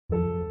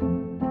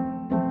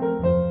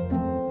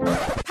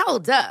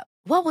Hold up.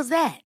 What was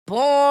that?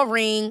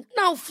 Boring.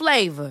 No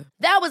flavor.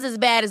 That was as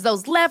bad as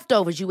those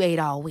leftovers you ate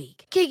all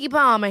week. Keke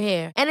Palmer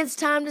here, and it's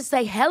time to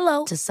say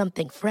hello to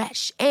something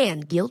fresh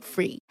and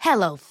guilt-free.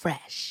 Hello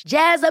Fresh.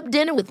 Jazz up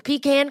dinner with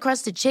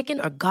pecan-crusted chicken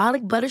or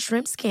garlic butter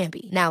shrimp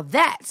scampi. Now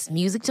that's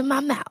music to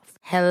my mouth.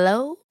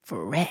 Hello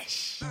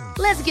Fresh.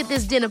 Let's get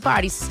this dinner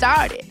party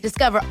started.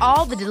 Discover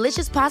all the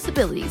delicious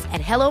possibilities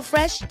at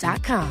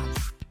hellofresh.com.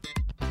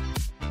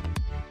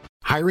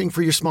 Hiring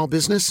for your small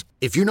business?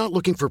 If you're not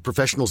looking for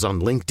professionals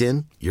on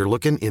LinkedIn, you're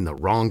looking in the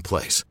wrong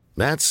place.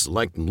 That's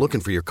like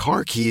looking for your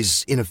car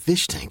keys in a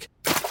fish tank.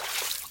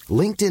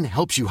 LinkedIn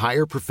helps you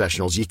hire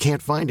professionals you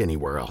can't find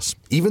anywhere else,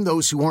 even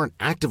those who aren't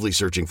actively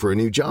searching for a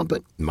new job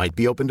but might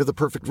be open to the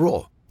perfect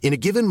role. In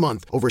a given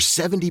month, over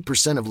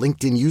 70% of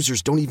LinkedIn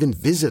users don't even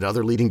visit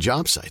other leading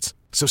job sites.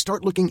 So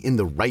start looking in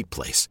the right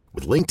place.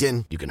 With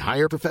LinkedIn, you can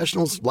hire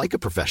professionals like a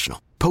professional.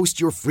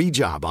 Post your free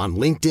job on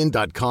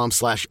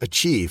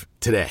linkedin.com/achieve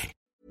today.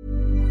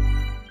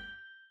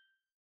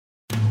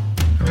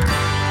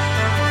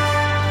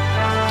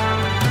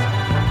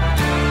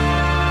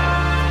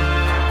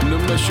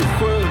 Nummer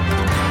 27.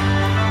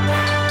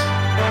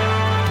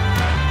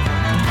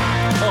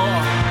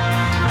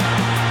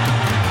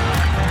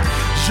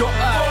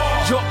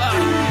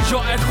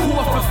 Jag är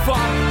H för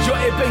fan. Jag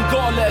är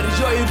bengaler,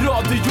 jag är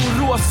Radio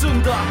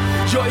Råsunda.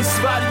 Jag är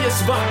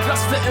Sveriges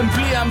vackraste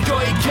emblem.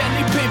 Jag är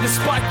Kenny Baby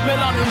Spark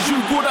mellan en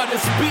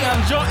djurgårdares ben.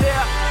 Jag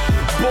är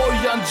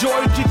Bojan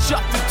Djordjic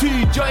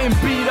attityd. Jag är en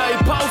bira i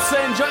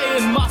pausen, jag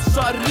är en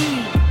massari.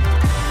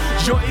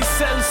 Jag är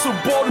Celso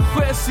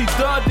Borges i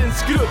dödens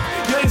grupp.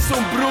 Jag är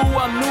som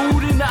Broa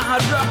Nouri när han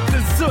rökte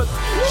sutt.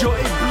 Jag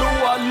är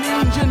blåa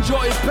linjen,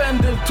 jag är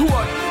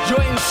pendeltåg.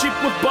 Jag är en chip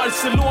mot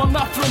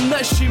Barcelona från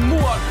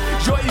Neshimor.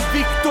 Jag är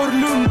Viktor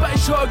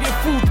Lundbergs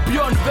högerfot,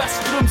 Björn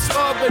Westrums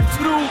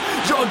övertro.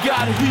 Jag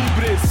är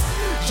hybris.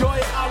 Jag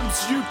är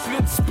Alms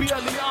djupledsspel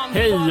i andra.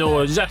 Hej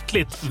och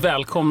hjärtligt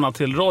välkomna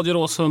till Radio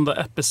Råsunda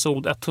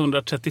episod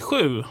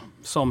 137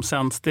 som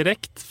sänds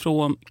direkt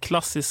från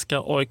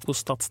klassiska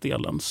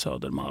AIK-stadsdelen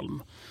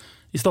Södermalm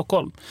i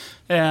Stockholm.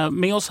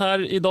 Med oss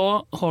här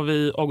idag har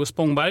vi August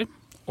Spångberg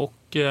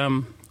och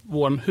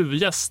vår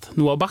huvudgäst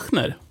Noah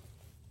Bachner.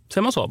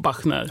 Säger man så?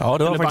 Bachner? Ja,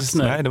 det var faktiskt,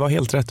 nej, det var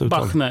helt rätt uttal.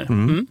 Bachner.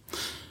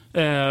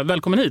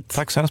 Välkommen hit.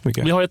 Tack så hemskt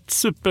mycket. Vi har ett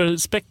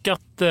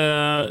superspäckat,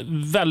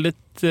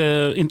 väldigt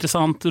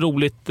intressant,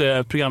 roligt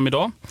program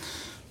idag.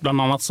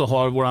 Bland annat så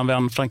har vår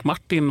vän Frank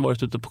Martin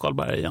varit ute på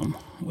Karlberg igen.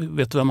 Och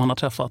vet du vem han har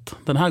träffat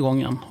den här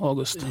gången,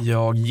 August?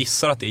 Jag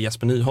gissar att det är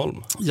Jesper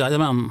Nyholm.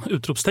 Jajamän,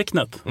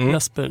 utropstecknet.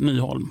 Jesper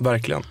Nyholm.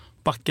 Verkligen.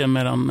 Backen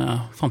med den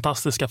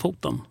fantastiska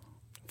foten.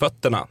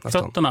 Fötterna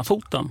nästan.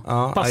 Foten.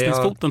 Ja,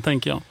 passningsfoten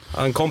tänker jag.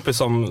 En kompis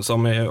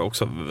som är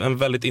också en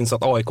väldigt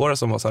insatt AIK-are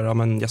som var så här, ja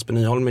men Jesper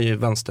Nyholm är ju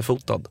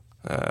vänsterfotad.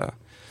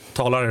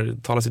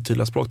 Talar sitt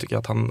tydliga språk tycker jag,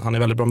 att han är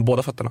väldigt bra med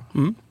båda fötterna.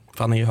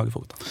 För han är ju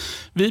högerfotad.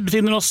 Vi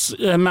befinner oss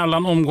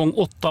mellan omgång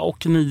 8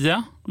 och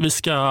 9. Vi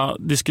ska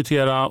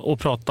diskutera och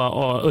prata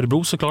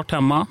Örebro såklart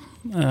hemma.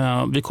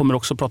 Vi kommer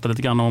också prata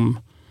lite grann om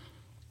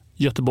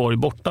Göteborg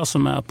borta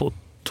som är på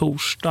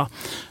torsdag.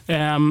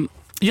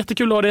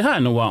 Jättekul att ha dig här,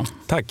 Noah.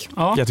 Tack,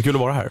 ja. Jättekul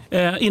att vara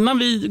här. Innan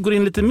vi går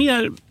in lite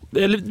mer,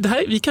 eller det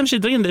här, vi kanske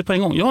drar in dig på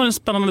en gång. Jag har en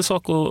spännande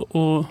sak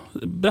att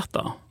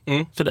berätta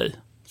för dig.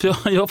 För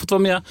jag har fått vara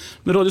med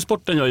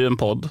Radiosporten, gör ju en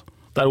podd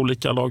där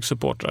olika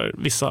lagsupportrar,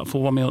 vissa får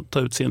vara med och ta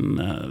ut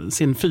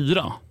sin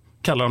fyra,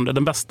 kallar de det,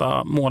 den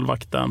bästa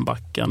målvakten,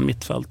 backen,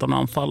 mittfältaren,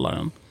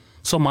 anfallaren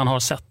som man har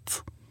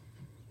sett.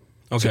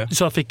 Okay.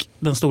 Så jag fick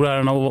den stora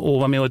äran att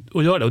vara med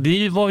och göra det, och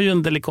det var ju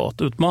en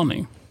delikat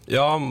utmaning.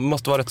 Ja,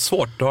 måste vara rätt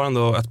svårt. Du har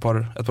ändå ett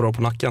par år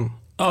på nacken.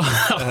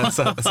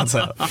 Så att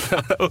säga.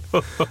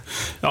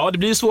 Ja, det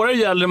blir ju svårare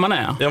ju äldre man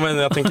är. Ja, men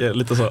jag tänker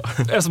lite så.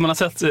 Eftersom man har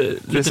sett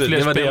lite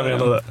fler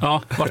spelare.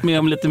 Ja, varit med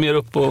om lite mer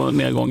upp- och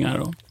nedgångar.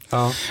 Och.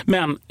 Ja.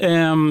 Men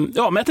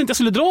jag tänkte jag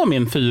skulle dra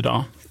min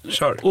 4.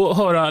 Kör. Och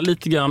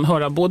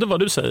höra både vad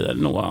du säger,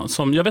 Noah.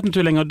 Jag vet inte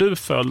hur länge har du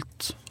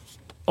följt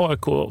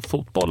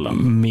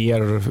AIK-fotbollen?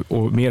 Mer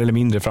eller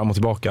mindre fram och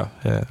tillbaka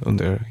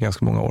under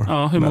ganska många år.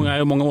 Ja,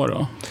 hur många år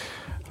då?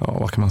 Ja,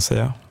 vad kan man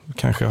säga?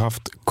 Kanske har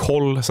haft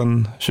koll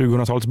sedan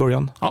 2000-talets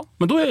början. Ja,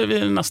 men då är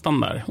vi nästan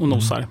där och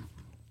nosar.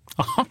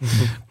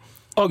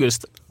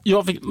 August,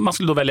 man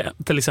skulle då välja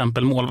till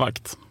exempel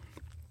målvakt.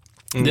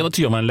 Det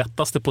tycker jag var den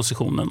lättaste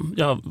positionen.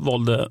 Jag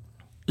valde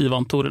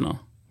Ivan Torina.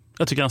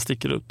 Jag tycker han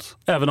sticker ut.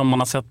 Även om man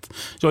har sett,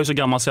 jag är så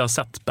gammal så jag har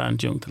sett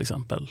Bernt Ljung till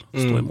exempel stå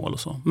i mål och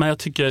så. Men jag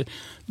tycker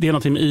det är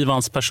någonting med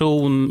Ivans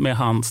person, med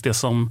det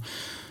som,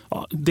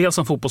 dels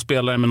som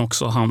fotbollsspelare men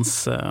också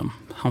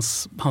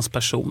hans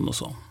person och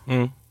så.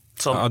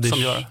 Som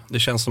gör. Det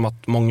känns som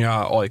att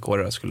många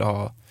AIK-are skulle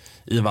ha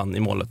Ivan i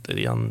målet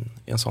i en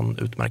sån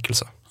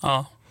utmärkelse.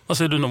 Ja. Vad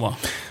säger du, Noah?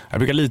 Jag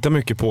brukar lita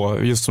mycket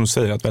på, just som du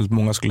säger, att väldigt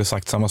många skulle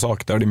sagt samma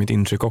sak. Där är det mitt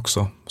intryck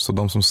också. Så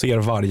de som ser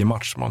varje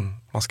match,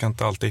 man ska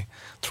inte alltid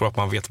tro att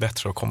man vet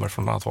bättre och kommer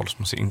från annat håll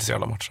som är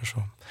intresserade av matcher.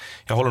 Så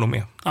jag håller nog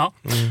med. Ja.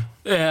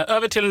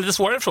 Över till en lite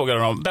svårare fråga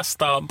då.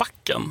 Bästa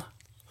backen?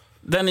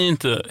 Den är ju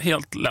inte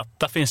helt lätt.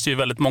 Där finns det ju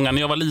väldigt många.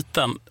 När jag var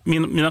liten,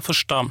 mina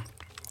första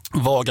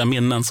vaga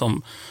minnen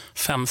som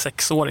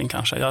 5-6-åring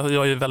kanske. Jag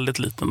är ju väldigt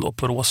liten då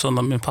på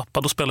Råsunda med min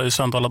pappa. Då spelar ju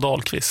Sven Dala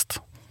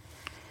Dahlqvist.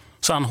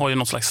 Så han har ju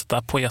något slags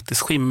där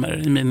poetisk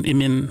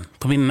skimmer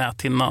på min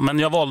näthinna. Men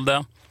jag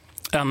valde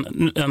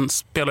en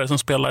spelare som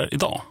spelar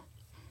idag.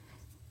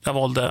 Jag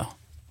valde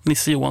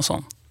Nisse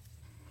Johansson.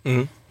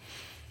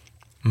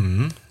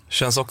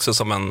 Känns också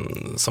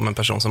som en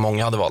person som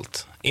många hade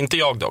valt. Inte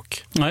jag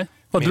dock. Nej,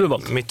 vad hade du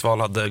valt? Mitt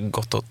val hade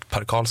gått åt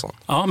Per Karlsson.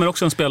 Ja, men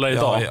också en spelare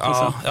idag.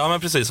 Ja, men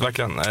precis,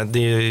 verkligen. Det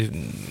är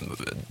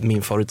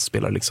min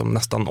favoritspelare liksom,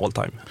 nästan all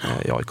time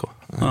i AIK.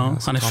 Ja,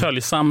 han är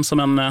följsam som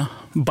en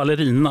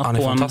ballerina. Han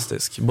är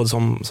fantastisk, både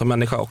som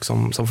människa och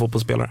som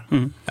fotbollsspelare.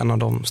 En av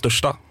de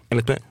största,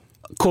 enligt mig.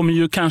 Kommer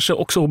ju kanske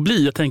också att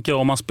bli, jag tänker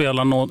om man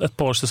spelar ett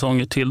par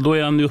säsonger till, då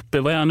är han uppe,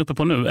 vad är han uppe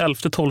på nu?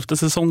 11-12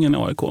 säsongen i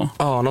AIK.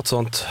 Ja, något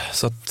sånt.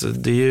 Så att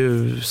det är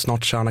ju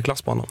snart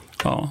kärnaklass på honom.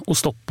 Ja, och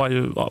stoppar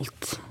ju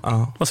allt.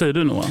 Ja. Vad säger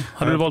du Noah?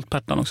 Hade du valt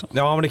Pertan också?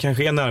 Ja, men det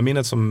kanske är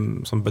närminnet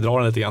som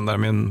bedrar lite grann där.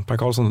 Men Per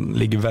Karlsson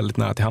ligger väldigt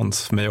nära till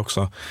hands för mig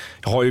också.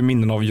 Jag har ju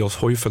minnen av Jos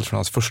Hojfeldt från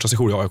hans första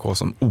session i AIK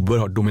som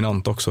oerhört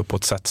dominant också på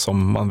ett sätt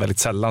som man väldigt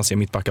sällan ser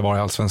mittbackar vara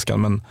i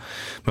Allsvenskan.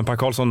 Men Per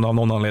Karlsson av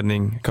någon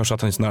anledning, kanske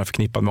att han är så nära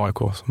förknippad med AIK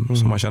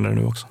som man känner det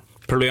nu också.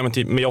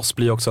 Problemet med Jos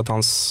blir också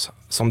att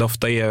som det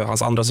ofta är,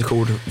 hans andra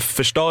session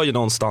förstör ju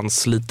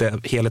någonstans lite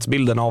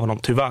helhetsbilden av honom,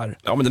 tyvärr.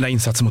 Ja, men den där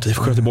insatsen mot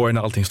IFK Göteborg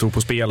när allting stod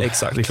på spel.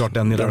 Exakt. Det är klart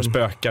den är där och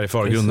spökar i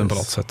förgrunden på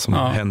något sätt som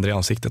händer i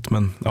ansiktet.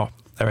 Men ja,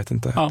 jag vet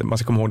inte. Ja. Man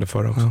ska komma ihåg det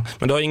förr också.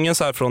 Men du har ingen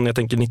så här från, jag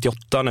tänker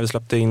 98 när vi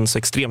släppte in så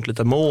extremt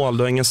lite mål.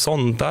 Du har ingen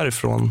sån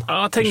därifrån?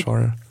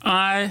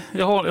 Nej,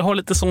 jag har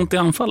lite sånt i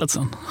anfallet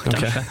sen.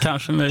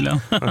 Kanske möjligen.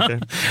 Okay.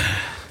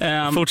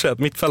 Fortsätt,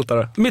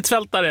 mittfältare.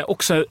 Mittfältare är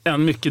också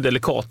en mycket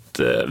delikat,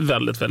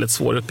 väldigt, väldigt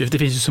svår uppgift. Det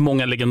finns ju så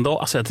många legendarer,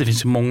 alltså det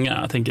finns ju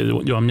många, jag tänker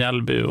Johan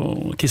Mjällby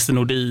och Christer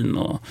Nordin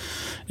och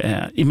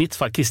i mitt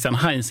fall Christian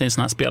Heinz är en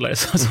sån här spelare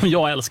som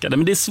jag älskade.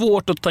 Men det är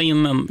svårt att ta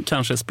in en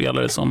kanske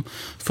spelare som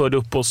förde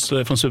upp oss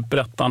från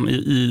Superettan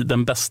i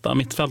den bästa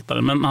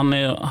mittfältaren. Men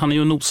han är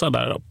ju nosad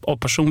där av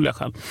personliga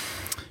skäl. För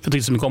jag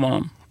tyckte så mycket om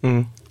honom.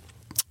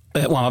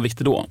 Och han var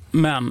viktig då.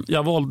 Men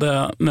jag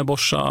valde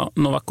Nebojsa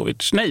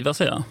Novakovic. Nej, vad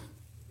säger jag?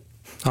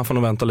 Han får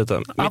nog vänta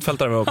lite.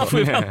 Mittfältare var på. Han får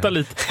vänta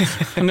lite.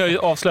 Nu har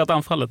jag avslöjat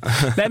anfallet.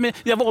 Nej, men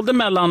jag valde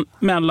mellan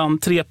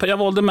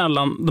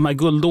de här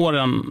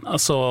guldåren,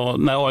 alltså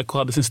när AIK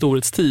hade sin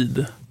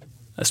storhetstid,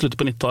 slutet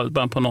på 90-talet,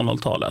 början på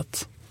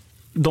 00-talet.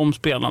 De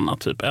spelarna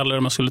typ, eller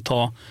om jag skulle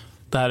ta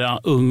det här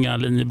unga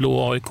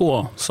linjeblå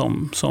AIK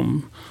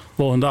som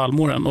var under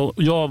Almoren. Och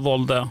jag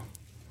valde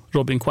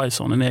Robin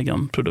Quaison, en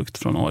egen produkt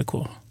från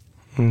AIK.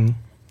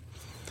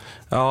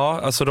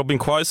 Ja, alltså Robin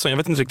Quaison, jag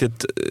vet inte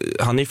riktigt,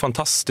 han är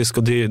fantastisk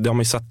och det har man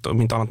ju sett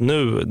om inte annat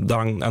nu där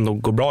han ändå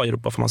går bra i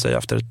Europa får man säga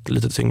efter ett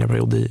lite tyngre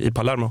period i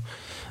Palermo.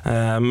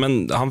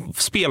 Men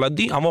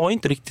han var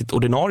inte riktigt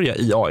ordinarie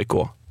i AIK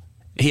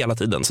hela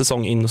tiden,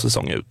 säsong in och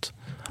säsong ut.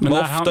 Men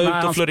var ofta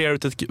ute och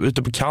florerade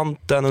ute på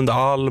kanten under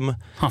Alm.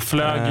 Han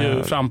flög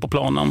ju fram på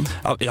planen.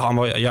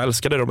 Ja, jag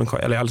älskade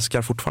jag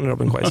älskar fortfarande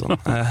Robin Quaison.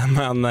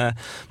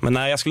 men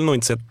nej, jag skulle nog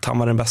inte säga att han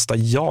var den bästa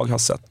jag har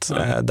sett.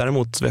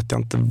 Däremot vet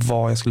jag inte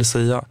vad jag skulle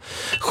säga.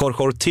 Jorge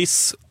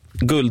Ortiz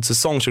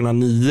guldsäsong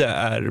 2009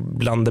 är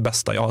bland det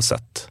bästa jag har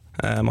sett,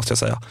 måste jag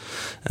säga.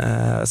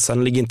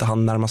 Sen ligger inte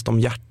han närmast om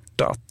hjärtat.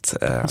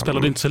 Han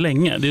spelade inte så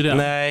länge, det är det.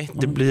 Nej,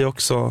 det blir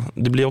också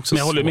men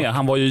jag håller med,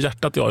 han var ju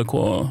hjärtat i AIK.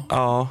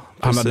 Ja,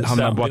 han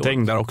hade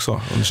Boateng där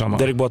också under samma.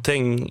 Derek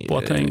Boateng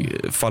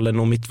faller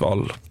nog mitt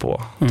val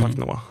på. Tack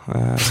Noah.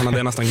 Han hade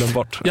jag nästan glömt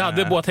bort. Jag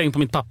hade Boateng på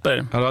mitt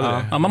papper.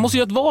 Ja, man måste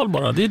göra ett val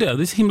bara, det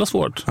är så himla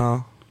svårt.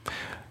 Ja.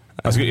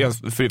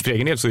 För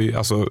egen del så är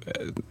alltså,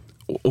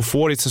 och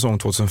får i säsong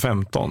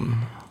 2015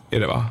 är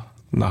det va?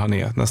 När han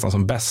är nästan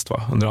som bäst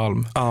under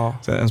Alm. Ja.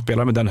 En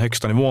spelare med den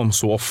högsta nivån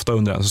så ofta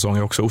under en säsong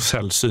är också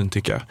osällsynt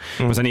tycker jag.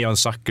 Men sen är jag en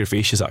sucker för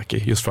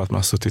Ishizaki just för att man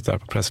har suttit där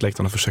på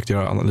pressläktaren och försökt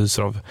göra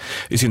analyser av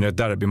i synnerhet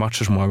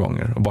derbymatcher så många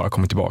gånger och bara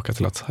kommit tillbaka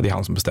till att det är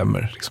han som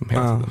bestämmer liksom,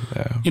 hela tiden.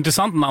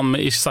 Intressant namn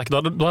med Ishizaki.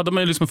 Då hade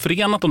man ju liksom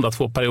förenat de där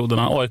två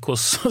perioderna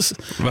AIKs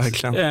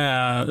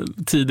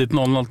tidigt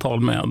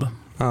 00-tal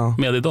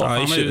med idag.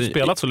 Han har ju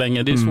spelat så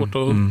länge, det är svårt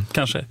att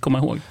kanske komma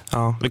ihåg.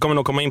 Ja, vi kommer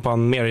nog komma in på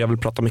han mer, jag vill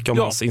prata mycket om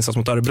hans insats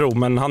mot Örebro,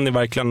 men han är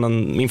verkligen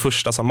min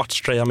första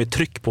matchtröja med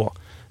tryck på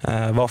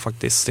var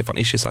faktiskt Stefan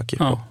Ishizaki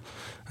på.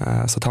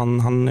 Så att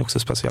han är också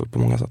speciell på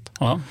många sätt.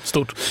 Ja,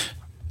 stort.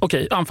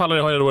 Okej,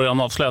 anfallare har jag då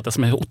redan avslöjat det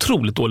som är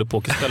otroligt dålig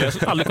pokerspelare.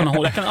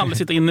 Jag kan aldrig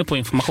sitta inne på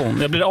information.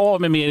 Jag blir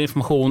av med mer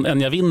information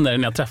än jag vinner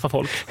när jag träffar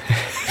folk.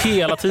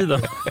 Hela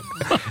tiden.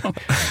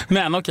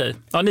 Men okej,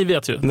 ni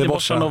vet ju.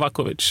 Nebojsa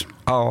Novakovic.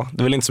 Ja,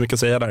 det är väl inte så mycket att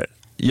säga där.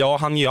 Jag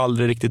hann ju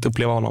aldrig riktigt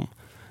uppleva honom.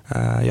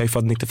 Jag är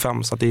född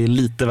 95 så att det är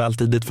lite väl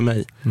tidigt för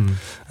mig.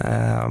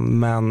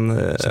 Men,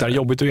 så det är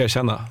jobbigt att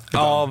erkänna.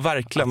 Ja,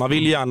 verkligen. Man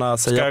vill gärna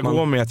säga ska jag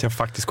gå med att jag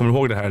faktiskt kommer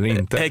ihåg det här eller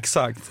inte?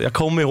 Exakt. Jag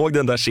kommer ihåg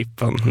den där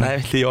chippen.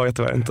 Nej, det gör jag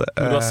tyvärr inte.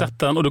 Du har sett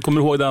den och du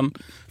kommer ihåg den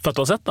för att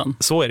du har sett den?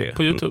 Så är det.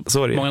 På YouTube?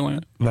 Så är det. Många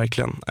gånger.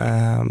 Verkligen.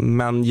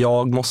 Men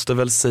jag måste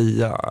väl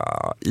säga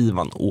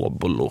Ivan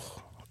Obolo,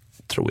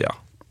 tror jag.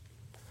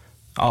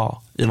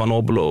 Ja, Ivan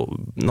Obolo.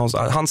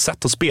 Hans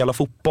sätt att spela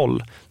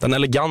fotboll, den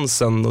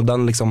elegansen och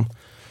den liksom,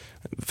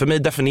 för mig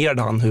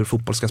definierade han hur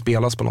fotboll ska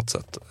spelas på något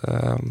sätt.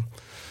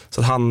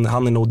 Så att han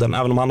är nog den,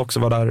 även om han också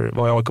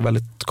var i AIK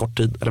väldigt kort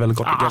tid. Eller väldigt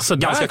kort, alltså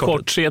ganska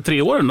kort,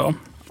 3 år ändå.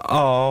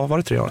 Ja, var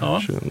det 3 år?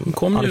 Ja,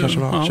 kom ju. Det kanske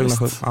var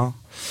 2007.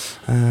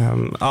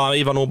 Ja.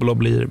 Ivan Obolo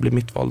blir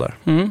mitt val där.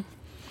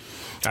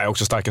 Jag är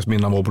också starkast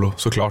minne av Obolo,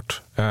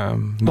 såklart.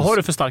 Vad har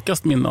du för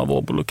starkast minne av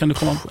Obolo? Kan du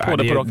komma på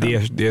det på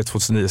raken? Det är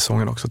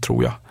 2009-säsongen också,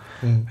 tror jag.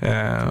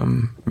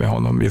 Med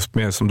honom, just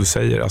med, som du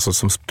säger,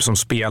 alltså som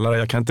spelare.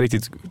 Jag kan inte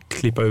riktigt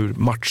klippa ur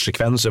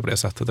matchsekvenser på det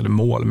sättet, eller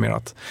mål,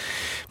 mer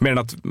än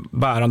att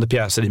bärande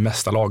pjäser i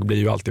mästarlag blir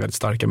ju alltid väldigt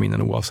starka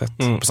minnen oavsett.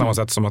 På samma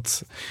sätt som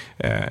att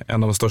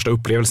en av de största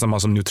upplevelserna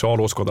man som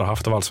neutral åskådare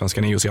haft av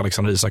Allsvenskan är ju att se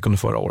Alexander Isak under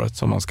förra året.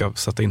 Så man ska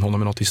sätta in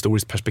honom i något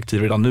historiskt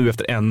perspektiv redan nu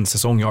efter en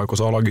säsong i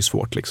AIKs A-lag är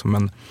svårt liksom.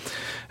 Men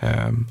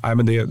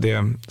det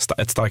är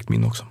ett starkt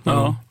minne också.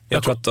 Ja.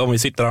 Jag tror att om vi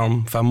sitter här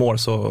om 5 år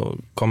så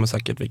kommer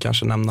säkert vi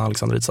kanske nämna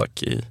Alexander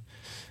Isak i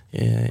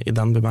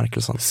den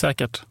bemärkelsen.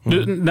 Säkert.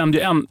 Du nämnde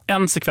ju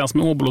en sekvens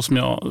med Obolo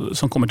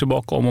som kommer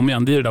tillbaka om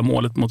igen. Det är det där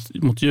målet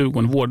mot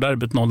Djurgården,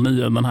 vårderbyt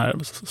 09. Den här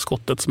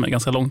skottet som är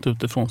ganska långt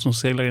utifrån som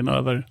seglar in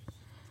över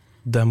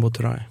Dembo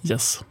Turay.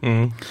 Yes.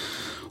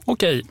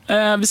 Okej,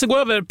 vi ska gå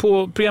över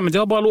på programmet.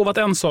 Jag har bara lovat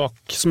en sak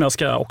som jag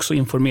ska också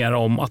informera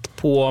om. Att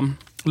på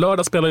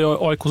lördag spelar jag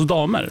AIKs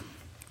damer.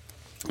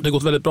 Det har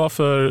gått väldigt bra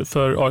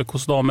för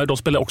AIKs damer. De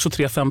spelar också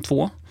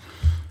 3-5-2.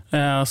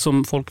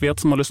 Som folk vet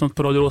som har lyssnat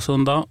på Radio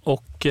Råsunda.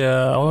 Och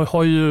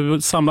har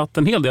ju samlat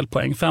en hel del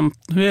poäng.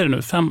 hur är det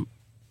nu?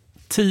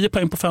 10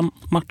 poäng på 5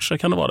 matcher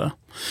kan det vara det.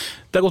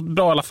 Det har gått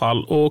bra i alla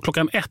fall. Och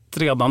klockan 1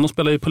 redan, de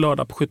spelar ju på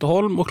lördag på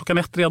Skytteholm. Och klockan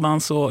 1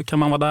 redan så kan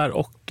man vara där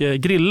och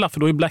grilla. För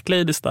då är Black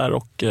Ladies där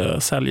och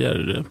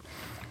säljer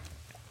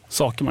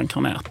saker man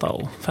kan äta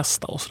och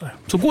festa och sådär.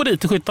 Så gå dit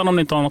till Skyttan om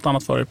ni inte har något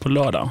annat för er på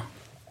lördag.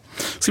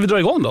 Ska vi dra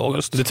igång då,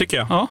 August? Det tycker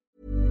jag. Ja.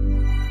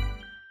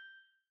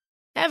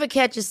 Ever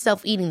catch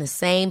yourself eating the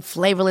same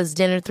flavorless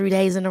dinner 3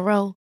 days in a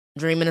row?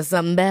 Dreaming of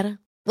something better?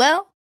 Well,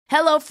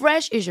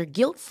 HelloFresh is your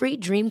guilt-free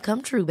dream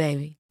come true,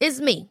 baby.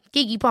 It's me,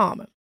 Keke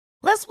Palmer.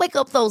 Let's wake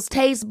up those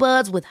taste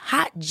buds with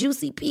hot,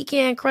 juicy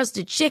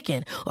pecan-crusted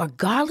chicken or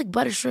garlic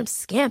butter shrimp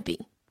scampi.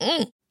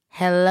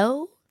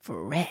 Hello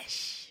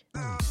Fresh.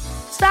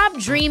 Stop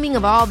dreaming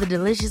of all the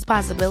delicious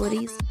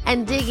possibilities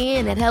and dig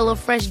in at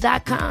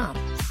HelloFresh.com.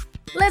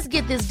 Let's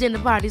get this dinner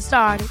party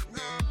started.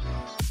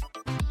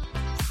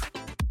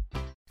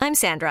 I'm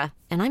Sandra,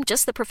 and I'm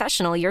just the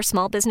professional your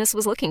small business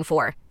was looking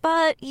for.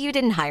 But you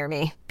didn't hire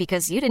me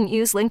because you didn't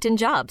use LinkedIn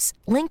Jobs.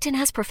 LinkedIn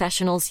has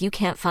professionals you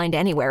can't find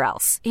anywhere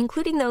else,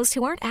 including those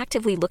who aren't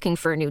actively looking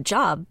for a new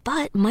job,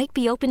 but might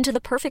be open to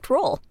the perfect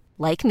role,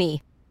 like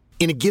me.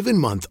 In a given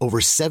month, over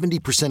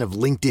 70%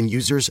 of LinkedIn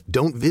users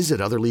don't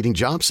visit other leading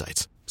job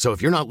sites. So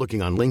if you're not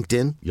looking on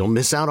LinkedIn, you'll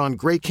miss out on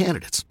great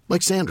candidates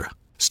like Sandra.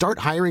 Start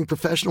hiring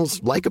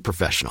professionals like a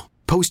professional.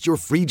 Post your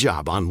free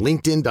job on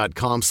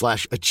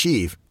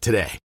linkedin.com/achieve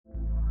today.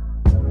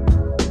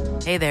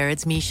 Hey there,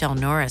 it's Michelle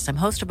Norris. I'm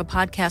host of a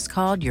podcast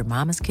called Your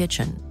Mama's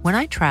Kitchen.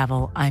 When I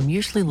travel, I'm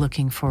usually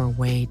looking for a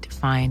way to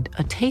find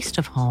a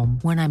taste of home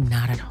when I'm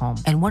not at home.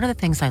 And one of the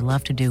things I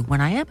love to do when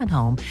I am at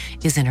home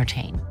is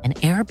entertain. And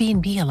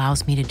Airbnb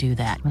allows me to do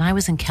that. When I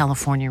was in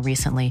California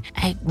recently,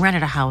 I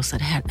rented a house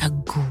that had a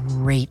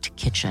great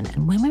kitchen.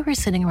 And when we were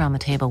sitting around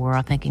the table, we were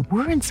all thinking,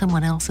 we're in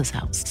someone else's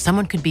house.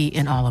 Someone could be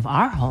in all of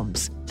our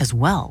homes as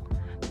well.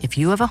 If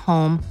you have a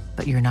home,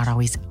 but you're not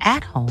always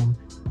at home,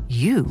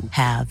 you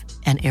have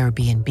an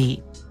Airbnb.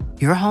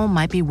 Your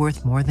home might be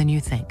worth more than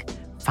you think.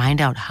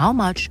 Find out how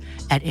much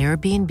at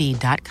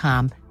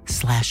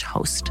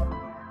airbnb.com/host.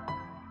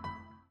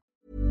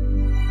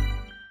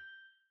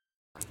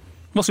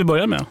 Vad ska vi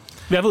börja med?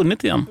 Vi har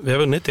vunnit igen. Vi har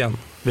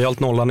hållit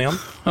nollan igen.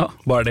 Ja.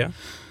 Bara det.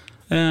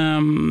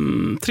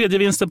 3:e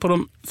vinsten på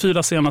de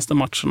 4 senaste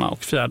matcherna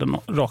och 4:e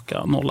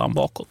raka nollan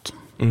bakåt.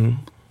 Men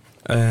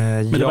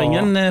det var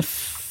ingen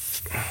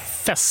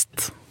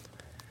fest.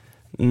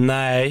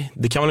 Nej,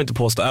 det kan man inte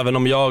påstå. Även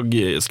om jag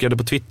skrev det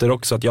på Twitter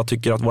också att jag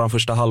tycker att vår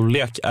första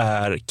halvlek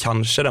är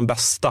kanske den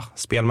bästa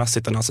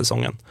spelmässigt den här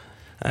säsongen.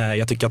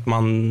 Jag tycker att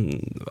man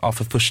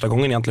för första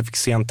gången egentligen fick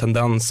se en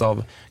tendens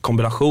av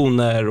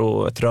kombinationer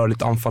och ett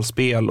rörligt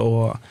anfallsspel,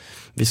 och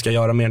vi ska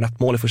göra mer än 1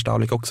 mål i första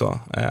halvlek också.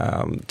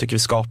 Tycker vi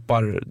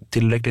skapar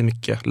tillräckligt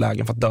mycket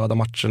lägen för att döda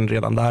matchen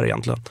redan där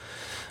egentligen.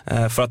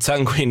 För att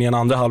sen gå in i en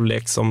andra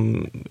halvlek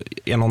som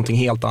är någonting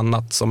helt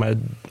annat, som är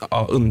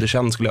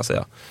underkänd skulle jag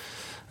säga.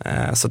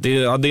 Så det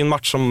är en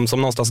match som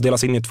någonstans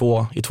delas in i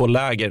två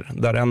läger,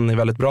 där en är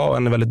väldigt bra och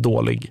en är väldigt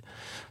dålig.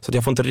 Så att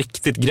jag får inte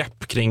riktigt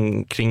grepp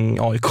kring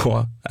AIK,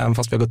 även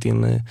fast vi har gått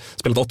in i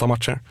spelat 8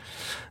 matcher.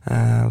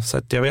 Så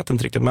att jag vet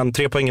inte riktigt, men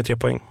 3 poäng är 3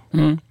 poäng.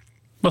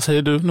 Vad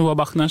säger du, Noah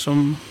Bachner,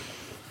 som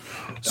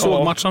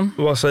såg matchen?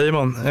 Vad säger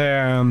man?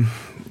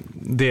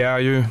 Det är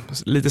ju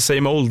lite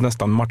same old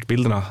nästan,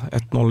 matchbilderna.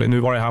 1-0. Nu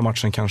var det här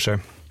matchen kanske,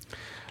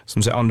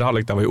 som säger, andra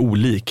halvlek där var ju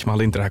olik. Man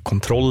hade inte den här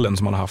kontrollen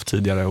som man har haft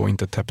tidigare och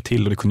inte täppt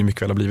till, och det kunde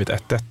mycket väl ha blivit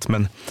 1-1.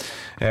 Men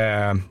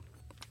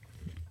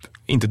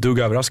inte dugg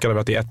överraskad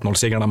över att det är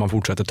 1-0-segrarna man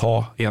fortsätter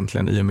ta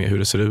egentligen, i och med hur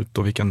det ser ut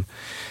och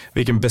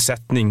vilken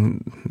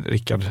besättning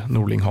Rickard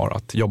Norling har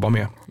att jobba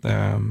med.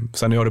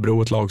 Sen är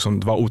Örebro ett lag som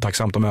det var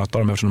otacksamt att möta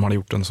dem, eftersom de hade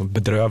gjort en så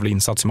bedrövlig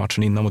insats i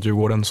matchen innan mot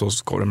Djurgården, så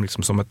ska de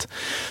liksom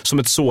som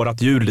ett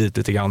sårat djur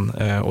lite grann.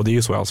 Och det är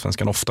ju så i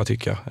Allsvenskan ofta,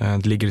 tycker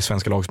jag. Det ligger i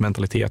svenska lags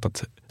mentalitet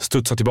att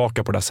studsa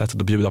tillbaka på det här sättet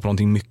och bjuda på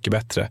någonting mycket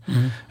bättre.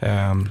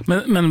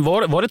 Men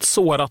var det ett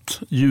sårat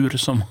djur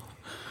som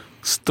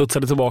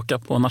studsade tillbaka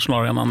på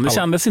nationalarenan? Det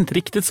kändes inte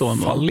riktigt så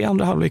ändå. Fall i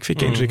andra halvlek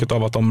fick jag intrycket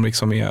av att de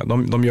liksom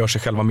de gör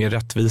sig själva mer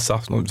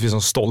rättvisa. Det finns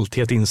en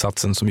stolthet i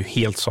insatsen som ju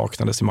helt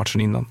saknades i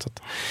matchen innan. Så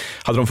att,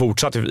 hade de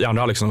fortsatt i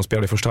andra halvlek som de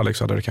spelade i första halvlek,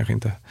 så hade det kanske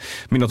inte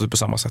minnat ut på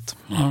samma sätt.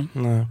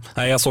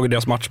 Nej, jag såg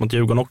deras match mot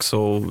Djurgården också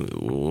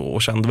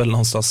och kände väl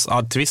någonstans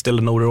till viss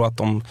del oro att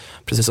de,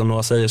 precis som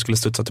Noah säger, skulle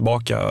studsa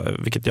tillbaka,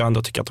 vilket jag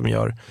ändå tycker att de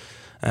gör.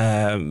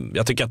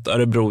 Jag tycker att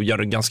Örebro gör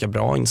en ganska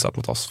bra insats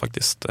mot oss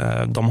faktiskt.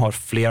 De har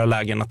flera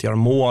lägen att göra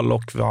mål,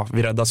 och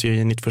vi räddas ju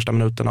i 91:a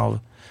minuten av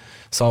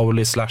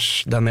Sauli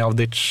 / Denny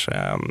Avdic.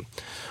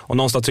 Och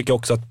någonstans tycker jag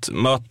också att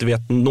möter vi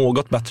ett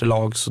något bättre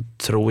lag, så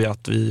tror jag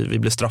att vi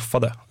blir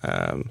straffade.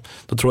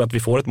 Då tror jag att vi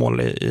får ett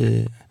mål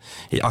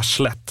i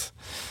arslet.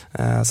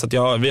 Så att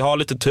vi har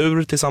lite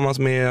tur tillsammans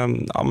med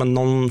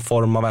någon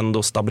form av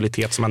ändå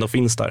stabilitet som ändå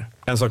finns där.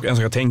 En sak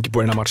jag tänker på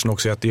i den här matchen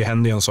också är att det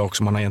händer en sak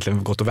som man har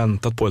egentligen gått och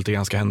väntat på lite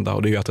grann ska hända,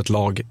 och det är ju att ett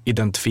lag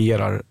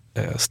identifierar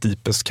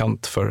Stipes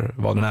kant för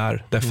vad den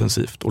är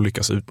defensivt och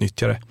lyckas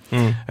utnyttja det.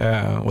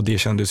 Och det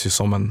kändes ju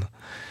som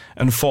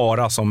en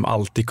fara som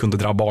alltid kunde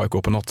drabba AIK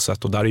på något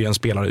sätt, och där är ju en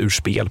spelare ur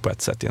spel på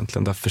ett sätt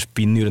egentligen. Där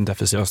försvinner ju den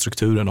defensiva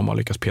strukturen om man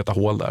lyckas peta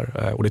hål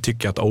där, och det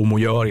tycker jag att Omo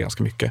gör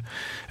ganska mycket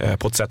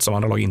på ett sätt som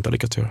andra lag inte har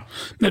lyckats göra.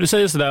 När du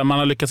säger sådär, man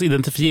har lyckats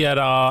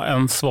identifiera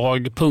en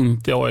svag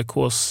punkt i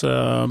AIKs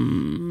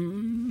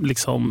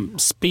liksom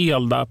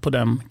spel där på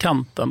den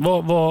kanten.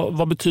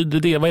 Vad betyder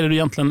det? Vad är det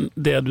egentligen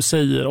det du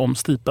säger om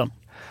Stipen?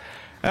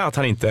 Att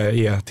han inte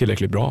är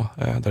tillräckligt bra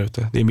där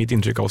ute. Det är mitt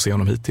intryck av att se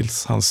honom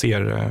hittills. Han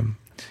ser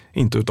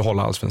inte ut att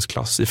hålla allsvensk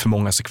klass i för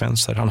många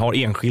sekvenser. Han har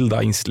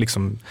enskilda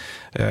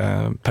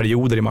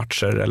perioder i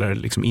matcher eller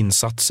liksom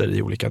insatser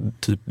i olika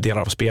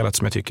delar av spelet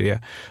som jag tycker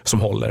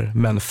som håller.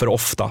 Men för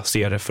ofta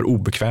ser det för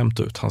obekvämt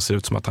ut. Han ser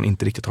ut som att han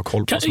inte riktigt har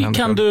koll på vad som händer.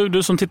 Kan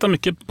du som tittar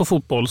mycket på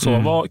fotboll,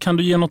 kan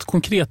du ge något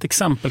konkret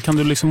exempel? Kan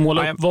du liksom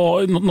måla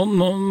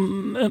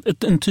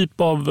upp en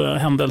typ av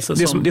händelse?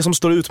 Det som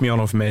står ut med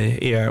honom för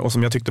mig är, och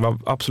som jag tyckte var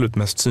absolut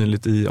mest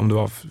synligt i, om det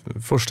var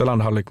första eller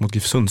andra halvlek mot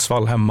GIF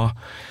Sundsvall hemma,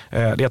 det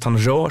är att han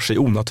rör sig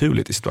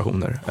onaturligt i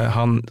situationer.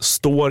 Han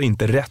står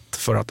inte rätt,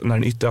 för att när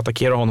en ytter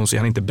attackerar honom så är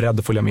han inte beredd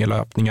att följa med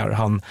löpningar.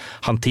 Han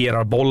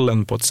hanterar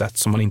bollen på ett sätt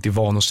som man inte är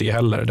van att se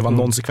heller. Det var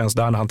någon sekvens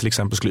där när han till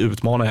exempel skulle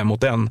utmana en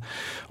mot en,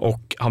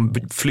 och han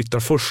flyttar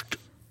först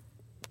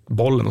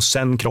bollen och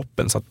sen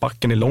kroppen så att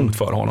backen är långt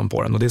för honom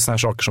på den, och det är såna här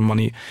saker som man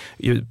i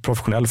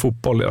professionell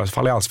fotboll, i alla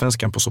fall i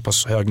allsvenskan på så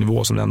pass hög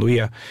nivå som det ändå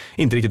är,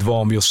 inte riktigt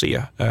van vid att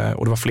se.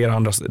 Och det var flera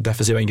andra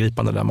defensiva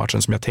ingripanden i den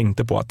matchen som jag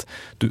tänkte på att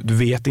du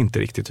vet inte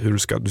riktigt hur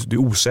du är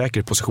osäker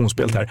i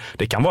positionsspelet här.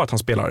 Det kan vara att han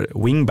spelar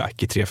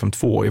wingback i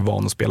 3-5-2 och är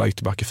van att spela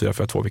ytterback i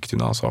 4-4-2, vilket är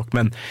en annan sak,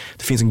 men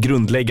det finns en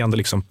grundläggande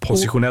liksom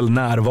positionell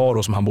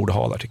närvaro som han borde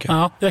ha där, tycker jag.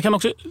 Ja, jag kan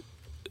också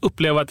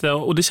uppleva att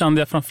och det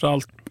kände jag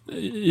framförallt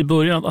i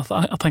början,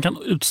 att han kan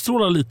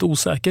utstråla lite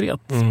osäkerhet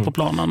på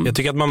planen. Jag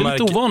tycker att det är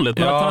lite ovanligt,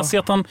 men jag kan se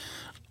att han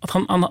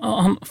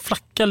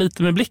flackar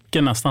lite med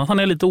blicken nästan. Att han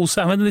är lite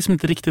osäker, men det är liksom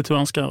inte riktigt hur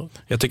han ska.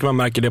 Jag tycker man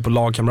märker det på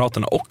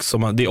lagkamraterna också.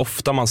 Det är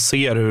ofta man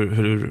ser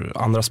hur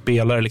andra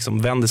spelare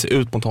liksom vänder sig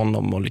ut mot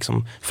honom och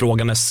liksom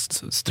frågan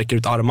sträcker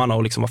ut armarna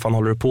och liksom, vad fan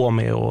håller du på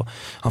med? Och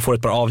han får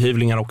ett par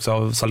avhyvlingar också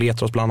av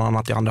Saletros bland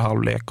annat i andra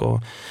halvlek.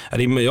 Och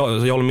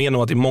jag håller med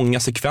nog att det är många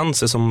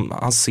sekvenser som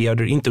han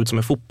ser inte ut som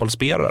en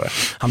fotbollsspelare.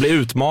 Han blir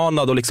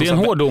utmanad och liksom, det är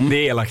en hårdom. Det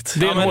är elakt.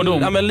 Det är en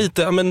hårdom. Ja, men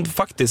lite, men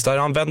faktiskt där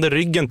han vänder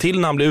ryggen till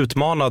när han blir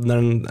utmanad, när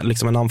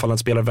en anfallande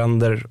spelare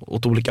vänder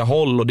åt olika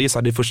håll, och det är så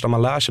här, det första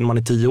man lär sig när man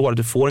är 10 år.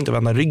 Du får inte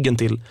vända ryggen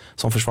till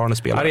som försvarande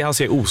spelare. Nej, han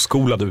ser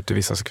oskolad ut i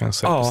vissa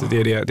sekvenser. Ja.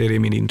 Det är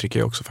min intryck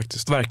också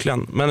faktiskt.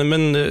 Verkligen.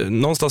 Men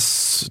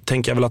någonstans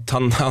tänker jag väl att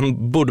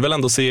han borde väl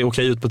ändå se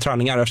okej ut på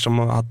träningar, eftersom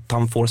att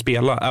han får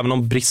spela. Även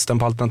om bristen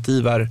på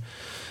alternativ är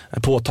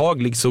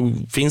påtaglig, så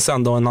finns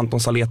ändå en Anton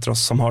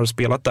Saletros som har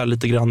spelat där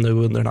lite grann nu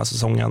under den här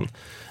säsongen.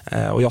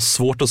 Och jag har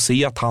svårt att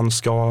se att han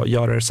ska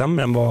göra det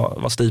sämre än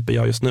vad Stipe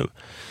gör just nu.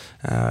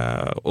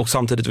 Och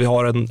samtidigt vi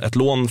har ett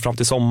lån fram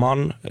till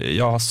sommaren.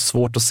 Jag har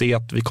svårt att se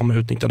att vi kommer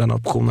utnyttja den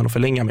optionen och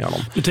förlänga med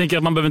honom. Du tänker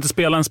att man behöver inte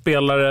spela en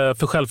spelare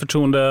för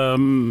självförtroende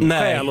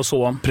skäl och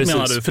så, precis,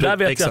 menar du? För där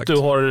vet jag att du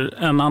har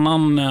en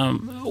annan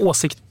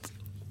åsikt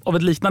av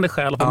ett liknande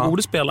skäl att man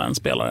borde spela en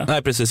spelare.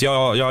 Nej, precis.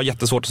 Jag har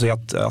jättesvårt att se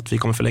att vi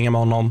kommer förlänga med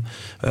honom.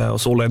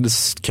 Och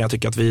således kan jag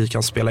tycka att vi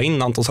kan spela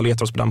in Anton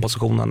Saletros på den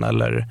positionen.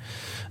 Eller,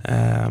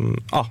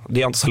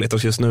 det är Anton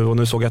Saletros just nu. Och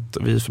nu såg jag att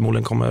vi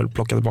förmodligen kommer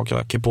plocka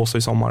tillbaka Keposo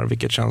i sommar,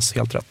 vilket känns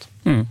helt rätt.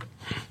 Mm.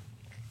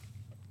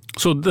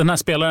 Så den här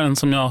spelaren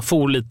som jag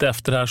for lite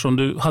efter här, som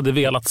du hade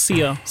velat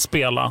se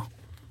spela.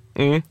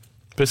 Mm.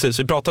 Precis,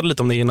 vi pratade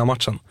lite om det innan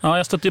matchen. Ja,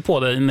 jag stötte ju på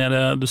dig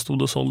när du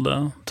stod och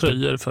sålde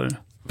tröjor för...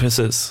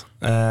 Precis.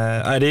 Det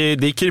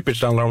är Kirpic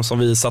det handlar om, som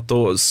vi satt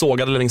och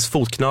sågade längs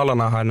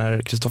fotknölarna här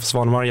när Kristoffer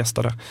Svanemar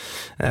gästade.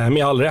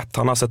 Med all rätt,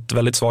 han har sett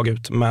väldigt svag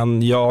ut.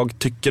 Men jag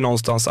tycker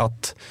någonstans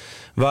att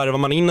värvar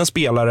man in en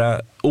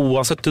spelare,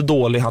 oavsett hur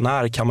dålig han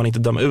är, kan man inte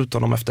döma ut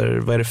honom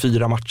efter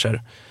 4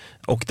 matcher.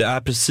 Och det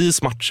är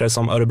precis matcher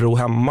som Örebro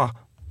hemma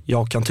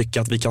jag kan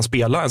tycka att vi kan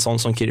spela en sån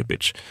som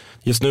Kirpic.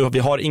 Just nu vi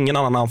har ingen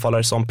annan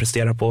anfallare som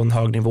presterar på en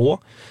hög nivå.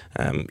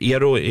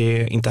 Eero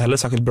är inte heller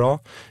särskilt bra.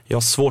 Jag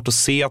har svårt att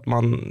se att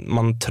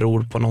man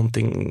tror på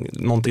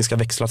någonting ska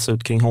växlas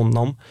ut kring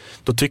honom.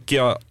 Då tycker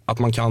jag att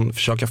man kan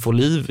försöka få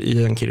liv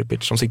i en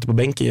Kirpic som sitter på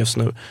bänken just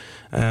nu.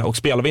 Och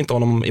spelar vi inte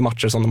honom i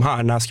matcher som de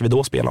här, när ska vi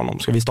då spela honom?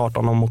 Ska vi starta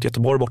honom mot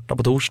Göteborg borta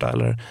på torsdag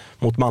eller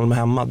mot Malmö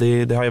hemma?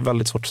 Det har jag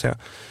väldigt svårt att se.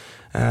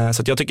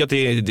 Så att jag tycker att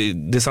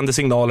det sänder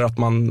signaler att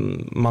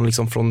man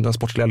liksom från den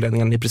sportsliga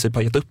ledningen i princip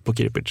har gett upp på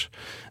Kirpic.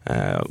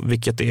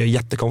 Vilket är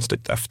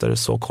jättekonstigt efter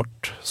så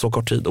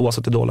kort tid,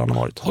 oavsett hur dålig han har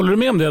varit. Håller du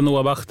med om det,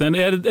 Noah Bachten?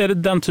 Är det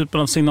den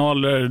typen av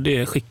signaler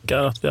det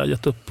skickar, att vi har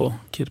gett upp på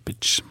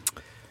Kirpic?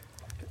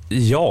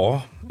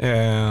 Ja,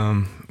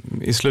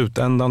 i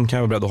slutändan kan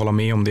jag vara beredd att hålla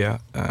med om det.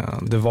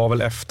 Det var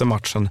väl efter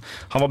matchen.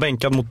 Han var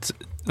bänkad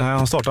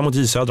han startade mot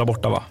J Södra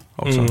borta, va?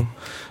 Också.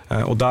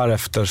 Och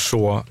därefter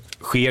så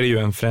sker ju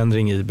en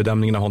förändring i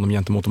bedömningen av honom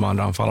gentemot de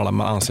andra anfallarna.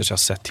 Man anser sig ha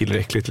sett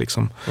tillräckligt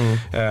liksom.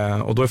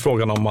 Och då är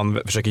frågan om man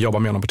försöker jobba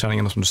med honom på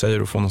träningarna, som du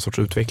säger, och få någon sorts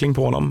utveckling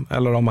på honom,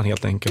 eller om man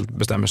helt enkelt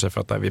bestämmer sig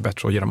för att det är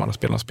bättre att ge de andra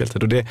spelarna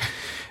speltid. Och det,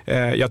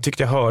 jag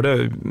tyckte jag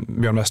hörde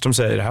Björn Westström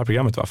säga i det här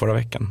programmet förra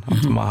veckan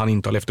att han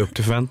inte har levt upp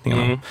till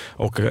förväntningarna.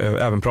 Och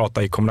även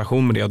prata i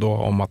kombination med det då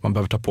om att man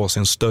behöver ta på sig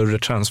en större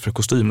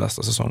transferkostym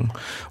nästa säsong.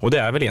 Och det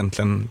är väl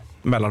egentligen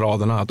mellan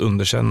raderna att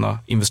underkänna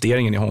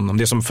investeringen i honom.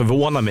 Det som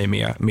förvånar mig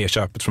med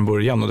köpet från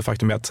början, och det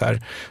faktum är att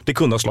det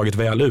kunde ha slagit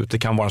väl ut. Det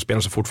kan vara en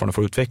spelare som fortfarande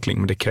får utveckling,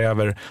 men det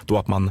kräver då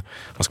att man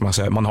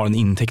har en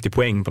intäkt i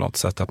poäng på något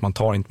sätt. Att man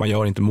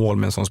gör inte mål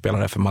med en sån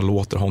spelare för man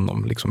låter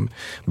honom liksom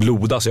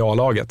blodas i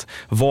A-laget.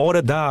 Var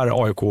det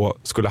där AIK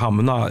skulle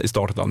hamna i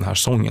starten av den här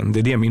säsongen? Det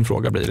är det min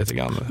fråga blir lite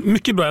grann.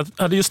 Mycket bra. Jag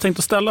hade just tänkt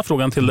att ställa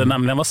frågan till dig,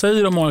 nämligen vad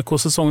säger du om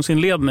AIKs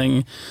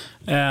säsongsinledning?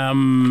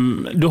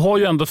 Du har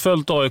ju ändå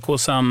följt AIK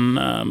sedan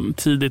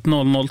tidigt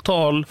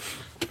 00-tal.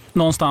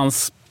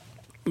 Någonstans,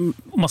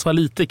 om man ska vara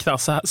lite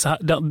krass, så här,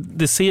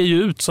 det ser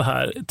ju ut så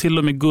här. Till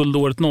och med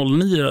guldåret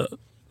 09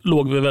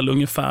 låg vi väl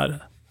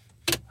ungefär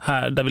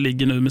här där vi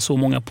ligger nu med så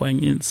många poäng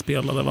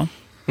inspelade, va?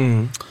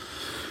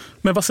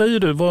 Men vad säger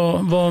du?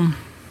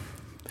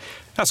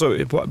 Alltså,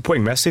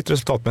 poängmässigt,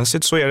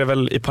 resultatmässigt så är det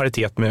väl i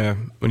paritet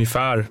med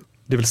ungefär,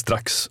 det är väl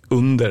strax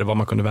under vad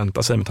man kunde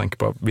vänta sig med tanke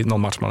på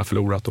någon match man har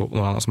förlorat och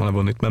någon annan som man har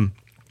vunnit. Men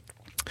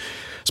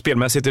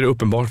spelmässigt är det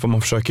uppenbart vad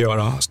man försöker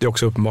göra. Det är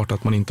också uppenbart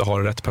att man inte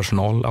har rätt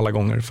personal alla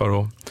gånger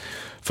för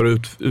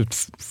att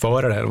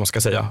utföra det, man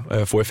ska säga,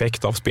 få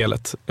effekt av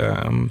spelet.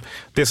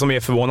 Det som är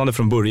förvånande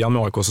från början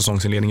med AIKs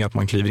säsongsinledning är att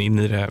man kliver in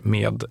i det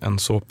med en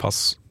så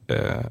pass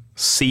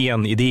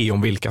sen idé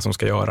om vilka som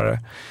ska göra det,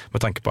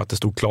 med tanke på att det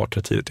stod klart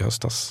rätt tidigt i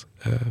höstas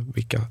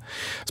vilka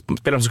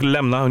spelare som skulle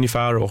lämna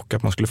ungefär, och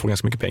att man skulle få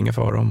ganska mycket pengar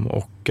för dem.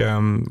 Och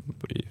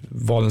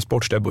vad den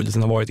sportsliga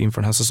budgeten har varit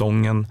inför den här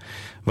säsongen,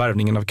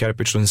 värvningen av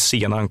Kirpic och den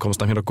sena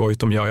ankomsten av Henok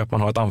Goitom gör att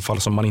man har ett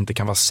anfall som man inte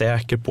kan vara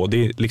säker på.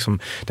 Det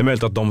är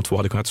möjligt att de två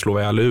hade kunnat slå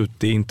väl ut.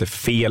 Det är inte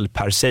fel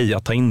per se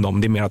att ta in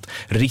dem. Det är mer att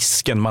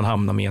risken man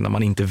hamnar med när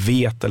man inte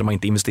vet eller man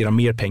inte investerar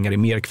mer pengar i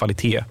mer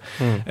kvalitet.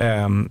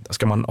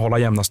 Ska man hålla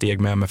jämna steg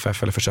med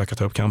MFF eller försöka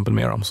ta upp kampen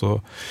med dem,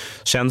 så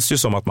känns det ju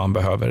som att man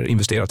behöver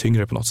investera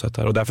tyngre på något sätt.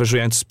 Och därför så är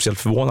jag inte speciellt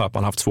förvånad att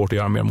man haft svårt att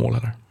göra mer mål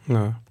heller.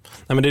 Nej,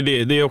 men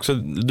det är också,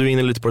 du är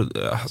inne lite på,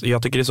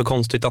 jag tycker det är så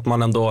konstigt att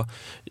man ändå,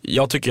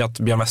 jag tycker att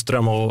Björn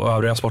Westström och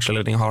övriga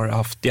sportsledning har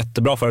haft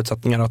jättebra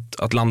förutsättningar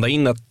att landa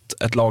in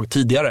ett lag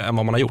tidigare än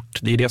vad man har gjort.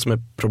 Det är det som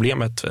är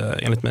problemet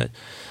enligt mig.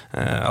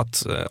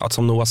 Att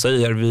som Noah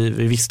säger,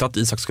 vi visste att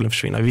Isak skulle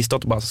försvinna, vi visste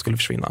att Obasa skulle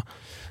försvinna.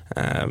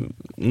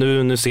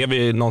 Nu ser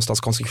vi någonstans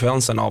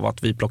konsekvensen av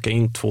att vi plockar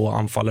in 2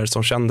 anfallare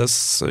som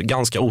kändes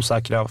ganska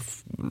osäkra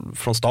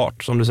från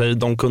start. Som du säger,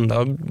 de kunde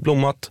ha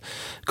blommat,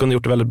 kunde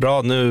gjort det väldigt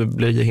bra. Nu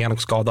blir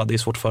Henok skadad, det är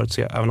svårt att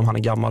förutse, även om han är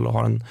gammal och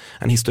har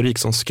en historik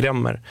som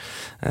skrämmer.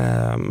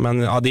 Men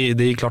ja, det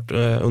är klart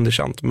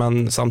underkänt.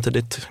 Men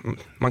samtidigt,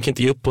 man kan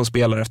inte ge upp på en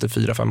spelare efter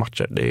 4-5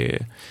 matcher.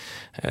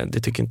 Det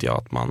tycker inte jag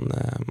att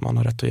man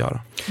har rätt att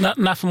göra.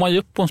 När får man ge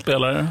upp på en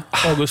spelare,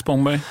 August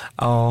Spångberg?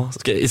 Ja,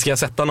 ska jag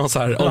sätta någon så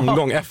här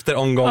omgång efter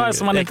omgång? Nej,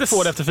 så man inte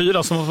får det efter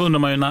 4, så undrar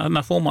man ju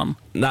när får man?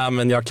 Nej,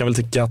 men jag kan väl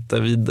tycka att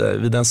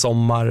vid ett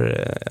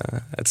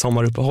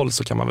sommaruppehåll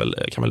så kan man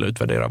väl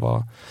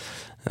utvärdera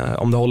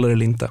om det håller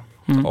eller inte.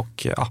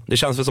 Och det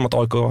känns väl som att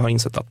AIK har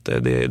insett att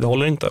det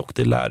håller inte, och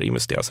det lär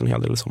investeras en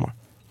hel del i sommar.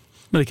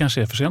 Men det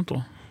kanske är för sent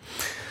då?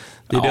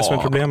 Det är det som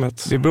är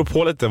problemet. Det beror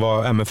på lite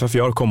vad MFF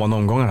gör kommande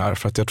omgångar här,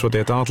 för att jag tror att det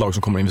är ett annat lag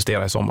som kommer att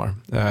investera i sommar.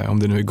 Om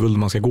det nu är guld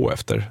man ska gå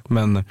efter.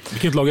 Men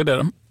vilket lag är det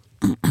då?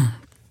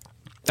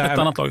 Ett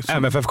annat lag?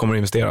 MFF kommer att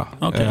investera.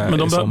 Okay.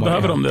 Men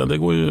behöver de det? Det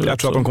går ju jag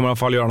tror att de kommer i alla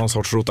fall göra någon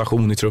sorts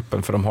rotation i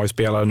truppen, för de har ju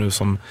spelare nu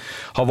som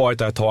har varit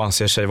där ett tag,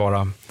 anser sig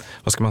vara,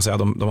 vad ska man säga,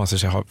 de anser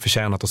sig ha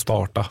förtjänat att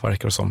starta,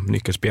 verkar det som,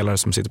 nyckelspelare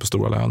som sitter på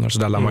stora löner. Så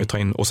där lär man ju ta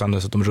in, och sen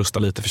dessutom rusta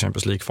lite för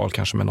Champions League-fall,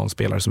 kanske med någon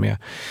spelare som är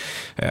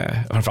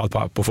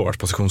framförallt på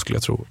forwardsposition skulle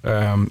jag tro.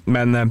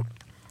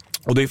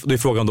 Och det är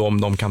frågan då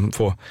om de kan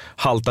få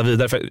halta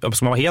vidare. För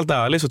ska man vara helt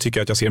ärlig så tycker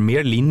jag att jag ser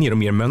mer linjer och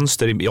mer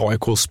mönster i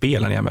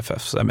AIK-spel än i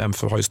MFF. Så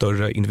MFF har ju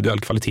större individuell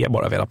kvalitet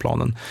bara över hela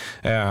planen.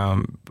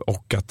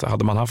 Och att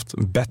hade man haft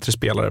bättre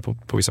spelare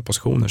på vissa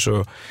positioner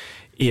så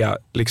är jag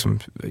liksom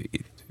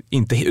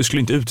skulle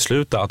inte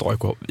utesluta att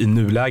AIK i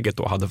nuläget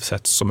då hade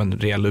sett som en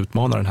reell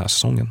utmanare den här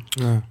säsongen.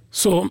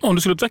 Så om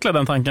du skulle utveckla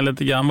den tanken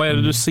lite grann, vad är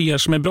det du ser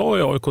som är bra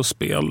i AIKs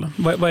spel?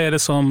 Vad är det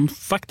som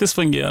faktiskt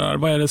fungerar?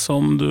 Vad är det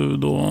som du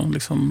då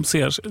liksom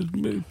ser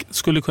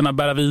skulle kunna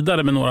bära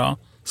vidare med några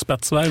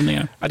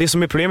spetsvärvningar? Ja, det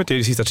som är problemet är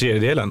i sista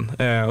tredjedelen.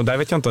 Och där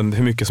vet jag inte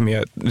hur mycket som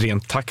är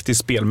rent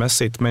taktiskt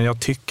spelmässigt, men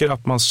jag tycker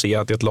att man ser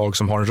att det är ett lag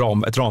som har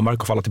ett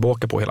ramverk att falla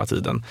tillbaka på hela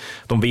tiden.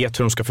 De vet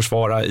hur de ska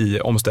försvara i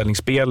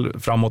omställningsspel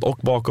framåt och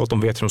bakåt.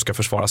 De vet hur de ska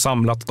försvara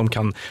samlat. De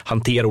kan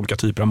hantera olika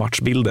typer av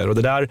matchbilder. Och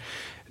det där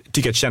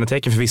tycker jag är ett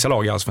kännetecken för vissa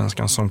lag i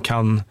Allsvenskan som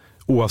kan,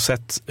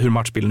 oavsett hur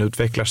matchbilden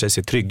utvecklar sig,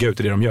 se trygga ut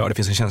i det de gör. Det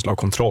finns en känsla av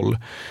kontroll.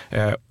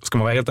 Ska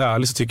man vara helt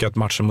ärlig så tycker jag att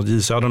matchen mot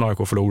J Södern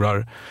AIK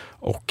förlorar,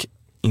 och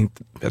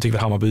jag tycker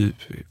att Hammarby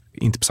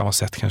inte på samma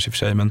sätt kanske i och för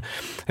sig, men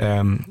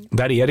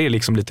där är det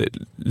liksom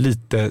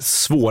lite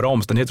svåra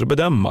omständigheter att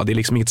bedöma. Det är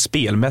liksom inget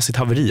spelmässigt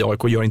haveri. AIK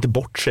gör inte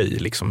bort sig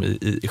liksom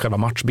i själva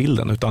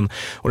matchbilden, och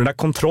den där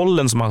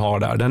kontrollen som man har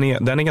där,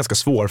 den är ganska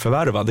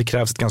svårförvärvad. Det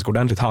krävs ett ganska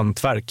ordentligt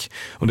hantverk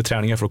under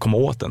träningar för att komma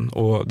åt den,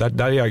 och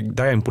där är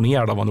jag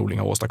imponerad av vad Norling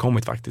har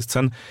åstadkommit faktiskt.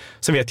 Sen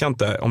vet jag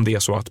inte om det är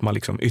så att man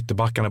liksom,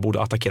 ytterbackarna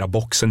borde attackera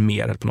boxen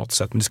mer på något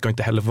sätt, men det ska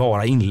inte heller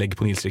vara inlägg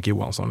på Nils-Erik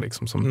Johansson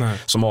liksom,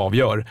 som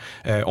avgör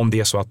om det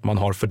är så att man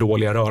har för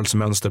dåliga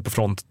rörelsemönster på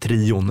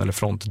fronttrion eller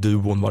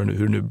frontduon,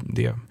 hur nu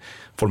det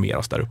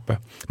formeras där uppe.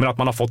 Men att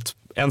man har fått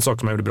en sak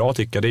som jag gjorde bra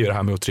tycker, det är ju det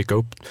här med att trycka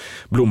upp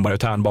Blomberg och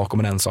Tern bakom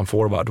en ensam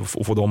forward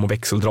och få dem att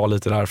växeldra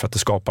lite där, för att det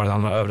skapar ett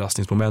annat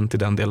överraskningsmoment i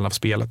den delen av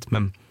spelet.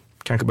 Men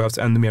kanske behövs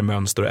ännu mer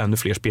mönster och ännu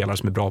fler spelare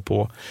som är bra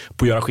på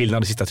att göra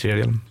skillnad i sista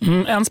tredjedelen.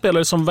 En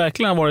spelare som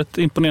verkligen har varit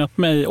imponerat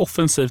mig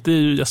offensivt, det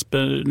är ju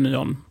Jesper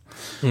Nyholm.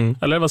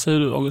 Eller vad säger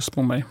du, August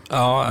Spångberg?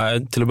 Ja,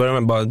 till att börja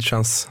med bara det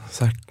känns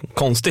så här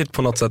konstigt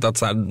på något sätt att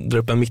så här dra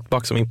upp en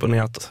mittback som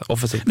imponerat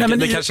offensivt.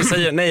 Kanske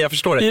säger, nej jag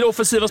förstår det. I det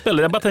offensiva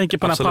spelet, jag bara tänker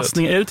på den här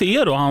passningen. Är det till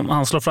Ero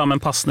han slår fram en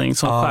passning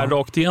som skär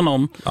rakt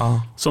igenom,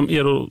 som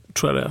Ero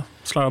tror jag det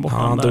slarvar bort.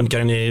 Han dunkar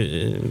den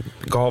i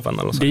gaven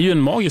eller så. Det är ju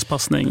en magisk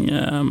passning.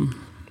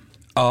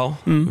 Ja,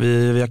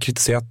 vi har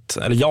kritiserat,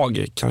 eller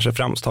jag kanske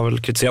främst har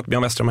väl kritiserat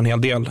Björn Westström en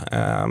hel del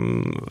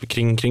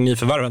kring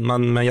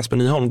nyförvärven, men Jesper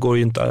Nyholm går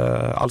ju inte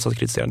alls att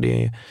kritisera.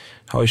 Det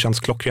har ju känts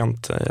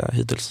klockrent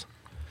hittills.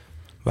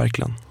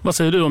 Verkligen. Vad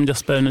säger du om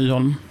Jesper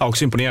Nyholm? Jag är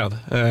också imponerad.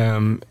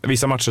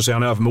 Vissa matcher så är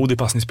han övermodig i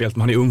passningsspelet,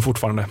 men han är ung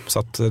fortfarande, så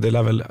att det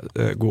lär väl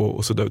gå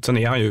och sudda ut. Sen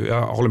är han ju,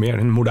 jag håller med,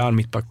 en modern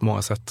mittback på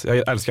många sätt.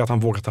 Jag älskar att han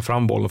vågar ta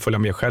fram boll och följa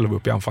med själv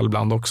upp i anfall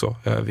ibland också,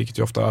 vilket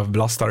ju ofta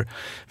överbelastar.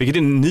 Vilket är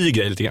en ny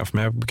grej lite grann för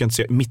mig. Jag brukar inte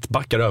se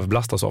mittbackar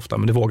överbelasta så ofta,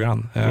 men det vågar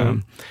han.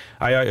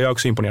 Jag är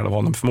också imponerad av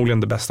honom.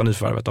 Förmodligen det bästa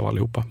nyförvärvet av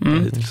allihopa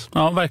hittills.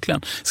 Ja,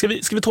 verkligen. Ska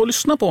vi ta och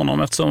lyssna på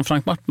honom, eftersom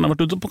Frank Martin har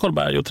varit ute på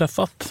Karlberg och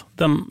träffat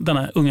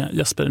denna unga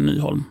Jesper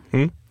Nyholm.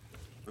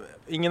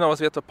 Ingen av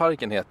oss vet vad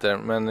parken heter,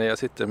 men jag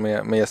sitter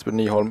med Jesper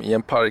Nyholm i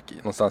en park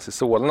någonstans i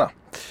Solna.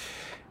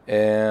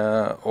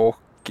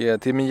 Och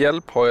till min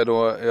hjälp har jag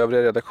då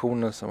övriga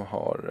redaktionen som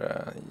har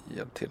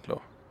hjälpt till att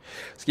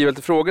skriva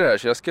lite frågor här.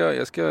 Så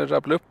jag ska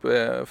rabbla upp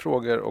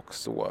frågor och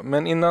så.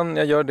 Men innan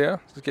jag gör det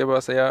så ska jag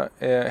bara säga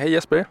hej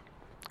Jesper.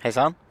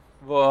 Hejsan.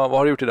 Vad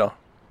har du gjort idag?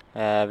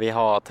 Vi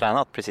har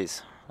tränat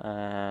precis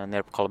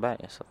nere på Karlberg,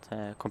 så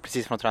att, kom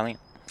precis från träningen.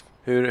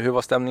 Hur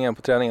var stämningen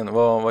på träningen?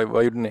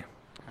 Vad gjorde ni?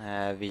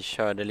 Vi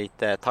körde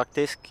lite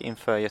taktisk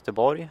inför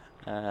Göteborg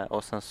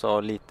och sen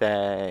så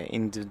lite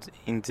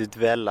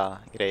individuella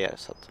grejer.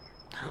 Så att...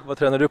 Vad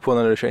tränar du på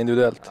när du kör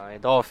individuellt? Ja,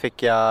 idag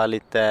fick jag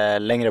lite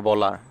längre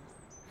bollar.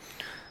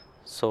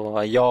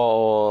 Så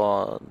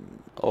jag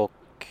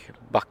och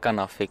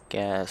backarna fick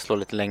slå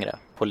lite längre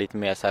på lite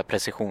mer så här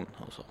precision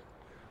och så.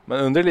 Men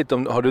undrar lite,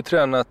 har du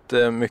tränat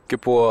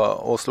mycket på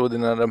att slå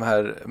de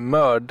här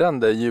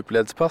mördande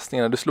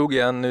djupledspassningarna? Du slog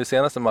en nu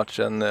senaste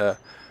matchen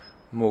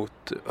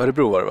mot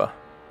Örebro var det va?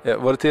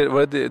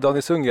 Var det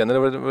Daniel Sundgren eller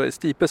var det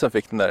Stipe som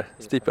fick den där?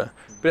 Stipe.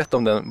 Berätta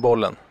om den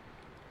bollen.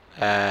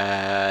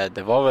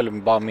 Det var väl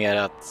bara mer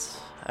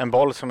att en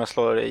boll som jag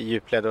slår i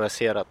djupled och jag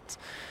ser att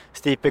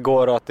Stipe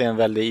går och att det är en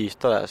väldig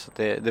yta där. Så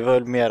det var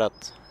väl mer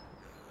att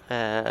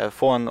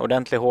få en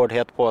ordentlig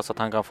hårdhet på så att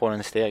han kan få den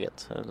i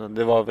steget.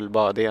 Det var väl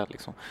bara det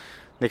liksom.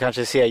 Det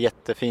kanske ser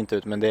jättefint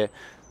ut men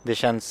det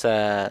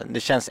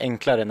känns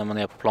enklare när man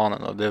är på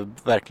planen och det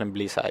verkligen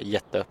blir så här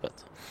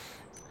jätteöppet.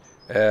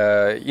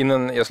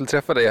 Innan jag skulle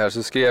träffa dig här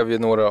så skrev ju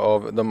några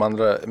av de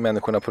andra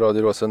människorna på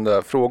Radio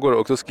Råsunda frågor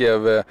och så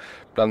skrev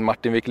bland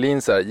Martin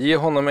Wiklin så här: ge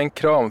honom en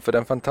kram för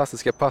den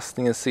fantastiska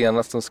passningen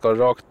senast som ska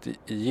rakt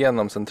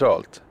igenom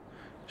centralt.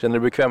 Känner du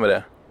bekväm med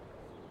det?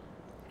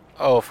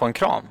 Ja, få en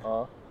kram?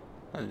 Ja.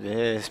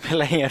 Det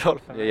spelar ingen roll.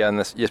 Jag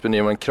ger Jesper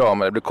Nyman en kram,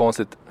 det blir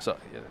konstigt. Så.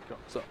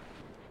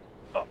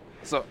 Ja,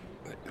 så.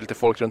 Lite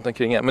folk runt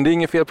omkring här. Men det är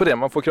inget fel på det,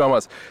 man får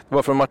kramas. Det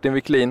var från Martin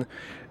Wiklin.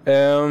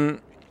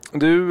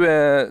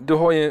 Du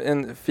har ju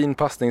en fin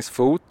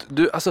passningsfot.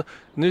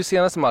 Nu i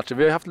senaste matchen,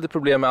 vi har haft lite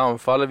problem med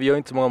anfall. Vi har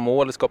inte så många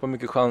mål, det skapar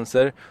mycket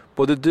chanser.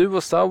 Både du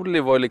och Sauli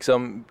var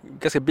liksom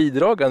ganska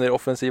bidragande i det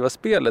offensiva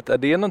spelet. Är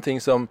det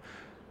någonting som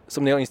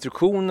ni har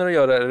instruktioner att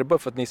göra? Eller är det bara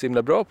för att ni är så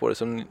himla bra på det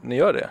som ni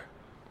gör det?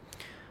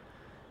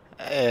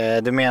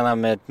 Du menar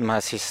med den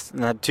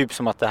här typ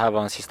som att det här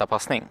var en sista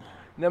passning?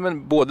 Nej,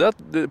 men både att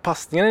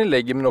passningarna ni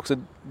lägger men också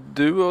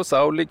du och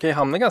Sauli kan ju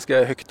hamna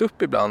ganska högt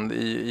upp ibland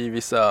i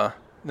vissa,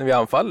 när vi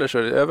anfaller så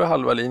är det över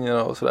halva linjen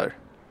och sådär.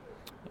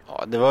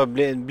 Ja, det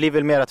blir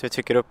väl mer att vi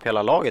trycker upp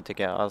hela laget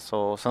tycker jag.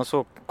 Alltså, sen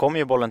så kommer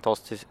ju bollen ta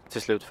oss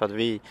till slut för att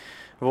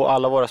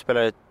alla våra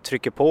spelare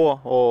trycker på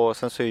och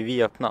sen så är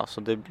vi öppna.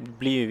 Så det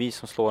blir ju vi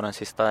som slår den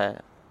sista,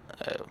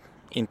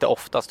 inte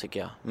oftast tycker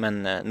jag,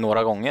 men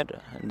några gånger.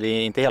 Det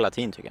är inte hela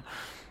tiden tycker jag.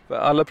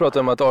 Alla pratar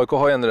om att AIK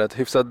har ändå rätt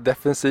hyfsat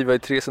defensiva i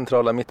 3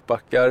 centrala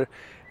mittbackar.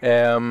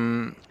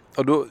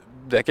 Och då,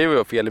 det kan ju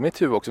vara fel i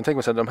mitt huvud också. Tänk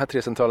mig så att de här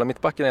 3 centrala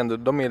mittbackarna ändå,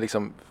 de är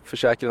liksom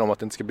försäkrade om att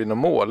det inte ska bli någon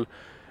mål.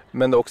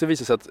 Men det också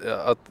visar sig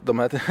att de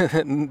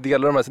här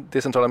delar av de här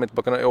 3 centrala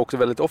mittbackarna är också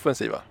väldigt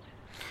offensiva.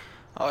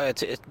 Ja, jag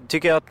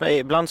tycker att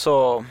ibland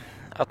så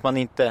att man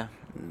inte,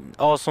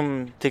 ja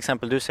som till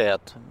exempel du säger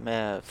att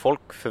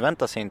folk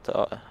förväntar sig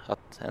inte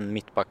att en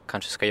mittback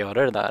kanske ska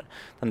göra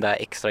den där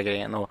extra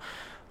grejen och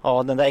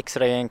ja, den där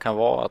extra grejen kan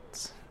vara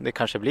att det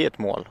kanske blir ett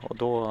mål och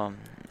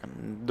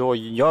då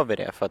gör vi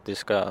det för att det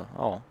ska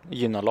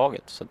gynna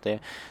laget. Så att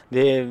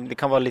det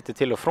kan vara lite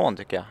till och från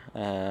tycker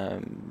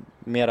jag.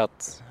 Mer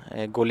att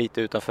gå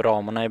lite utanför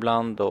ramarna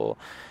ibland och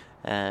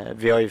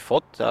vi har ju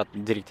fått att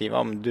direktiv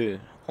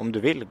om du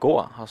vill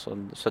gå.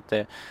 Alltså,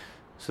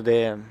 så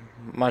det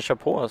man kör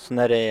på så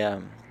när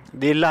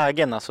det är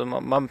lägen,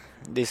 alltså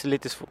det är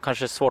lite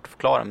kanske svårt att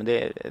förklara men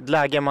det är ett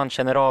läge man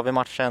känner av i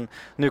matchen,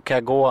 nu kan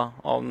jag gå,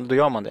 då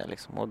gör man det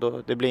liksom,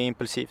 och det blir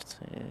impulsivt,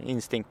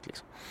 instinkt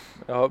liksom.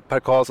 Ja, Per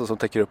Karlsson som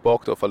täcker upp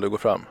bak då ifall du går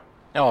fram.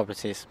 Ja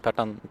precis,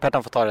 Pertan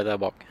får ta det där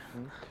bak.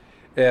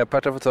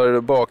 Pertan får ta det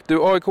där bak.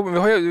 Du AIK, vi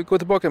har ju gått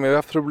tillbaka med, vi har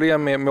haft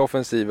problem med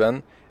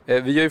offensiven.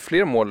 Vi gör ju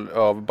fler mål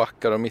av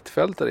backar och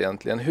mittfältare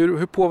egentligen.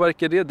 Hur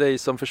påverkar det dig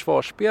som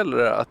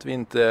försvarsspelare att vi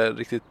inte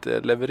riktigt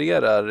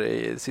levererar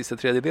i sista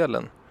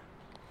tredjedelen?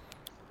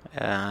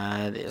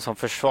 Som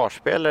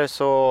försvarsspelare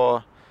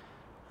så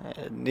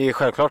det är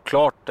självklart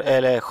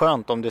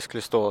skönt om det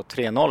skulle stå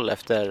 3-0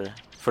 efter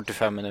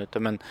 45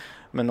 minuter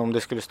men om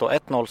det skulle stå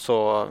 1-0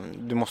 så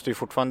du måste ju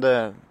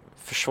fortfarande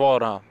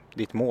försvara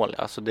ditt mål.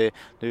 Alltså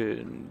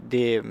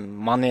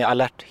man är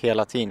alert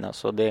hela tiden.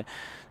 Alltså det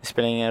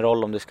spelar ingen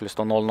roll om det skulle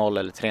stå 0-0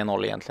 eller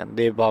 3-0 egentligen.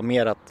 Det är bara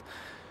mer att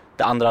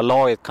det andra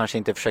laget kanske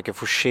inte försöker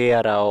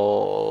forcera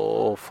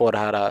och få det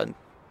här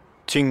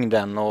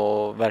tyngden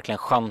och verkligen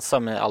chansa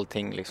med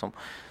allting liksom.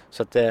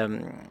 Så att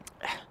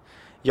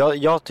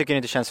jag tycker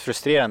inte det känns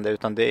frustrerande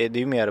utan det är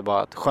ju mer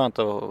bara att skönt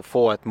att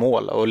få ett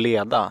mål och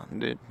leda.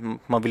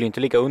 Man vill ju inte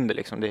ligga under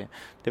liksom. Det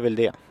är väl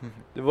det.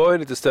 Det var ju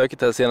lite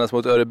stökigt här senast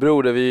mot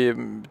Örebro där vi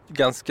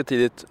ganska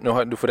tidigt,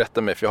 du får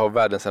rätta mig för jag har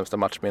världens sämsta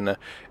matchminne,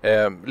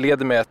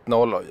 leder med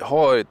 1-0,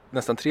 har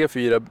nästan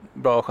 3-4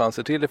 bra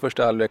chanser till i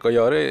första halvlek och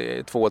gör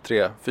det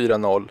 2-3,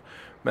 4-0.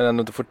 Men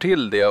ändå inte får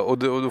till det och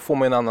då får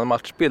man en annan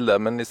matchbild där.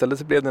 Men istället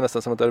så blev det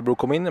nästan som att Örebro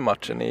kom in i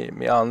matchen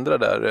i andra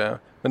där.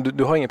 Men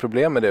du har inget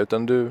problem med det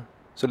utan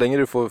så länge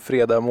du får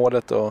freda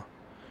målet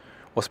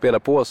och spela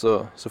på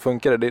så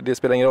funkar det. Det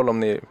spelar ingen roll om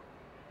ni...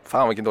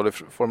 Fan vilken dålig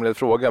formulerad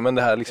fråga, men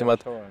det här liksom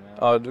att...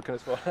 Ja, du kan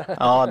svara.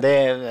 Ja,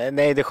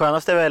 det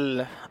skönaste är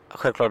väl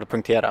självklart att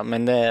punktera.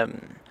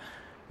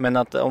 Men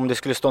att om det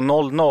skulle stå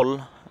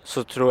 0-0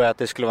 så tror jag att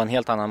det skulle vara en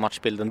helt annan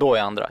matchbild ändå i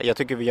andra. Jag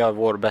tycker vi gör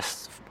vår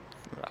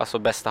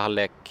bästa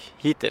halvlek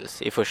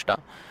hittills i första.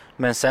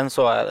 Men sen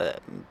så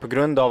på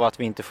grund av att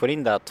vi inte får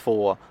in där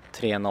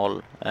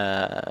 2-3-0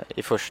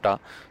 i första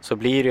så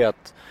blir det ju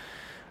att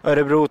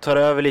Örebro tar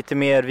över lite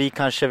mer. Vi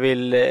kanske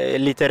vill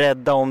lite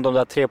rädda om de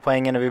där 3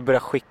 poängen när vi börjar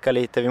skicka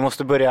lite. Vi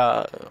måste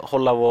börja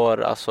hålla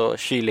vår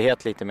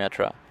kylighet lite mer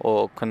tror jag.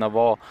 Och kunna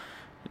vara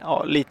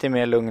lite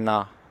mer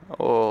lugna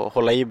och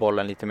hålla i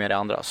bollen lite mer i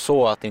andra.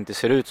 Så att det inte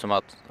ser ut som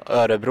att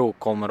Örebro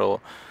kommer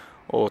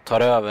och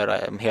tar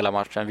över hela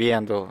matchen. Vi är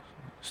ändå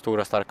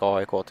stora starka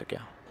AIK tycker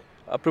jag.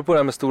 Apropå det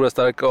här med stora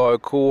starka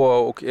AIK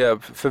och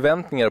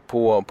förväntningar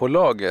på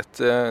laget.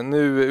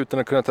 Nu utan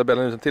att kunna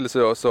tabellen utan till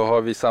så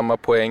har vi samma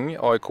poäng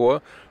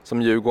AIK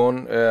som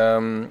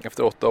Djurgården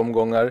efter 8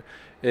 omgångar.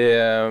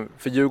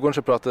 För Djurgården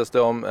så pratades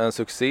det om en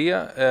succé.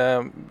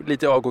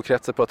 Lite i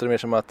AIK-kretsar pratade det mer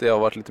som att det har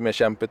varit lite mer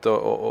kämpigt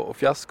och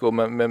fiasko,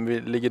 men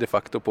vi ligger de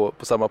facto på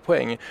samma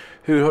poäng.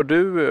 Hur har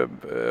du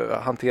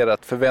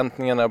hanterat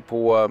förväntningarna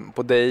på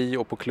dig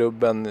och på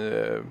klubben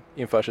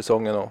inför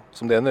säsongen och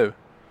som det är nu?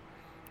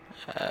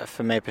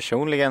 För mig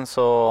personligen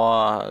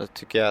så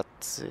tycker jag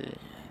att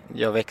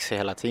jag växer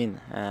hela tiden.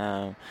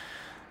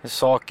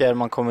 Saker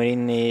man kommer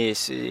in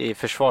i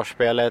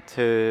försvarsspelet,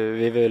 hur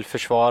vi vill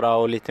försvara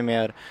och lite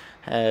mer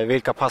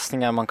vilka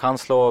passningar man kan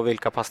slå och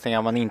vilka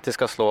passningar man inte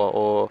ska slå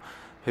och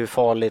hur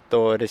farligt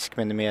och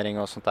riskminimering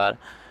och sånt där.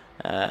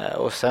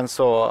 Och sen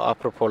så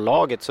apropå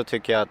laget så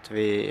tycker jag att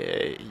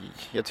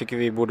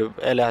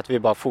vi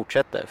bara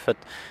fortsätter, för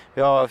att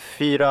vi har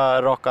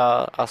 4 raka,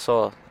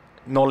 alltså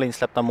 0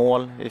 insläppta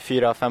mål i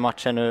 4-5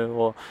 matcher nu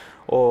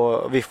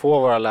och vi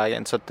får våra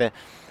lägen, så att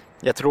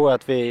jag tror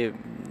att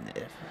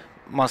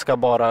man ska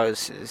bara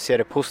se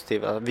det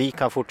positiva. Vi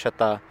kan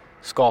fortsätta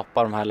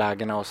skapa de här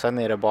lägena och sen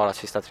är det bara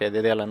sista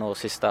tredjedelen och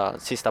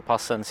sista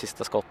passen,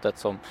 sista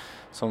skottet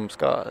som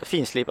ska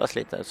finslipas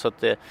lite. Så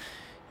att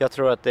jag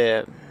tror att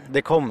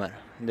det kommer.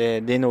 Det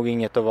är nog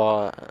inget att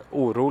vara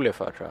orolig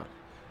för, tror jag.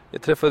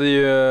 Jag träffade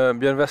ju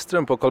Björn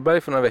Westerholm på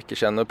Karlberg för några veckor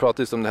sedan och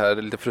pratade just om det här,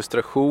 lite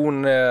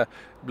frustration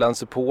bland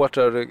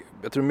supportrar.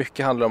 Jag tror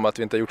mycket handlar om att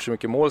vi inte har gjort så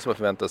mycket mål som har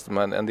förväntats,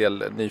 men en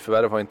del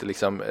nyförvärv har inte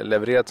liksom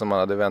levererat som man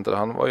hade väntat.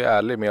 Han var ju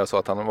ärlig med och sa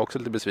att han var också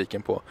lite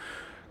besviken på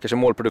kanske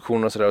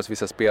målproduktion och sådär hos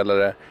vissa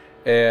spelare.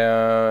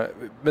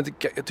 Men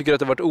jag tycker att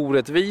det har varit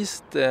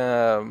orättvist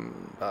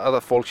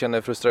att folk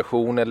känner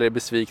frustration eller är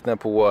besvikna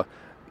på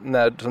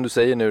när, som du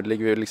säger nu,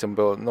 ligger vi liksom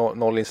på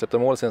 0 insläppta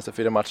mål senaste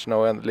 4 matcherna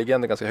och ligger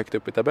ändå ganska högt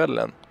upp i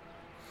tabellen.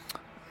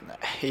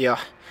 Ja,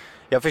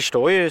 jag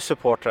förstår ju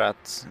supportrar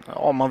att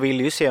man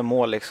vill ju se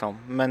mål liksom.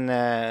 Men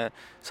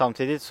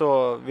samtidigt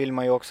så vill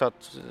man ju också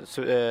att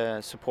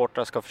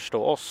supportrar ska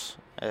förstå oss.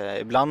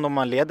 Ibland om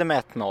man leder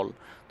med 1-0,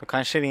 då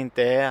kanske det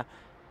inte är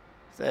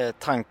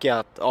tanke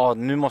att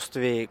nu måste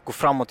vi gå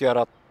framåt och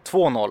göra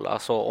 2-0,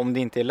 alltså om det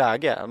inte är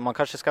läge. Man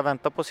kanske ska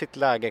vänta på sitt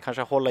läge,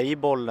 kanske hålla i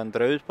bollen,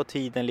 dra ut på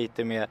tiden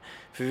lite mer.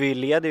 För vi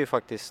leder ju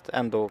faktiskt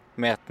ändå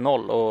med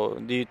 1-0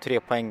 och det är ju 3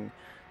 poäng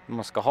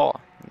man ska ha.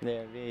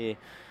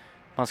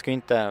 Man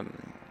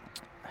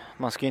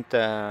ska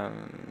inte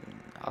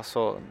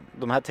alltså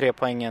de här 3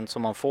 poängen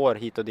som man får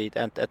hit och dit,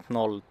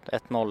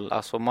 1-0,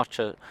 alltså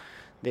matcher,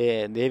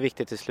 det är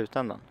viktigt i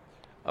slutändan.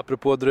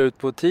 Apropå att dra ut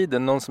på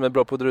tiden, någon som är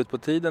bra på att dra ut på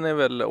tiden är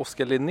väl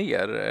Oskar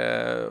Linnér.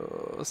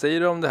 Vad säger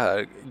du om det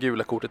här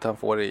gula kortet han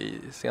får i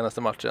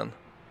senaste matchen?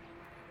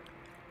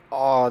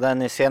 Ja,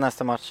 den i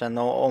senaste matchen.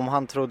 Och om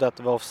han trodde att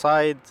det var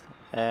offside,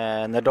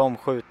 när de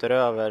skjuter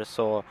över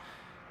så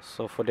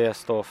får det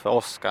stå för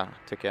Oskar,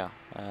 tycker jag.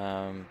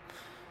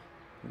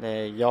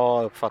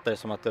 Jag uppfattar det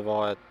som att det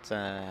var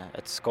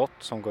ett skott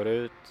som går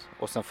ut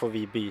och sen får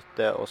vi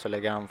byte och så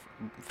lägger han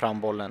fram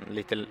bollen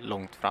lite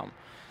långt fram.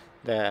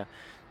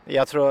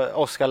 Jag tror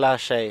Oskar lär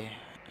sig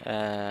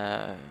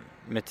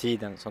med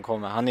tiden som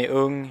kommer. Han är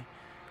ung,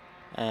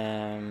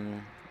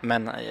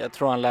 men jag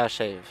tror han lär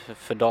sig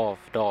för dag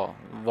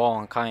vad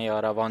han kan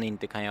göra, vad han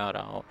inte kan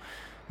göra. Och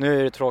nu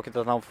är det tråkigt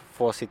att han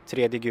får sitt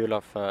 3:e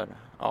gula för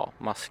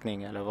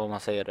maskning eller vad man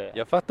säger.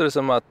 Jag fattar det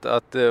som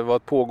att det var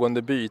ett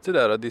pågående byte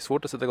där. Det är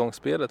svårt att sätta igång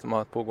spelet om man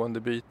har ett pågående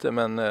byte,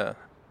 men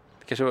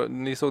kanske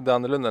ni såg det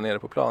annorlunda nere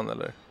på plan,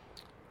 eller?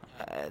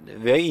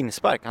 Vi har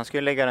inspark. Han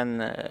skulle lägga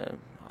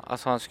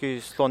han skulle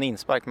ju slå en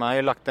inspark, men han har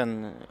ju lagt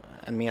en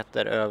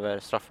meter över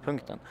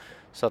straffpunkten.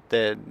 Så att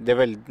det är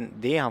väl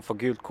det han får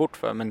gult kort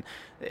för. Men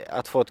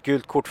att få ett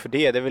gult kort för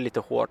det är väl lite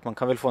hårt. Man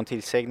kan väl få en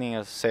tillsägning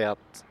och säga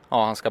att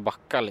han ska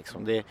backa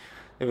liksom. Det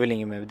är väl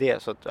inget med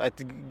det. Så att ett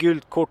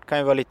gult kort kan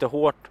ju vara lite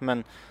hårt,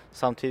 men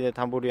samtidigt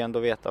han borde ju ändå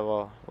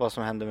veta vad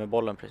som händer med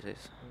bollen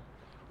precis.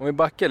 Om vi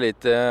backar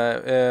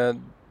lite.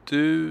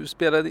 Du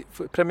spelade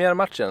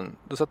premiärmatchen.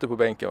 Då satt du på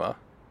bänken, va?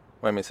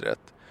 Om jag minns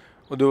rätt.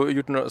 Och du har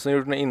gjort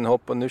några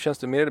inhopp och nu känns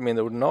du mer eller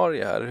mindre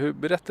ordinarie här.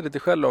 Berätta lite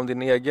själv om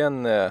din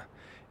egen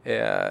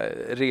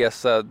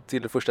resa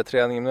till första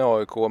träningen med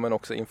AIK, men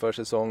också inför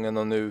säsongen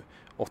och nu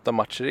 8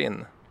 matcher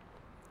in.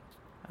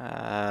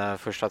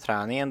 Första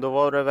träningen, då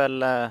var det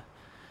väl...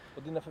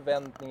 Och dina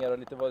förväntningar och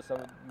lite vad det som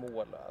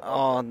mål?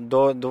 Ja,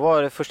 då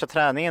var det första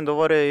träningen, då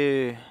var det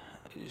ju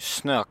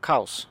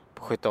snökaos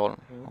på Skytteholm.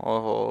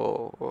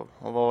 Och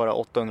vad var det,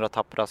 800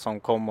 tappra som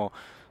kom och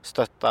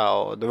stötta,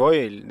 och det var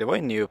ju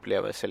en ny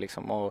upplevelse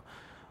liksom,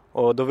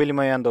 och då ville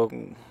man ju ändå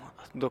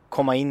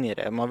komma in i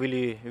det. Man ville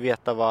ju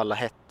veta vad alla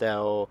hette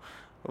och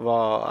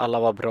vad alla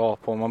var bra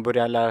på. Man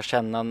började lära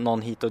känna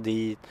någon hit och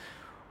dit,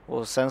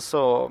 och sen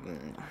så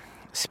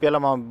spelar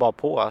man bara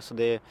på. Alltså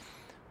det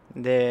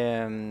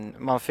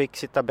Man fick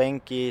sitta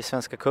bänk i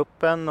Svenska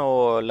cupen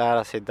och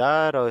lära sig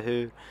där och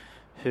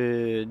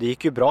hur det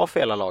gick ju bra för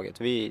hela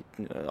laget. Vi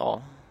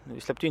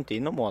släppte ju inte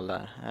in någon mål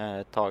där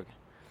ett tag.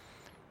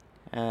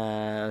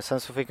 Sen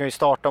så fick vi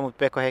starta mot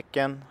BK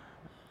Häcken.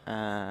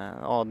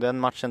 Den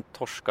matchen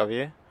torskade vi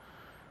ju.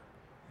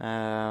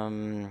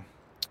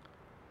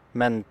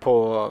 Men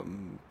på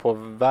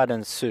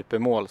världens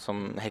supermål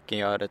som Häcken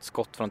gör, ett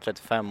skott från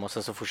 35 och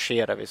sen så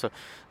forcerar vi. Så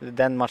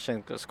den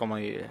matchen ska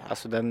man ju,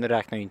 alltså den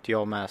räknar ju inte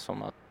jag med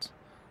som att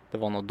det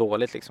var något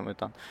dåligt liksom,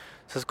 utan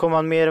sen så kommer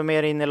man mer och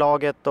mer in i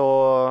laget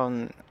och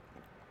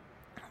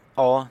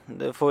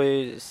det får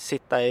ju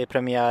sitta i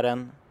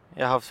premiären.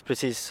 Jag har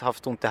precis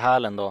haft ont i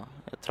hälen då,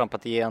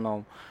 trampat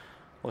igenom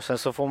och sen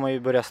så får man ju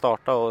börja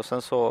starta och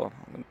sen så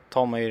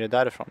tar man ju det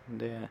därifrån.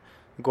 Det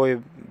går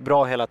ju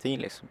bra hela tiden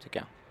liksom, tycker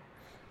jag.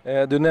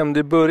 Du nämnde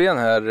i början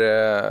här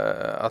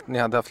att ni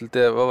hade haft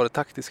lite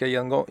taktiska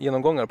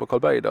genomgångar på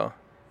Karlberg idag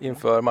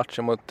inför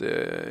matchen mot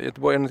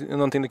Göteborg. Är det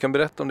någonting du kan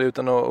berätta om det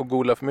utan att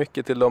gola för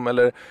mycket till dem?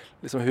 Eller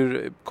liksom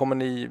hur kommer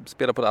ni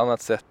spela på ett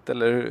annat sätt?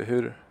 Eller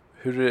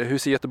hur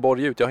ser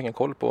Göteborg ut? Jag har ingen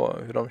koll på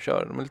hur de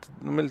kör.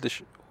 De är lite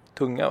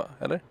tunga,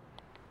 eller?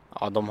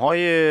 Ja, de har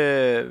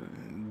ju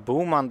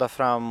Boman där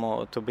fram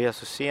och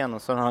Tobias Hussein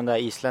och så har den där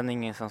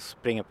islänningen som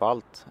springer på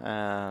allt.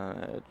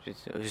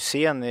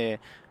 Hussein är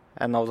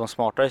en av de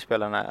smartare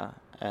spelarna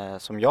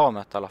som jag har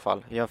mött i alla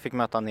fall. Jag fick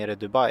möta honom nere i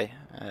Dubai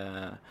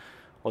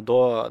och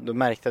då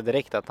märkte jag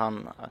direkt att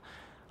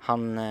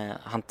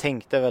han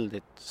tänkte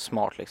väldigt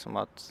smart liksom,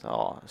 att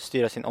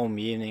styra sin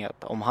omgivning,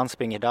 att om han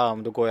springer där,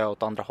 då går jag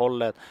åt andra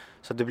hållet.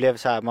 Så det blev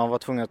så här, man var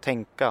tvungen att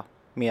tänka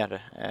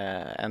mer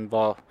än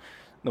vad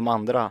de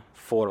andra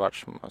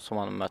forwards som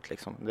man mött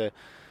liksom.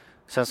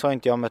 Sen så har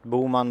inte jag mött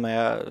Boman, men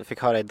jag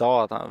fick höra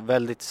idag att han är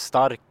väldigt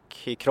stark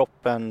i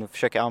kroppen,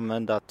 försöker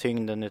använda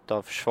tyngden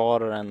utav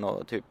försvararen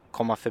och typ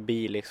komma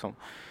förbi liksom.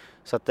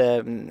 Så att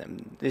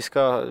det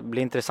ska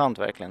bli intressant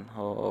verkligen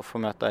att få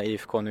möta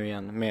IFK nu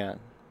igen med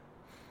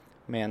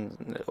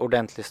en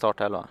ordentlig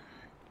startelva.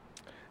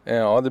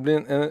 Ja, det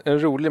blir en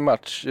rolig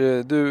match.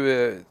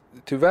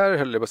 Tyvärr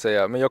höll jag på att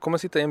säga, men jag kommer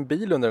att sitta i en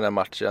bil under den här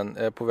matchen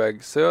på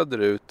väg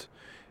söderut.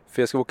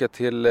 För jag ska åka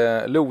till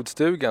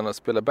Lodstugan och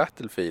spela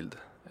Battlefield.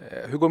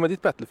 Hur går det med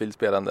ditt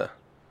Battlefield-spelande?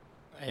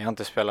 Jag har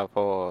inte spelat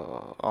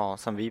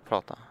sen vi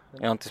pratade.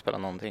 Jag har inte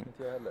spelat någonting.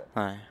 Inte jag heller.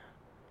 Nej.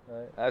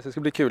 Så det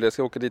ska bli kul. Jag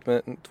ska åka dit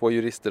med 2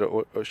 jurister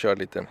och köra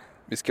lite.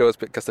 Vi ska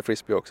kasta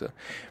frisbee också.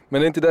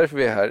 Men det är inte därför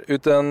vi är här.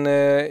 Utan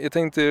jag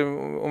tänkte,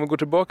 om vi går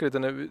tillbaka lite.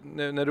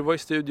 När du var i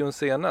studion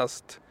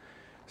senast.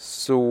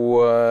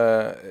 Så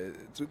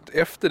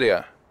efter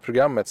det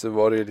programmet så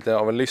var det lite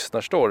av en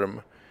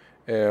lyssnarstorm.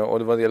 Och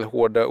det var en del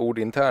hårda ord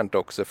internt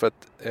också. För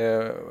att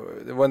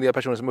det var en del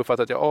personer som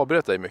uppfattade att jag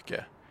avbröt dig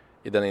mycket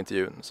i den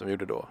intervjun som vi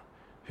gjorde då.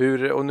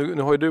 Och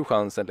nu har ju du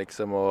chansen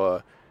liksom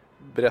att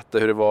berätta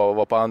hur det var att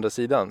vara på andra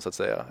sidan så att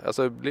säga.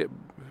 Alltså,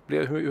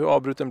 hur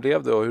avbruten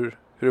blev det och hur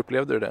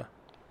upplevde du det?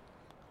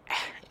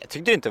 Jag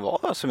tyckte det inte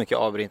var så mycket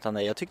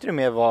avbrytande. Jag tyckte det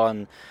mer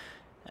var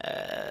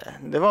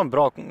det var en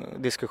bra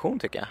diskussion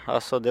tycker jag.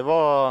 Alltså det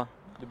var...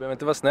 Du behöver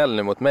inte vara snäll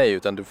nu mot mig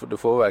utan du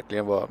får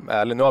verkligen vara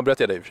ärlig. Nu avbröt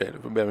jag dig i och för sig,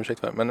 du får be om ursäkt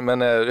för. Men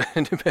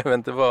du behöver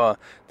inte vara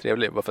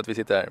trevlig bara för att vi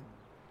sitter här.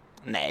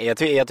 Nej, jag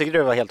tycker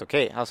det var helt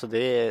okej. Alltså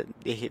det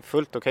är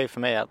fullt okej för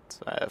mig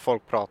att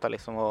folk pratar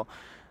liksom. Och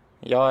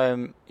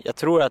jag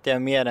tror att jag är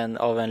mer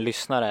av en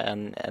lyssnare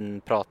än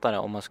en pratare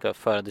om man ska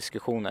föra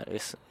diskussioner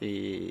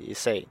i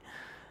sig.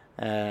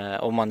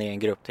 Om man är i en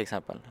grupp till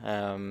exempel.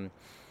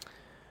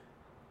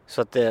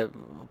 Så att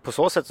på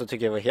så sätt så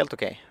tycker jag det var helt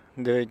okej.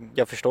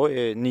 Jag förstår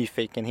ju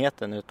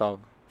nyfikenheten utav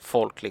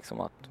folk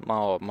liksom, att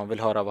man vill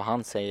höra vad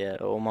han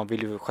säger och man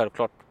vill ju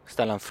självklart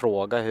ställa en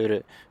fråga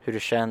hur det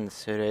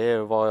känns, hur det är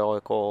att vara i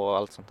AIK och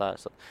allt sånt där.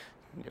 Så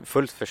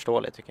fullt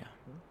förståeligt tycker jag.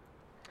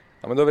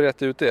 Ja, men då har vi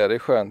rätt ut det är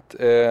skönt.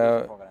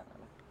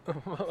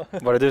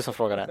 Var det du som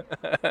frågade?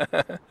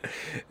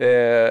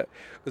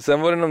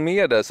 Sen var det något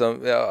mer där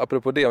som,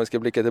 apropå det, om vi ska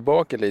blicka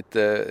tillbaka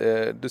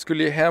lite. Du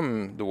skulle ju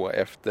hem då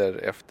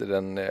efter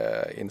den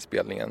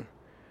inspelningen.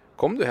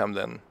 Kom du hem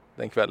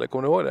den kvällen?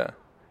 Kommer du ihåg det?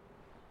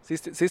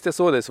 Sist jag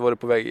såg dig så var du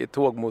på väg i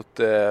tåg mot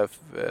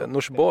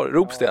Norsborg,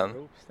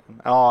 Ropsten.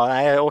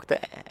 Ja, jag åkte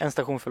en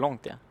station för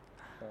långt.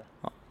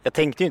 Ja. Jag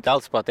tänkte ju inte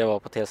alls på att jag var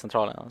på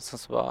T-centralen. Sen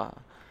så bara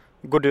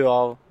går du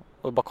av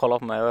och bara kollar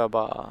på mig och jag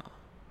bara,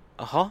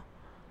 jaha.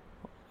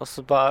 Och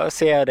så bara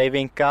ser jag dig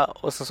vinka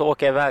och så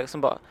åker jag iväg och så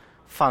bara,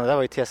 fan det där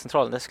var ju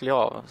T-centralen, det skulle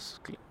jag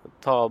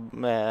ta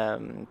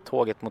med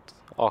tåget mot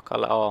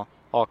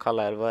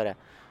Akalla eller vad är det?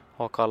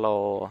 Akalla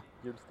och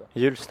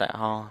Hjulsta,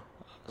 ja.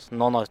 Så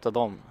någon av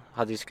dem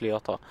skulle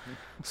jag ta.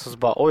 Så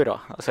bara, oj då.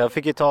 Alltså jag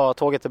fick ju ta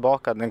tåget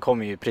tillbaka, den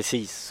kom ju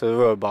precis. Så det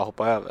var bara att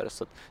hoppa över.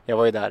 Så jag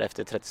var ju där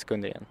efter 30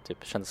 sekunder igen,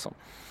 typ, kändes som.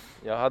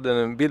 Jag hade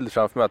en bild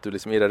framför mig att du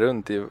liksom irrade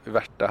runt i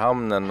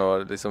Värtahamnen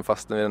och liksom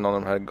fastnade vid någon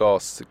av de här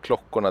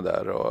gasklockorna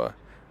där. Och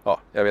ja,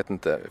 jag vet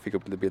inte, jag fick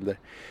upp lite bilder.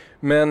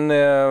 Men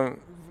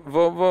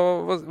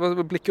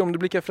om du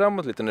blickar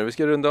framåt lite nu, vi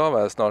ska runda av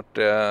här snart.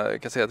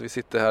 Jag kan säga att vi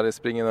sitter här i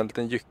springen en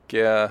liten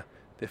jycke.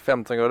 Det är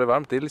 15 grader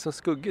varmt. Det är liksom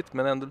skuggigt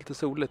men ändå lite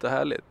soligt och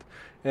härligt.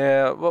 Det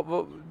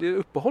är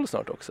uppehåll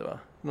snart också, va?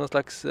 Någon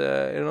slags,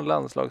 är det någon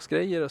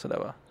landslagsgrejer och sådär,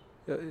 va?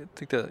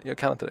 Jag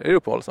kan inte det. Är det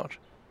uppehåll snart?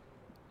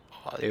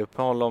 Ja, det är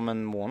uppehåll om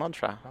en månad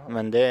tror jag.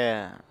 Men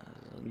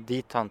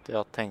dit har inte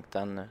jag tänkt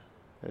ännu.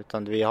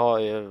 Utan vi har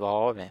ju,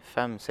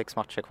 5-6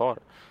 matcher kvar.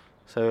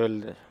 Så det är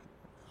väl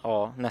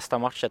nästa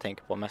match jag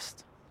tänker på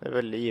mest. Det är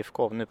väl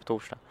IFK nu på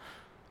torsdag.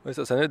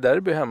 Sen är det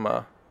derby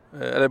hemma.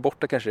 Eller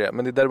borta kanske det är.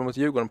 Men det är derby mot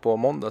Djurgården på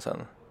måndag sen.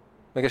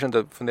 Men kanske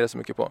inte funderar så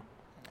mycket på.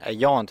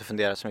 Jag har inte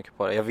funderat så mycket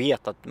på det. Jag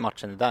vet att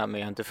matchen är där men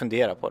jag har inte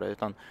funderat på det.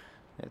 Utan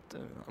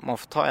man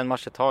får ta en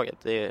match i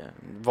taget.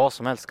 Vad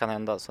som helst kan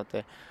hända. Så att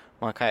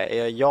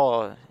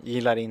jag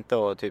gillar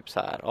inte att typ så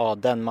här,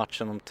 den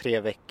matchen om 3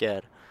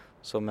 veckor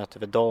så möter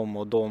vi dem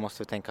och då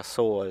måste vi tänka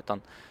så.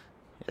 Utan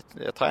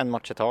jag tar en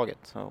match i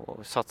taget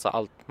och satsar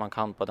allt man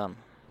kan på den.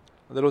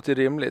 Det låter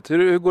rimligt.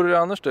 Hur går det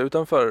annars då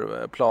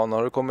utanför planen?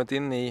 Har du kommit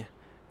in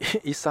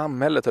i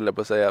samhället, höll jag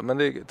på att säga. Men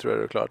det tror jag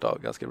du har klarat av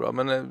ganska bra.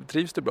 Men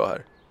trivs du bra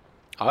här?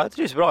 Ja, jag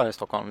trivs bra här i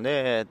Stockholm.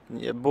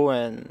 Jag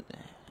bor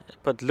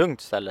på ett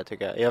lugnt ställe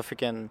tycker jag. Jag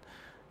fick en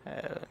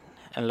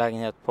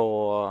lägenhet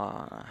på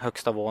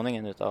högsta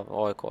våningen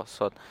utav AIK.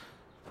 Så att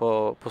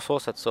på så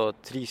sätt så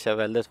trivs jag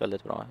väldigt,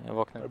 väldigt bra.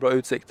 Bra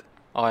utsikt?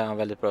 Ja, jag har en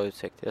väldigt bra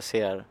utsikt. Jag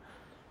ser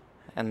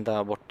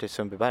ända bort till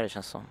Sundbyberg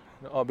känns som.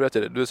 Ja, bröt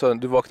jag det.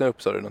 Du vaknar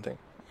upp, sa du någonting?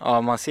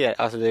 Ja, man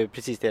ser, alltså det är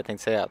precis det jag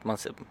tänkte säga.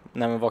 Att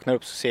när man vaknar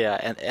upp så ser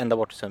jag ända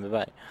bort till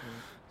Sundbyberg.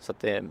 Så att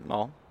det är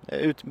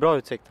bra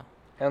utsikt.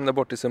 Ända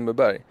bort till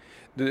Sundbyberg.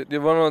 Det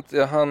var något,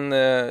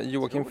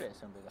 Joakim...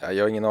 Ja,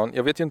 jag har ingen aning.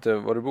 Jag vet ju inte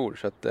var du bor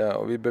så att,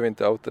 och vi behöver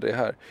inte outa det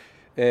här.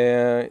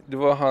 Det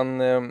var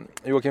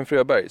Joakim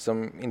Fröberg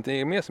som inte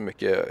är med så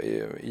mycket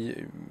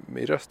i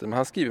rösten. Men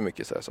han skriver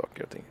mycket så här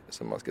saker och ting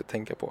som man ska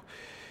tänka på.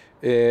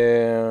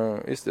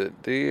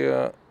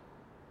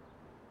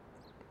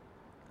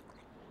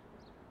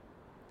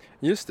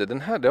 Just det,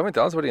 den här, det har vi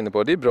inte alls varit inne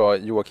på. Det är bra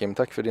Joakim,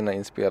 tack för dina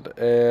inspel.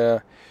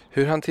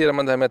 Hur hanterar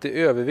man det här med att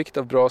det är övervikt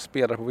av bra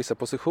spelare på vissa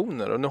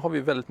positioner? Och nu har vi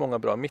väldigt många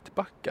bra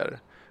mittbackar.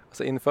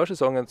 Alltså inför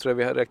säsongen tror jag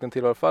vi har räknat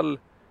till i alla fall.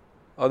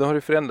 Ja, då har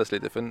det förändrats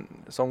lite för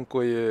Sonko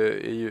är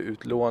ju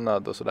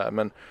utlånad och sådär.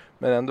 Men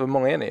ändå, hur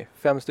många är ni?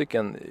 5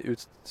 stycken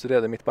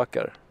utstuderade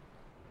mittbackar.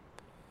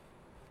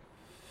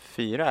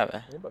 4 är vi.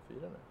 Det är bara 4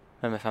 nu.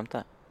 Vem är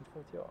 5:e? Det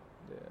vet jag.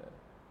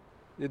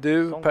 Det är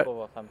du. Sonko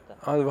var 5:e.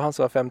 Ja, det var han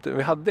som var 5:e.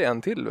 Vi hade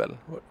en till väl?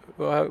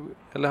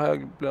 Eller har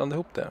jag blandat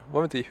ihop det?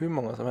 Var vi inte i hur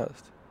många som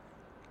helst?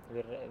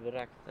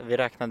 Vi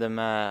räknade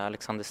med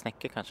Alexander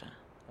Snäcke kanske.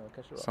 Ja,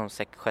 kanske som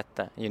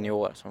 6:e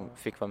junior som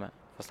fick vara med.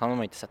 Fast han har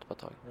man inte sett på ett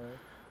tag. Nej.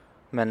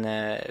 Men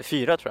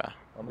 4 tror jag.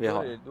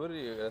 Ja, men då är det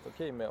ju rätt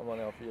okej med om man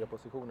har 4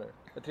 positioner.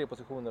 3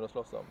 positioner att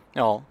slåss om.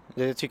 Ja,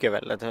 det tycker jag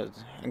väl.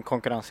 En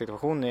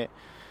konkurrenssituation är,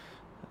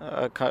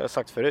 jag har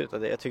sagt förut,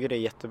 att jag tycker det är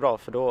jättebra.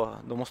 För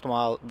då måste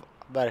man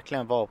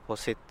verkligen vara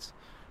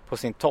på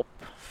sin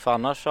topp. För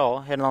annars,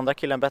 är den andra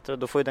killen bättre,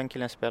 då får ju den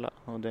killen spela.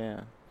 Och det...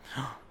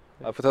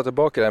 Jag får ta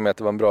tillbaka det här med att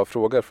det var en bra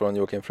fråga från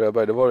Joakim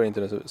Fröberg. Det var det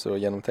inte så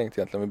genomtänkt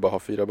egentligen. Vi bara har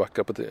 4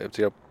 backar på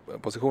 3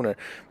 positioner.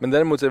 Men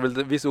däremot är det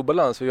väl viss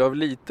obalans. För vi har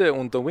lite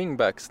ont om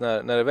wingbacks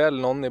när det väl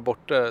någon är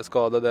borta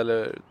skadad.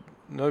 Eller,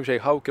 nu har i och för sig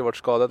Hauker varit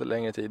skadad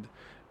längre tid.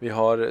 Vi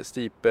har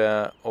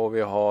Stipe och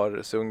vi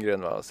har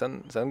Sundgren. Va?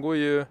 Sen går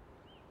ju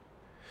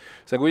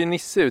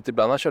Nisse ut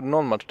ibland. Han körde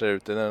någon match där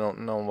ute när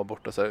någon var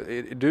borta. Så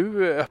är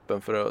du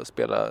öppen för att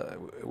spela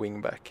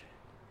wingback?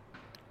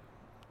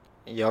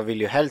 Jag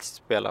vill ju helst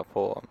spela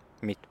på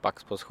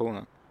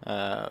mittbackspositionen.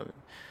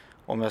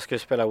 Om jag skulle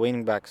spela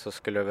wingback så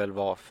skulle det väl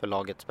vara för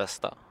lagets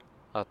bästa.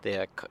 Att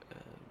det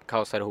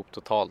kaosar ihop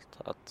totalt.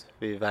 Att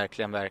vi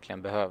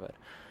verkligen behöver.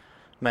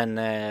 Men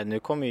nu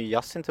kommer ju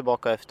Yasin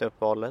tillbaka efter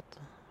uppehållet.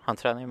 Han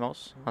tränar ju med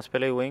oss. Han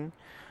spelar ju wing.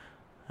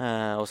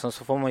 Och sen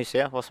så får man ju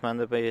se vad som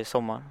händer i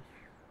sommar.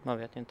 Man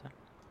vet ju inte.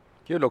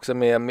 Kul också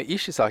med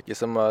Ishizaki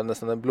som har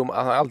nästan han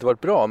har alltid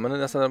varit bra men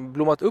nästan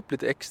blommat upp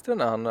lite extra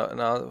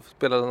när han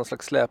spelade någon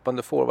slags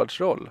släpande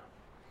forwardsroll.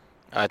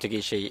 Ja, jag tycker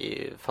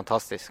Ishi är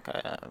fantastisk.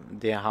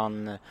 Det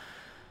han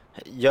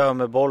gör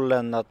med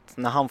bollen, att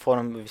när han får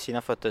den vid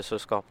sina fötter så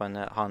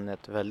skapar han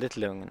ett väldigt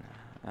lugn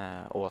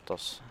åt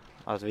oss.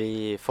 Att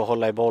vi får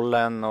hålla i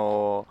bollen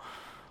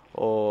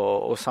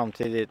och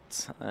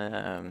samtidigt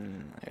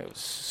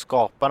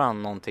skapar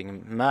han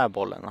någonting med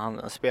bollen.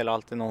 Han spelar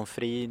alltid någon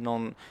fri,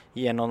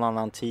 ger någon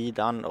annan tid.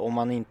 Om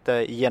man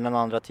inte ger den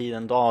andra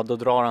tiden då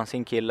drar han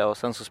sin kille och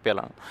sen så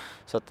spelar han.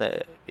 Så att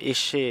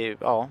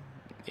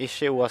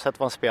Ishi oavsett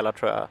vad han spelar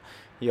tror jag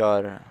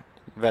gör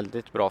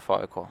väldigt bra för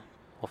AIK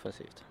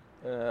offensivt.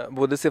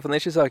 Både Stefan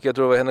Ishizaki och jag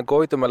tror att Henrik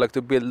Goitom har lagt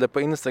upp bilder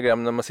på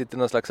Instagram när man sitter i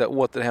någon slags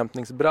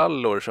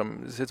återhämtningsbrallor som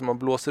ser ut som man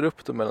blåser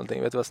upp dem eller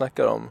någonting. Vet du vad jag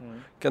snackar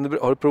om?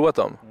 Har du provat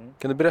dem?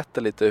 Kan du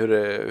berätta lite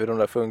hur de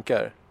där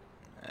funkar?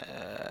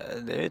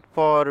 Det är ett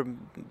par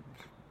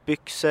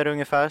byxor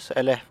ungefär,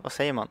 eller vad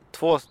säger man?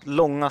 2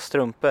 långa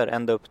strumpor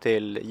ända upp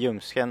till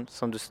ljumsken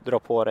som du drar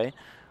på dig.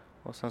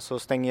 Och sen så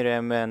stänger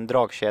du med en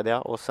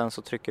dragkedja och sen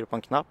så trycker du på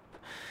en knapp.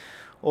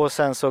 Och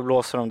sen så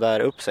blåser de där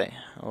upp sig.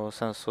 Och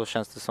sen så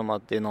känns det som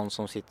att det är någon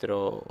som sitter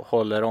och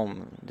håller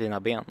om dina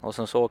ben. Och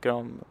sen så åker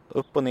de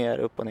upp och ner,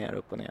 upp och ner,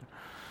 upp och ner.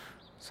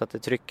 Så att det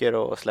trycker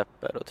och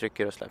släpper och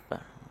trycker och släpper.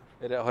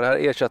 Har det här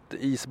ersatt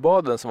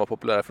isbaden som var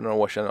populära för några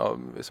år sedan?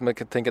 Som jag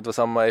kan tänka att det var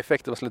samma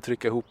effekt, att man skulle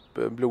trycka ihop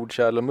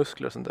blodkärl och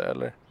muskler och sånt där,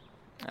 eller?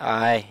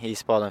 Nej,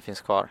 isbaden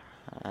finns kvar.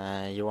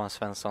 Johan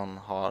Svensson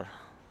har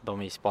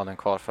de isbaden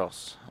kvar för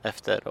oss.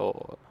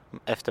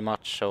 Efter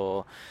match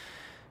och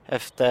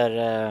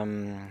efter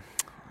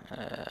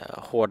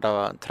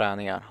hårda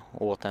träningar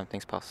och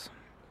återhämtningspass.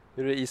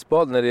 Hur är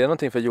isbaden? Är det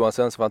någonting för Johan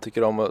Svensson, han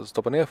tycker om att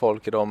stoppa ner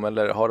folk i dem,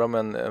 eller har de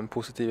en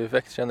positiv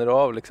effekt? Känner du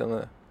av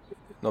liksom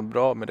något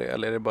bra med det,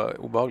 eller är det bara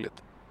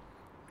obehagligt?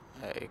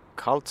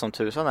 Kallt som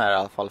tusan är det i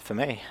alla fall för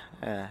mig.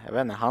 Jag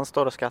vet inte, han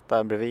står och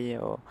skrattar bredvid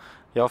och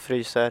jag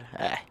fryser.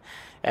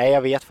 Nej,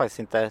 jag vet faktiskt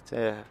inte.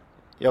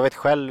 Jag vet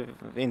själv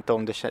inte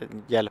om det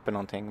hjälper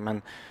någonting,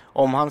 men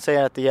om han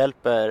säger att det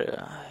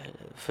hjälper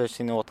för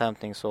sin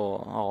återhämtning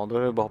så ja, då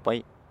är det bara att hoppa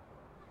i.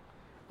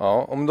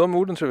 Ja, om de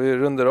orden tror vi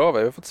rundar av.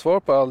 Jag har fått svar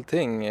på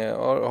allting.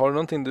 Har du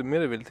någonting du mer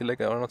vill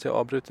tillägga? Har du något jag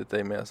avbrutit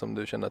dig med som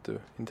du känner att du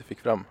inte fick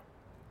fram?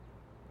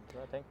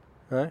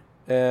 Nej.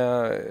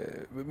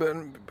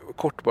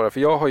 Kort bara, för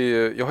jag har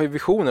ju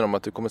visioner om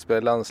att du kommer spela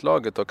i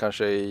landslaget och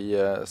kanske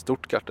i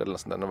Stuttgart eller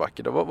sånt där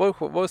vackert.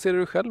 Vad ser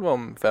du själv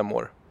om 5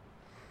 år?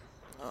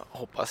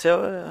 Hoppas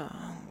jag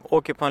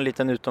åker på en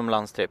liten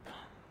utomlandstripp.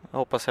 Det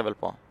hoppas jag väl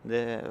på.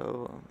 Det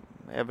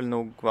är väl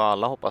nog vad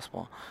alla hoppas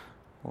på.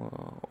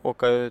 Och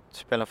åka ut,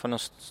 spela för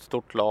något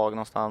stort lag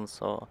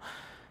någonstans och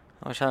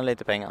tjäna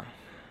lite pengar.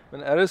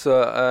 Men är det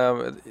så,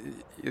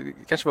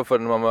 kanske var för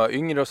när man var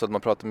yngre så att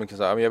man pratade mycket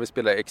så här, jag vill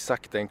spela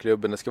exakt den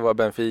klubben, det ska vara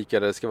Benfica,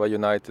 det ska vara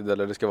United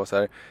eller det ska vara så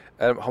här.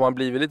 Har man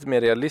blivit lite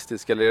mer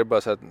realistisk eller är det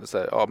bara så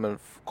här, ja men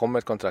kommer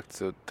ett kontrakt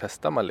så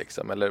testar man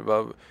liksom,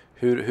 eller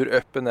hur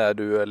öppen är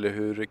du eller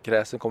hur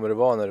kräsen kommer det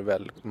vara när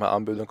väl de här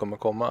anbuden kommer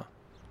komma?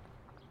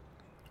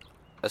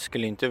 Jag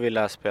skulle inte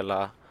vilja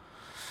spela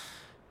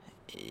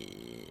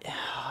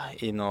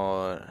i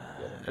något...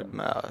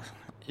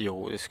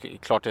 Jo,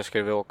 klart jag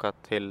skulle vilja åka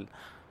till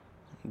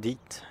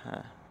dit.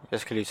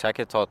 Jag skulle ju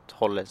säkert ta ett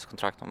holländskt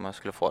kontrakt om jag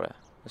skulle få det.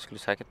 Jag skulle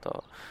säkert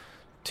ta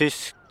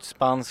tyskt,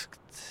 spanskt,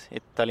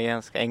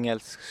 italienskt,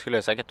 engelskt skulle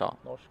jag säkert ta.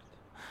 Norskt?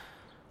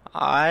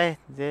 Nej,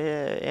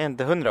 det är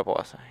inte 100 på.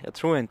 Alltså. Jag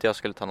tror inte jag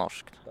skulle ta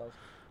norskt.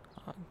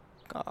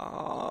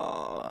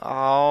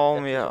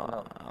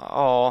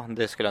 Ja,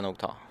 det skulle jag nog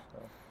ta.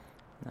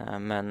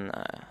 Men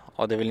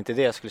ja, det är väl inte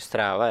det jag skulle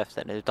sträva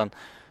efter. Utan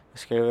jag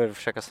skulle väl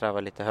försöka sträva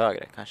lite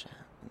högre kanske.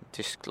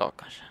 Tyskt lag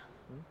kanske.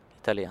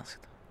 Italienskt.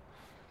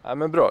 Ja,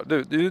 men bra.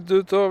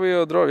 Du tar vi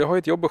och drar. Jag har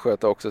ett jobb att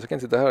sköta också så jag kan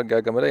inte sitta här och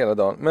gagga med dig hela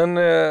dagen.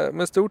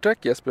 Men stort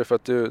tack Jesper för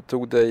att du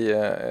tog dig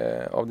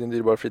av din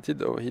dyrbara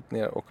fritid och hit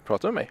ner och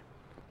pratade med mig.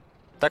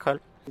 Tack själv.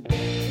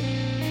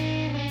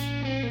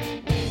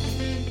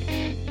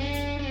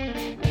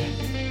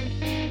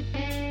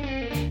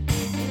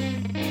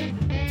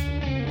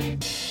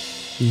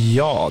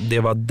 Ja, det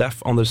var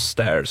Death on the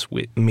Stairs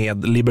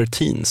med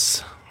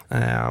Libertines.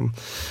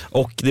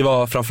 Och det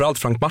var framförallt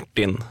Frank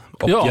Martin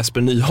och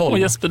Jesper Nyholm. Och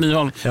Jesper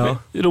Nyholm. Ja.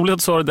 Roligt att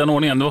du sa det i den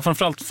ordningen. Det var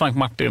framförallt Frank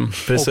Martin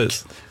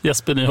precis. Och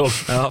Jesper Nyholm.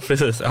 Ja,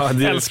 precis. Ja,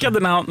 jag älskade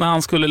när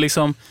han skulle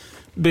liksom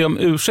be om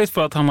ursäkt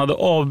för att han hade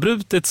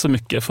avbrutit så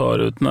mycket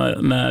förut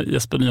när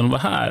Jesper Nyholm var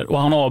här. Och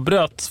han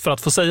avbröt för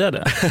att få säga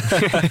det.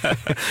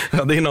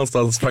 Ja, det är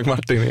någonstans Frank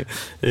Martin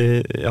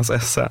i hans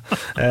esse.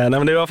 Nej,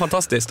 men det var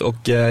fantastiskt.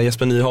 Och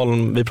Jesper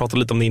Nyholm, vi pratade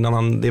lite om det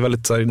innan. Det är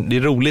väldigt det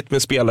är roligt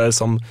med spelare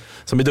som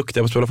är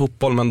duktiga på att spela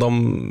fotboll, men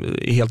de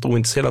är helt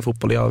ointresserade av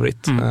fotboll i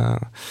övrigt.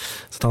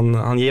 Så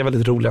han ger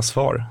väldigt roliga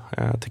svar,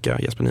 tycker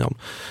jag, Jesper Nyholm.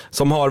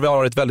 Som har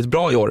varit väldigt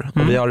bra i år.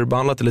 Och vi har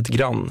behandlat det lite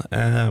grann.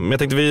 Men jag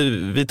tänkte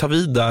vi tar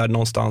vid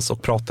där någonstans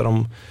och pratar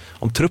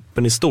om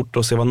truppen i stort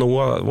och se vad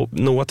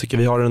Noah tycker.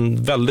 Vi har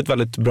en väldigt,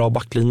 väldigt bra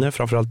backlinje,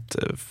 framförallt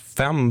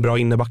 5 bra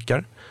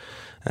innebackar.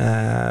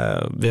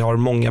 Vi har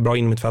många bra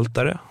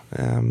innermittfältare,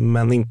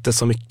 men inte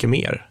så mycket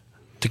mer,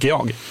 tycker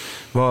jag.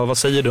 Vad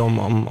säger du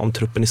om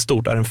truppen i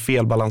stort? Är den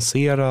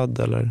felbalanserad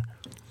eller?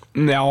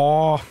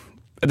 Ja,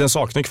 den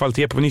saknar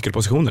kvalitet på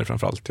nyckelpositioner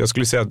framförallt. Jag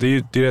skulle säga att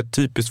det är ett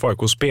typiskt för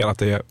AIK-spel att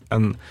det är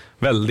en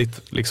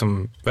väldigt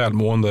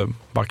välmående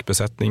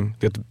backbesättning.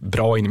 Det är ett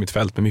bra in i mitt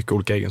fält med mycket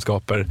olika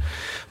egenskaper.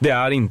 Det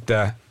är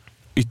inte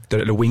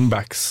eller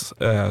wingbacks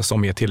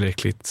som är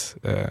tillräckligt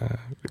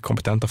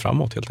kompetenta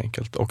framåt helt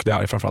enkelt. Och det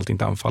är framförallt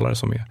inte anfallare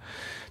som är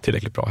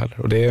tillräckligt bra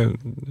heller. Och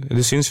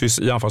det syns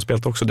ju i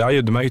anfallsspelet också. Det är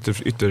ju, de här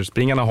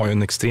ytterspringarna har ju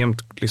en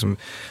extremt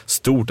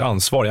stort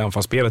ansvar i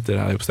anfallsspelet i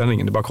den här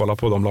uppställningen. Det är bara att kolla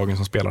på de lagen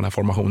som spelar den här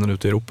formationen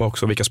ute i Europa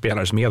också. Vilka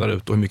spelare som är där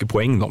ute och hur mycket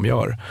poäng de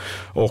gör.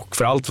 Och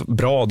för allt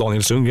bra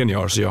Daniel Sundgren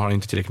gör så gör han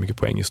inte tillräckligt mycket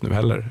poäng just nu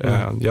heller.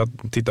 Jag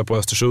tittar på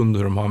Östersund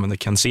hur de använder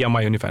Ken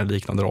Sema i ungefär en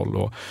liknande roll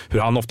och hur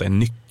han ofta är en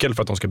nyckel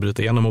för att de ska bryta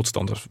bryta igenom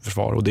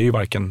motståndarförsvar, och det är ju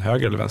varken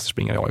höger eller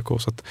vänsterspringare i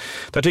AIK. Så att,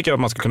 där tycker jag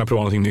att man ska kunna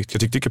prova någonting nytt.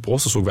 Jag tycker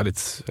Poso såg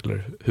väldigt,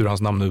 eller hur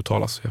hans namn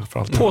uttalas,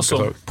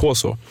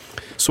 Poso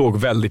såg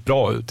väldigt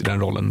bra ut i den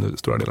rollen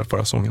stora delar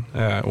förra säsongen,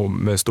 och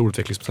med stor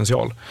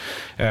utvecklingspotential.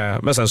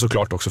 Men sen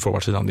såklart också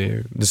forwardsidan,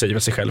 det säger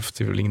väl sig självt,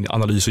 det är väl ingen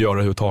analys att göra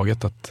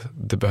överhuvudtaget att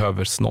det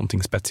behövs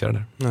någonting spetsigare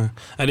där.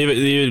 Nej. Det är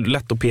ju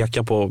lätt att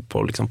peka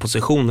på liksom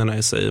positionerna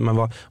i sig, men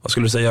vad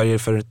skulle du säga är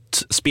för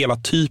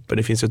spelartyper?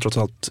 Det finns ju trots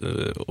allt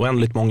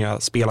oändligt många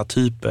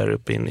spelartyper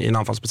uppe i en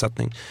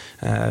anfallsbesättning.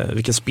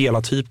 Vilken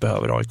spelartyp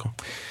behöver AIK?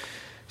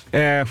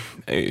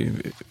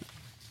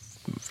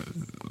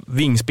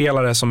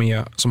 Vingspelare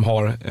som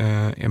har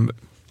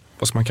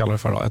vad ska man kalla det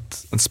för då?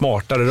 En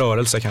smartare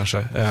rörelse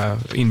kanske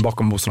in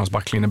bakom motståndarnas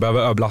backlinje,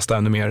 behöver överlasta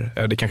ännu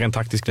mer. Det kanske är en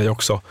taktisk grej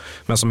också,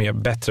 men som är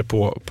bättre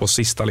på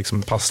sista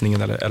liksom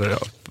passningen eller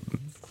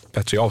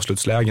bättre i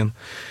avslutslägen.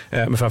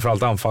 Men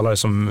framförallt anfallare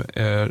som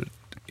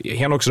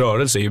Henoks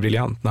rörelse är ju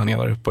briljant när han är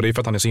där uppe, och det är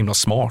för att han är så himla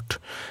smart.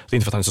 Det är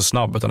inte för att han är så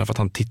snabb, utan för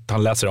att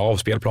han läser av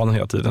spelplanen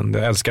hela tiden.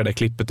 Jag älskar det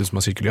klippet som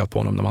har cirkulerat på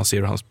honom när man ser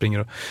hur han springer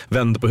och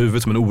vänder på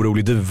huvudet som en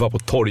orolig duva på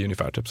torg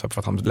ungefär, typ, för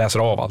att han läser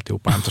av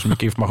alltihop och hämtar så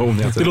mycket information.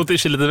 Det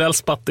låter ju lite väl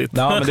spattigt.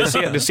 Ja, men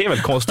det ser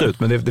väldigt konstigt ut,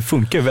 men det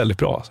funkar ju väldigt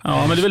bra.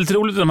 Ja, men det är väldigt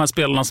roligt med de här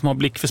spelarna som har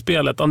blick för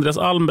spelet. Andreas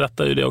Alm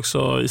berättar ju det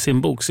också i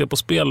sin bok Se på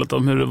spelet,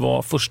 om hur det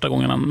var första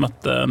gången han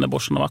mötte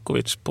Nebojsa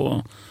Novakovic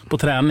på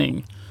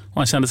träning. Och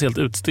han kände sig helt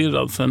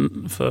utstirrad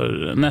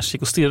för Nash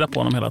gick och stirrade på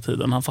honom hela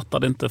tiden. Han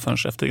fattade inte förrän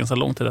efter ganska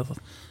lång tid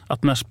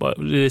att Nash bara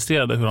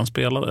registrerade hur han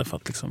spelade. För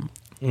att liksom,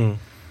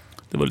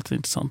 det var lite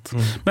intressant.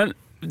 Men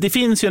det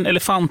finns ju en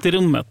elefant i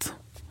rummet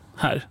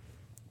här.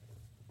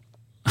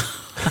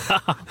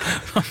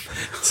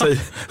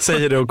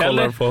 Säger det och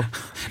kollar på.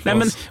 Nej,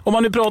 men om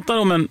man nu pratar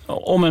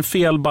om en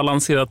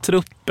felbalanserad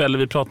trupp, eller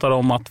vi pratar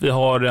om att vi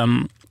har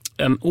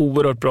en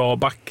oerhört bra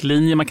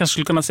backlinje. Man kanske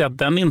skulle kunna säga att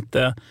den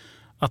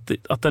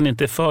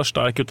inte är för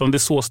stark, utan det är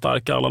så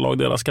starka alla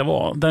lagdelar ska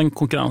vara. Den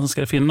konkurrensen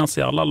ska finnas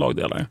i alla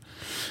lagdelar.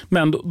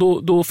 Men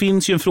då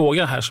finns ju en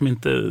fråga här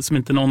som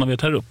inte någon av er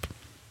tar upp.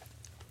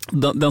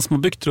 Den som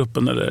har byggt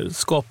truppen eller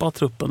skapat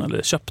truppen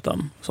eller köpt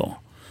den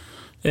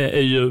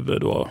är ju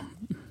då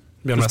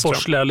den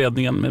sportsliga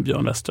ledningen med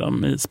Björn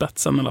Westström i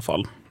spetsen i alla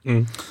fall.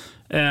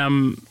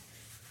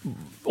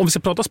 Om vi ska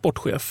prata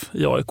sportchef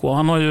i AIK,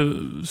 han har ju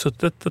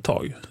suttit ett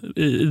tag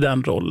i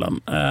den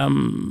rollen.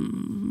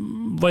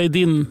 Vad är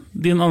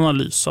din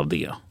analys av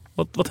det?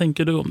 Vad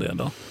tänker du om det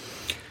då?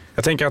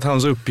 Jag tänker att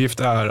hans uppgift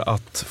är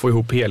att få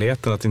ihop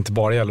helheten, att det inte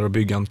bara gäller att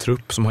bygga en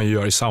trupp som han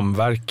gör i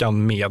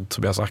samverkan med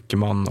Tobias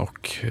Ackerman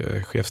och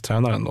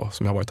chefstränaren då,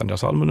 som har varit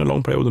Andreas Alm under en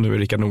lång period, och nu är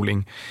Rickard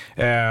Norling.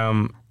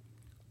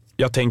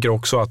 Jag tänker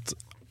också att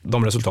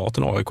de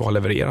resultaten AIK har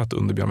levererat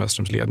under Björn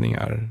Westströms ledning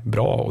är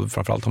bra, och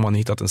framförallt har man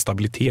hittat en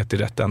stabilitet i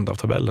rätt ända av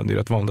tabellen. Det är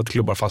rätt vanligt att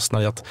klubbar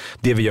fastnar i att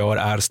det vi gör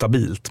är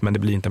stabilt, men det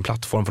blir inte en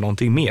plattform för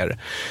någonting mer.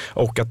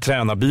 Och att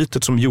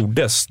tränarbytet som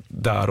gjordes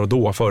där och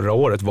då förra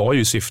året var ju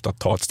i syfte att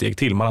ta ett steg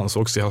till. Man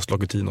ansåg sig ha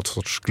slagit i något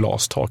sorts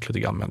glastak lite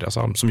grann med Andreas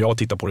Alm, som jag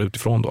tittar på det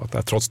utifrån då,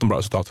 att trots de bra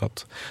resultaten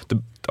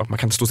att man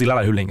kan inte stå stilla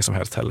där hur länge som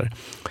helst heller.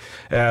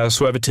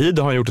 Så över tid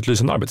har han gjort ett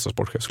lysande arbete som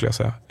sportchef, skulle jag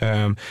säga.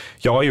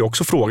 Jag är ju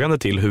också frågande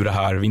till hur det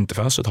här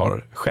vinterfönstret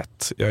har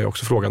skett. Jag är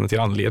också frågande till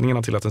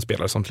anledningarna till att en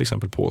spelare som till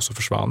exempel Poso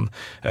försvann,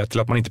 till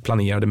att man inte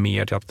planerade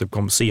mer, till att det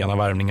kom sena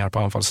värvningar på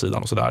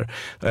anfallssidan och sådär.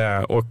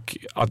 Och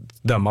att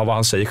döma vad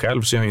han säger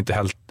själv, så är jag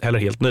inte heller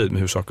helt nöjd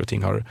med hur saker och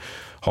ting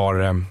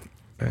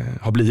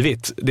har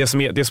blivit. Det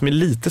som är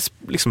lite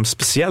liksom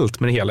speciellt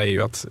med det hela är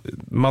ju att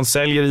man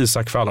säljer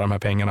Isak för alla de här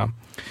pengarna.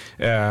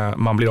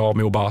 Man blir av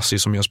med Obasi,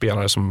 som är en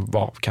spelare som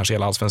var kanske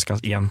hela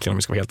allsvenskans, egentligen om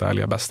vi ska vara helt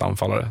ärliga, bästa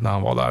anfallare när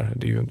han var där.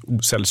 Det är ju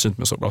osällsynt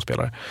med så bra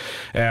spelare.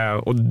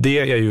 Och det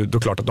är ju då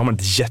klart att de har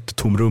ett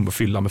jättetom rum att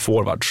fylla med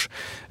forwards.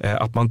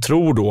 Att man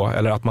tror då,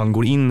 eller att man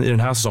går in i den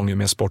här säsongen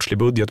med en sportslig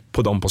budget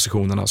på de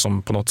positionerna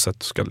som på något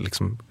sätt ska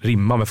liksom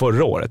rimma med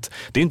förra året.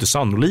 Det är inte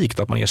sannolikt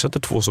att man ersätter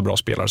två så bra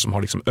spelare som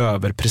har liksom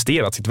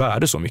överpresterat sitt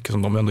värde så mycket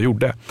som de ändå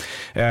gjorde.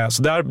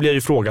 Så där blir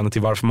ju frågan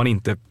till varför man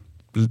inte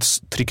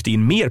tryckte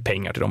in mer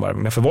pengar till de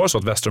värvningarna. För var det så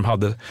att Westström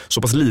hade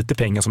så pass lite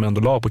pengar som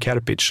ändå la på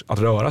Kerpic att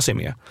röra sig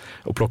med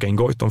och plocka in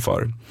Goitom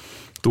för,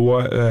 då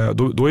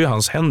är ju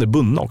hans händer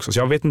bundna också. Så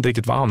jag vet inte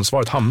riktigt vad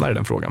ansvaret hamnar i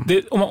den frågan.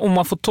 Om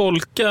man får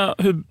tolka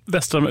hur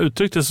Westström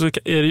uttryckte, så är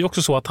det ju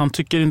också så att han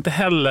tycker inte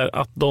heller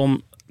att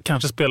de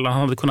kanske spelarna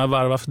han hade kunnat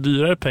värva för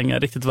dyrare pengar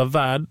riktigt var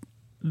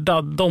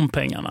värda de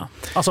pengarna.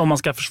 Alltså om man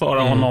ska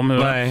försvara honom,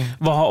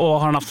 vad har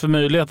han haft för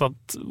möjlighet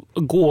att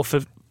gå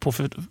för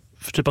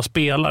typ av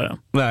spelare?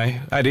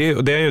 Nej,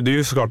 det är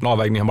ju såklart en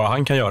avvägning bara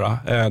han kan göra.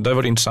 Det har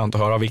varit intressant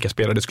att höra vilka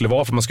spelare det skulle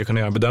vara för att man ska kunna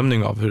göra en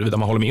bedömning av huruvida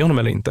man håller med honom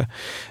eller inte.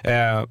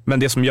 Men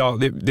det som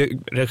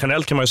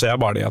generellt kan man ju säga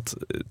bara det att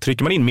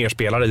trycker man in mer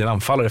spelare i en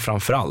anfallare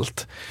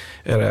framförallt,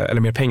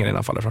 eller mer pengar i en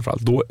anfallare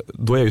framförallt,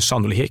 då är ju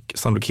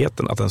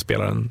sannolikheten att den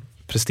spelaren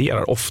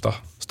presterar ofta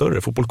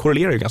större. Fotboll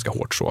korrelerar ju ganska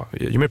hårt så.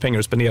 Ju mer pengar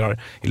du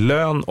spenderar i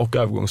lön och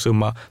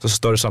övergångssumma, så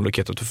större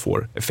sannolikhet att du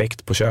får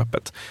effekt på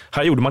köpet.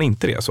 Här gjorde man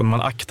inte det, så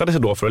man aktade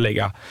sig då för att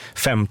lägga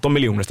 15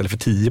 miljoner istället för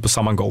 10 på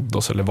Saman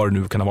Ghoddos eller vad det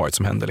nu kan ha varit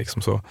som hände.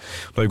 Liksom. Så, då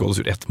har ju Ghoddos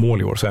gjort 1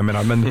 mål i år. Så jag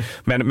menar,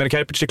 men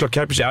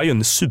Karpic är ju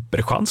en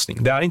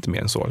superchansning. Det är inte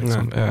mer än så.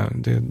 Liksom.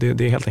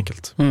 Det är helt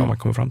enkelt vad man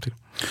kommer fram till.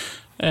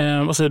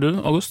 Vad säger du,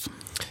 August?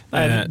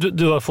 Nej,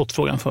 du har fått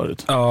frågan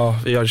förut. Ja,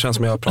 det känns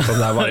som jag har pratat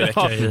där varje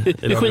vecka.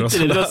 Vi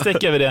skiter i det, då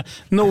sträcker vi det.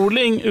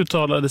 Norling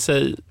uttalade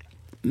sig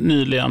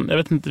nyligen, jag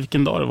vet inte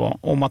vilken dag det var,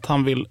 om att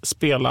han vill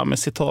spela med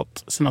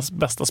citat sina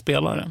bästa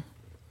spelare.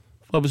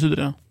 Vad betyder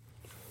det?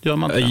 Gör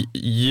man det?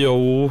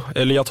 Jo,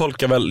 eller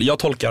jag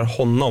tolkar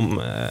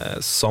honom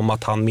som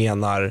att han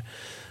menar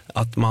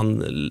att man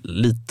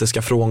lite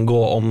ska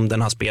frångå om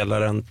den här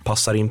spelaren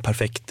passar in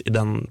perfekt i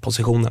den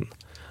positionen.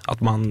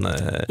 Att man,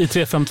 i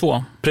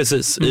 3-5-2?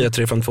 Precis, i ett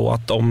 3-5-2.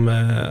 Att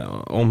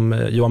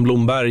om Johan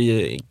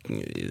Blomberg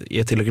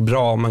är tillräckligt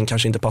bra men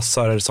kanske inte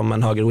passar som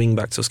en höger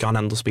wingback, så ska han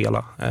ändå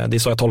spela. Det är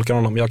så jag tolkar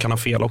honom, jag kan ha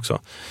fel också.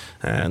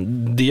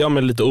 Det gör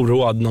mig lite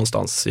oroad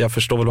någonstans. Jag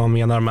förstår väl vad han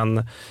menar,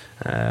 men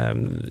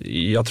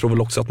jag tror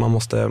väl också att man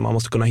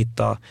måste kunna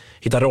hitta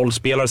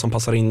rollspelare som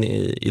passar in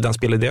i den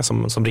spelidé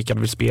som Rickard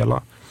vill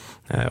spela.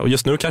 Och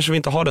just nu kanske vi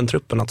inte har den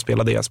truppen att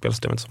spela det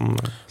spelsystemet som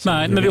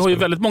nej, men vi har ju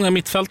väldigt många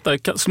mittfältare.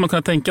 Skulle man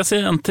kunna tänka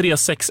sig en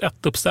 3-6-1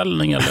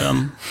 uppställning eller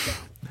en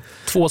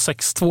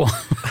 2-6-2?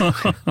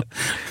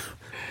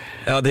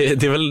 Ja,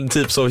 det är väl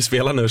typ så vi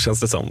spelar nu,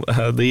 känns det som.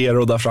 Det är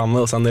Eero där framme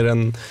och sen är det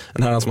en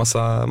herrans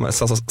massa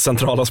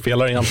centrala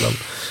spelare egentligen.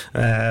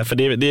 För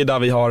det är där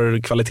vi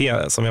har kvalitet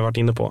som vi har varit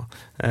inne på.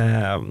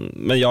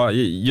 Men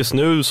just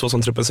nu så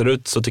som truppen ser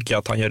ut så tycker jag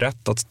att han gör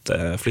rätt att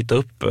flytta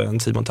upp en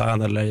Simon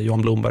Tern eller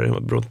Johan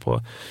Blomberg, beroende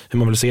på hur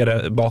man vill se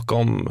det,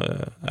 bakom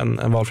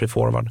en valfri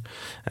forward.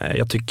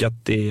 Jag tycker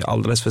att det är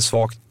alldeles för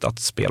svagt att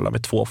spela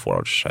med 2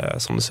 forwards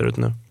som det ser ut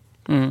nu.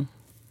 Mm.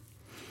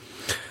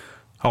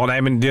 Ja,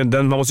 nej, men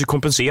man måste ju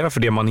kompensera för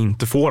det man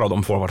inte får av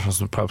de forwards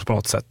på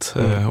något sätt.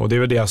 Och det är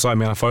väl det jag sa, jag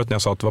menar förut när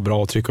jag sa att det var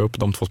bra att trycka upp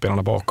de 2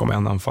 spelarna bakom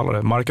en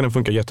anfallare. Markkanen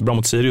funkar jättebra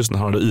mot Sirius när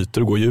han hade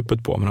ytor att gå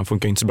djupet på, men han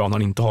funkar inte så bra när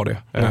han inte har det.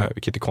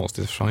 Vilket är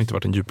konstigt, för han har inte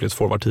varit en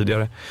djupledsforward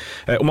tidigare.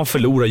 Och man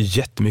förlorar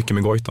jättemycket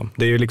med Goitom.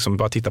 Det är ju liksom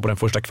bara att titta på den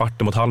första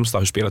kvarten mot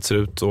Halmstad, hur spelet ser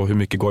ut och hur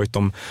mycket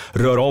Goitom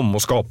rör om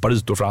och skapar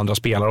ytor för andra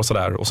spelare och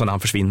sådär. Och sen när han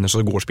försvinner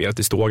så går spelet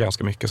i stå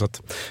ganska mycket. Så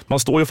att man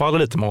står ju och faller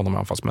lite med honom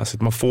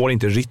anfallsmässigt. Man får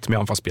inte rytm i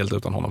anfallsspelet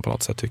utan honom på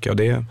något sätt, tycker jag.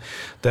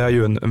 Det är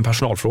ju en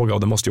personalfråga och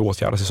det måste ju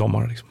åtgärdas i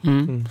sommar.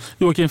 Liksom.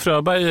 Joakim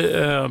Fröberg,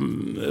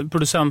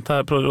 producent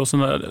här på Rosen,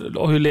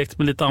 har ju lekt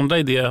med lite andra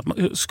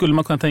idéer. Skulle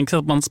man kunna tänka sig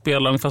att man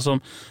spelar ungefär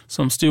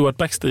som Stuart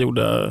Baxter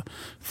gjorde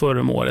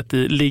förra året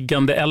i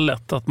liggande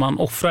L1, att man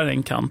offrar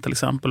en kant till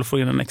exempel och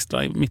får in en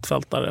extra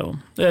mittfältare och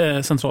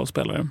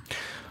centralspelare?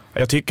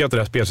 Jag tycker att det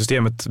där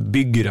spelsystemet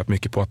bygger rätt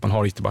mycket på att man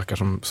har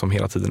ytterbackar som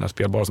hela tiden är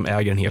spelbara, som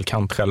äger en hel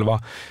kant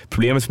själva.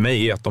 Problemet för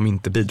mig är att de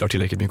inte bidrar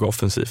tillräckligt mycket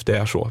offensivt. Det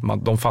är så.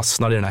 De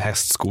fastnar i den här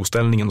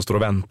hästskoställningen och står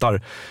och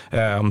väntar. Om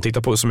man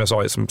tittar på, som jag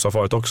sa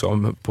förut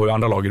också, på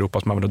andra lag i Europa,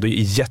 det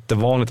är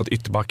jättevanligt att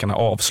ytterbackarna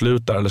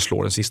avslutar eller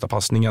slår den sista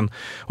passningen.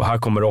 Och här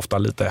kommer det ofta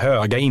lite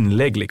höga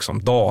inlägg,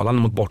 liksom,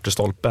 dalande mot bortre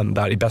stolpen,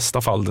 där i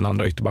bästa fall den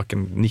andra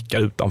ytterbacken nickar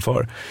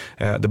utanför.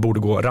 Det borde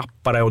gå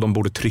rappare och de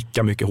borde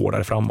trycka mycket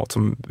hårdare framåt.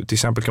 Som till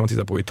exempel kan man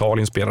titta på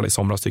Italien spelade i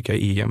somras, tycker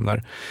jag, i EM,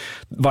 där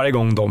varje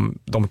gång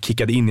de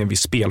kickade in i en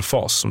viss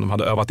spelfas som de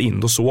hade övat in,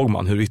 då såg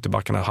man hur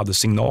ytterbackarna hade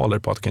signaler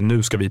på att okay,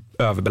 nu ska vi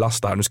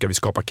överbelasta här, nu ska vi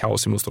skapa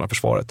kaos i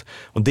motståndarförsvaret.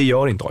 Och det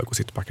gör inte AIKs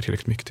ytterbackar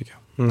tillräckligt mycket, tycker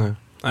jag.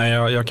 Nej,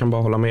 jag kan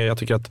bara hålla med. Jag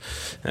tycker att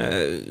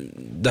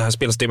det här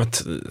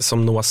spelsystemet,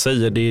 som Noah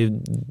säger,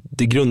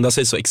 det grundar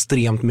sig så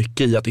extremt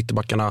mycket i att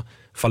ytterbackarna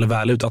faller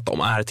väl ut, att de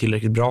är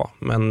tillräckligt bra.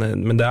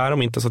 Men det är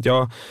de inte. Så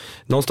att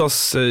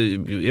någonstans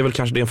är väl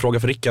kanske det en fråga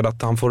för Rickard,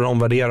 att han får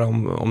omvärdera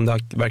om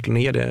det verkligen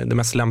är det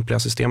mest lämpliga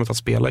systemet att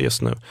spela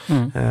just nu.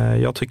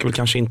 Jag tycker väl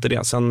kanske inte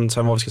det. Sen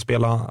vad vi ska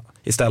spela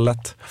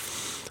istället.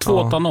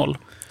 2-8-0.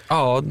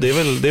 Ja, det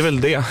är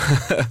väl det.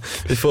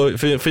 Vi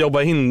får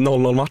jobba in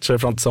 0-0 matcher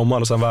fram till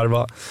sommaren och sen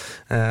värva.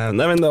 Nej,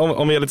 men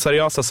om vi är lite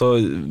seriösa, så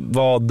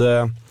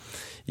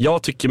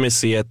jag tycker mig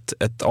se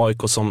ett AIK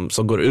som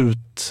går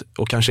ut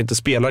och kanske inte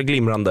spelar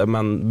glimrande,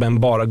 men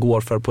bara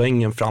går för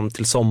poängen fram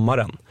till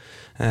sommaren.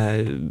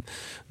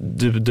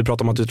 Du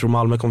pratar om att du tror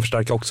Malmö kommer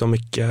förstärka också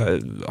mycket.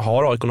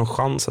 Har AIK någon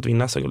chans att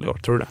vinna sig i år,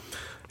 tror du det?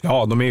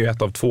 Ja, de är ju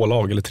ett av 2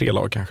 lag eller 3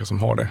 lag kanske som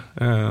har det,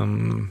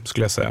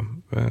 skulle jag säga.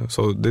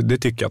 Så det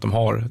tycker jag att de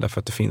har, därför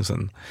att det finns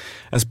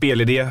en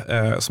spelidé,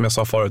 som jag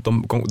sa förut.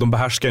 De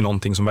behärskar ju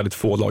någonting som väldigt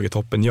få lag i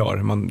toppen gör.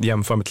 Man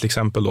jämför med till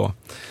exempel då,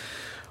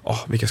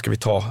 vilka ska vi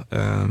ta?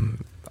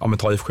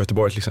 ta IFK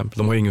Göteborg till exempel.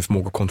 De har ju ingen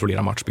förmåga att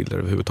kontrollera matchbilder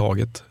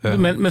överhuvudtaget.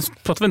 Men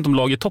pratar vi inte om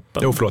lag i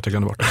toppen? Jo, förlåt, jag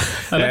glömde bort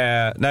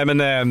det. Nej, men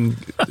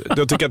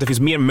jag tycker att det finns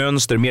mer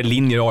mönster, mer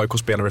linjer i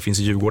AIK-spelare det finns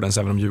i Djurgården,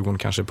 även om Djurgården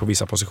kanske på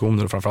vissa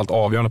positioner och framförallt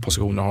avgörande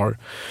positioner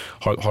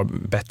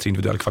har bättre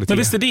individuell kvalitet. Men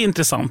visst är det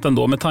intressant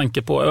ändå med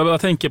tanke på,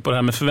 jag tänker på det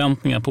här med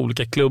förväntningar på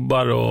olika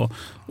klubbar och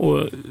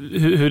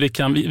hur det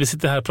kan, vi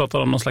sitter här och pratar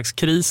om någon slags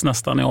kris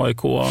nästan i AIK.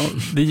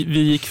 Vi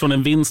gick från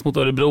en vinst mot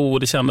Örebro och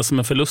det kändes som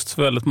en förlust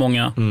för väldigt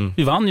många.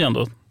 Vi vann ju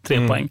ändå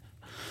 3 poäng.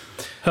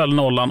 Höll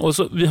nollan. Och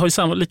så, vi har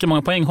ju lika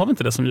många poäng, har vi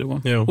inte det som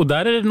Djurgården? Jo. Och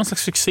där är det någon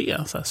slags succé.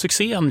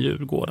 Succén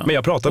Djurgården. Men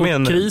jag pratade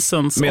med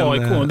krisens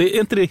AIK. Det är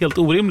inte det helt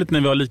orimligt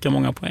när vi har lika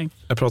många poäng?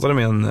 Jag pratade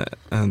med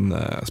en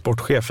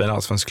sportchef i en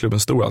allsvensk klubb, en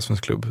stor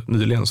allsvensk klubb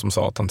nyligen, som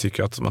sa att han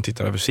tycker att man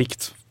tittar över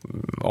sikt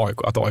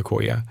att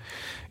AIK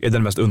är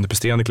den mest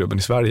underpresterande klubben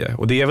i Sverige.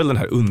 Och det är väl den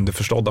här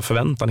underförstådda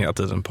förväntan hela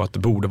tiden på att det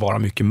borde vara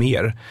mycket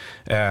mer.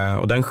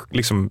 Och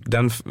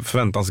den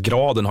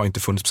förväntansgraden har inte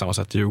funnits på samma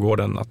sätt i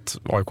Djurgården. Att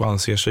AIK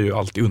anser sig ju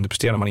alltid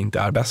underpresterande när man inte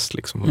är bäst.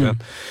 Liksom.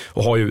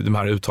 Och har ju de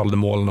här uttalade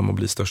målen om att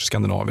bli störst i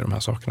Skandinavien, de här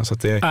sakerna. Så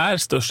att det är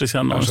störst i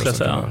Skandinavien, skulle jag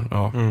säga.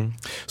 Ja.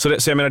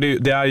 Så jag menar,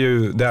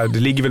 det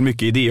ligger väl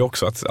mycket i det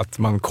också. Att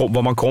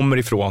var man kommer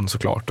ifrån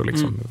såklart. Och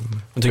liksom,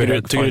 tycker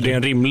du det är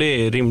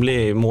en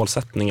rimlig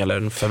målsättning eller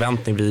en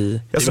förväntning? Det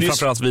är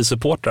framförallt vi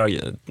supportrar,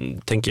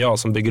 tänker jag,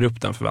 som bygger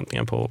upp den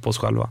förväntningen på oss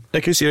själva.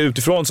 Jag kan ju se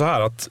utifrån så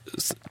här att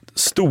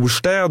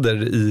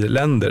storstäder i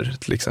länder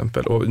till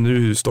exempel, och nu är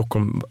ju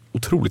Stockholm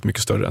otroligt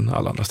mycket större än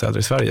alla andra städer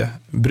i Sverige,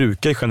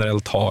 brukar ju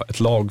generellt ha ett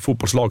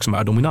fotbollslag som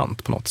är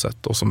dominant på något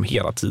sätt och som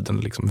hela tiden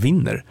liksom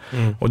vinner.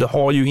 Och det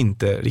har ju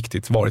inte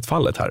riktigt varit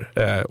fallet här.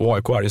 Och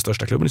AIK är den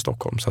största klubben i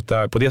Stockholm, så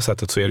att på det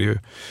sättet så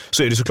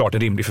är det såklart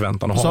en rimlig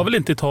förväntan att ha. Så har väl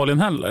inte Italien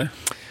heller?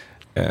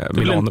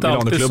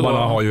 Milanoklubbarna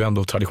har ju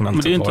ändå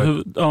traditionellt sett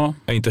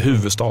inte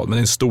huvudstad, men det är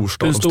en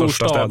storstad. De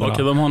största städerna.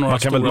 Okay, de har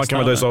några man kan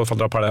väl i så fall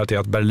dra parallell till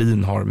att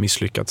Berlin har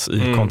misslyckats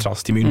i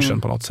kontrast till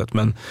München på något sätt.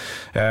 Men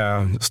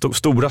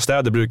stora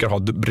städer brukar ha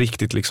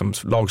riktigt liksom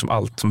lag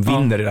som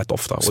vinner det rätt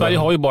ofta. Sverige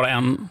har ju bara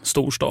en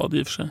storstad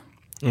i och för sig.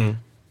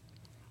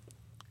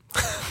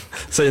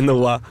 Säger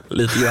Noah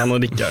lite grann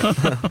och nickar.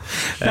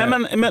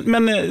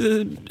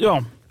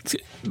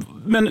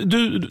 Men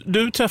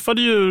du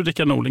träffade ju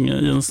Rickard Norling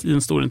i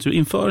en stor intervju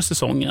inför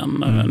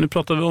säsongen. Nu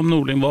pratar vi om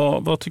Norling.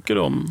 Vad tycker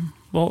du om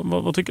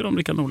vad tycker du om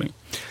Rickard Norling?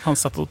 Han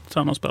satt och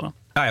tränade och spelade.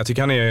 Ja, jag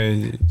tycker han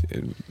är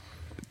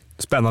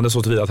spännande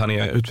så tillvida att han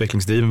är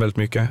utvecklingsdriven väldigt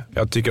mycket.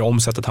 Jag tycker om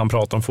sättet han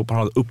pratar om fotboll.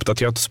 Han har ett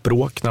uppdaterat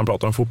språk när han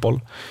pratar om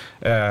fotboll.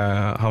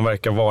 Han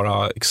verkar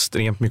vara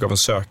extremt mycket av en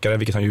sökare,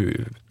 vilket han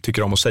ju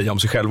tycker om att säga om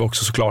sig själv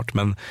också såklart.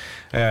 Men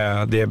det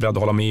är jag beredd att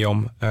hålla med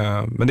om.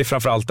 Men det är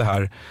framförallt det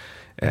här.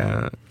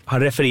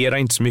 Han refererar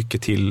inte så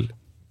mycket till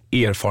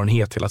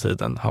erfarenhet hela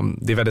tiden.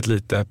 Det är väldigt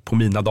lite på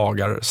mina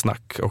dagar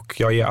snack, och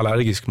jag är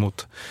allergisk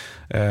mot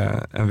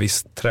en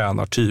viss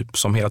tränartyp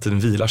som hela tiden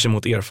vilar sig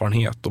mot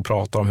erfarenhet och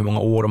pratar om hur många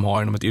år de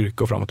har inom ett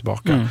yrke och fram och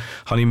tillbaka.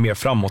 Han är mer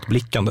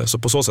framåtblickande, så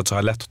på så sätt så har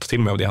jag lätt att ta till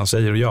mig av det han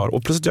säger och gör.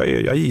 Och plötsligt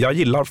jag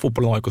gillar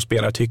fotbollen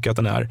AIK-spelare, jag tycker att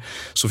den är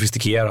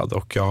sofistikerad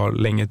och jag har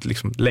länge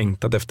liksom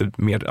längtat efter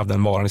mer av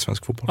den varan i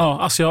svensk fotboll. Ja,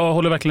 alltså jag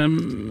håller verkligen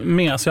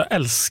med. Alltså jag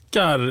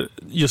älskar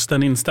just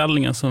den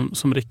inställningen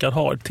som Rickard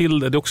har till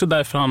det. Det är också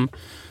därför han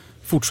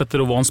fortsätter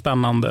att vara en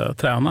spännande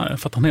tränare,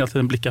 för att han hela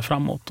tiden blickar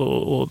framåt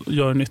och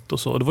gör nytt och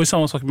så. Det var ju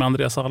samma sak med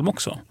Andreas Alm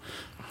också.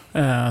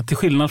 Till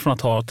skillnad från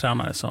att ha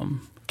tränare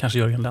som kanske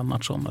Jörgen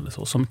Lennartsson eller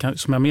så, som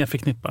jag mer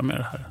förknippar med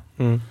det här.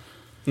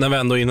 När vi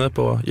ändå är inne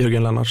på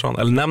Jörgen Lennartsson,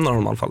 eller nämner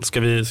honom i alla fall, ska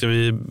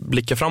vi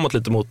blicka framåt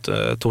lite mot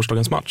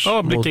torsdagens match?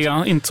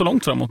 Ja, inte så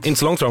långt framåt. Inte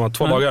så långt framåt,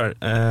 2 dagar.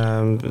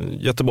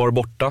 Göteborg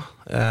borta.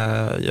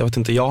 Jag vet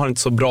inte, jag har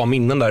inte så bra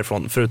minnen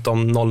därifrån,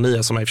 förutom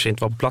 09 som jag i och för sig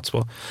inte var på plats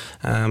på.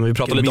 Men vi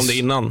pratade lite om det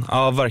innan.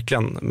 Ja,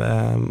 verkligen.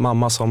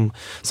 Mamma som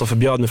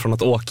förbjöd mig från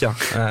att åka.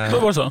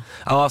 Var det så?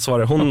 Ja, så var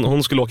det.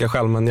 Hon skulle åka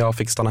själv, men jag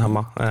fick stanna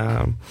hemma.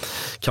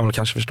 Kan man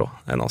kanske förstå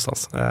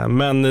någonstans.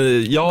 Men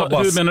jag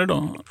hur menar du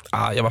då?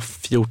 Jag var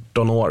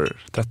 14 år,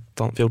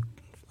 13, 14.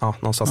 Ja,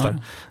 någonstans där.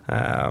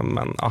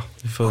 Men ja,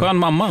 skön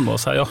mamma ändå,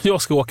 så här,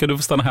 jag ska åka, du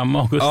får stanna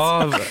hemma.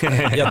 Ja,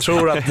 jag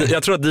tror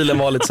att dealen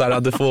var lite så här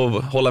att du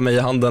får hålla mig i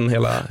handen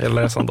hela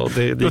resan då.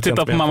 Du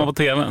tittar på mamma på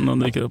tvn och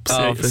dyker upp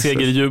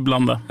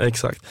segerjublande.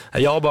 Exakt.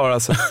 Jag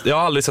har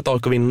aldrig sett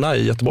AIK vinna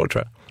i Göteborg,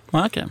 tror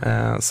jag. Okay.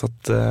 Så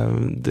att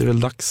det är väl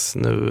dags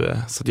nu.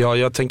 Så att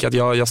jag tänker att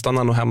jag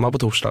stannar nog hemma på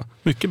torsdag.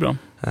 Mycket bra.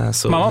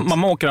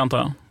 Mamma åker, antar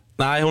jag?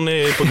 Nej, hon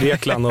är på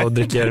Grekland och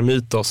dricker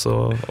Mytos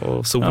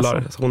och solar.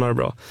 Alltså. Så hon har det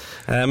bra.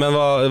 Men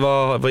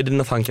vad är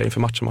dina tankar inför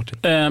matchen, Martin?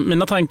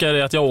 Mina tankar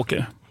är att jag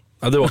åker.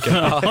 Ja, du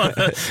åker.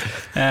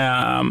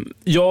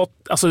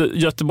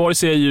 Göteborg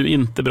ser ju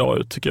inte bra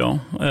ut, tycker jag.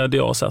 Det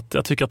jag har sett.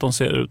 Jag tycker att de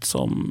ser ut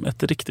som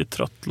ett riktigt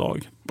trött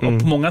lag. På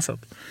många sätt.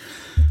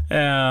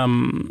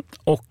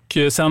 Och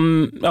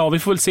sen, vi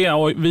får väl se.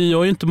 Vi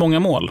har ju inte många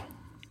mål.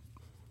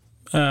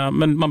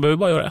 Men man behöver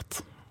bara göra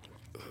ett.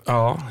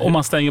 Om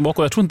man stänger bak.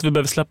 Och jag tror inte vi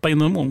behöver släppa in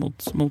någon mål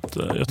mot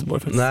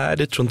Göteborg. Faktiskt. Nej,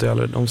 det tror inte jag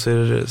heller. De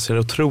ser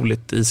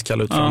otroligt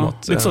iskalla ut framåt.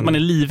 Det är inte så att man är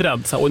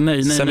livrädd. Så,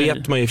 nej. Sen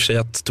vet man ju i och för sig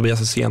att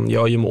Tobias Hysén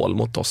gör ju mål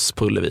mot oss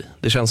på Ullevi.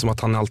 Det känns som att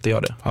han alltid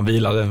gör det. Han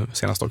vilade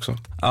senast också.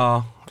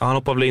 Ja, han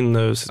hoppade väl in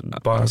nu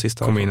bara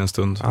sista. Kom in en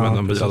stund, men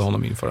de vilade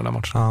honom inför den här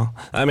matchen. Ja.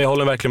 Nej, men jag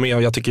håller verkligen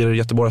med. Jag tycker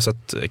Göteborg har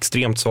sett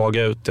extremt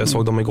svaga ut. Jag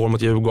såg dem igår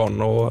mot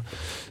Djurgården och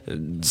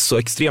så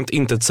extremt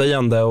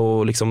intetsägande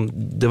och liksom,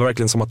 det var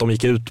verkligen som att de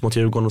gick ut mot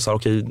Djurgården och sa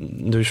okej,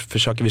 nu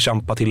försöker vi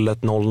kämpa till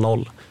ett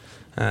 0-0.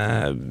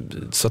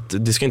 Så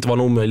att det ska inte vara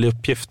en omöjlig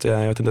uppgift.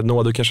 Jag vet inte,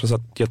 Noah, du kanske har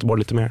sett Göteborg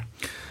lite mer?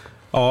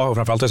 Ja, och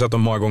framförallt har jag sett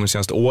dem många gånger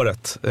senaste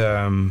året.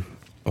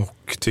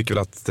 Och tycker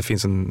väl att det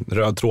finns en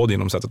röd tråd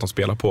inom sättet de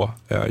spelar på.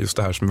 Just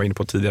det här som jag var inne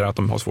på tidigare, att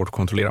de har svårt att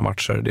kontrollera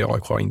matcher. Det är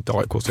AIK, inte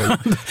AIK.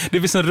 Det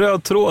finns en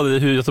röd tråd i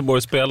hur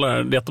Göteborg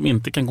spelar, det är att de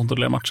inte kan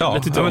kontrollera matcher.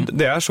 Ja,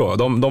 det är så.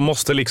 De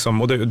måste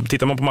liksom, och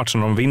tittar man på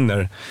matcherna de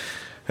vinner.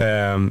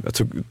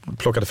 Jag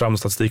plockade fram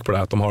statistik på det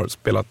här, att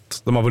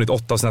de har vunnit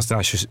 8 av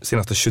sina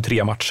senaste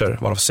 23 matcher,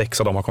 varav 6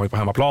 av dem har kommit på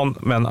hemmaplan,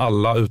 men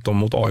alla utom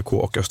mot AIK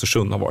och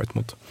Östersund har varit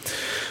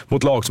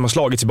mot lag som har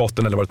slagits i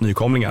botten eller varit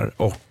nykomlingar.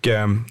 Och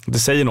det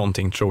säger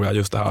någonting, tror jag,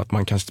 just det här att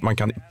man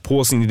kan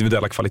på sin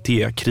individuella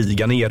kvalitet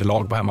kriga ner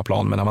lag på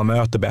hemmaplan, men när man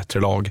möter bättre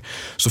lag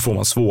så får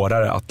man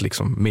svårare att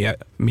liksom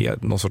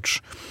med någon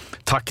sorts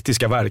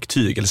taktiska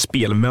verktyg eller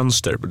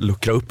spelmönster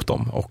luckra upp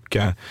dem. Och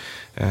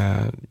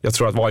jag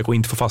tror att AIK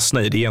inte får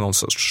fastna i det, är någon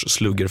sorts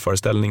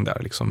sluggerföreställning där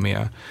liksom,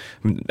 med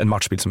en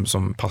matchbild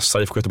som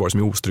passar IFK Göteborg, som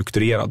är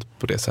ostrukturerad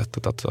på det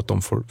sättet att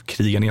de får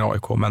kriga ner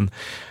AIK. Men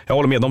jag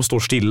håller med, de står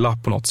stilla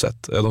på något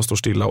sätt. De står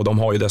stilla och de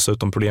har ju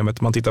dessutom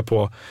problemet, man tittar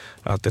på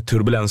att det är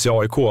turbulens i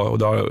AIK, och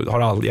det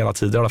har hela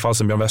tiden, i alla fall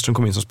sedan Björn Westström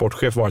kom in som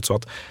sportchef, varit så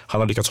att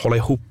han har lyckats hålla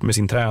ihop med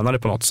sin tränare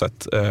på något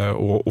sätt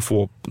och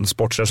få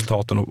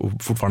sportresultaten och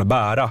fortfarande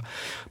bära.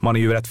 Man är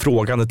ju rätt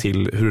frågande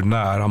till hur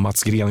nära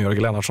Mats Gren och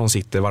Jörgen Lennartsson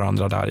sitter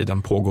varandra där i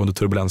den pågående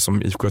turbulens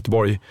som IFK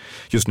Göteborg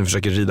just nu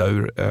försöker rida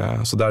ur.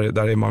 Så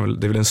där är man väl,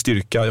 det är väl en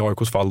styrka i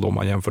AIKs fall då, om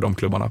man jämför de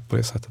klubbarna på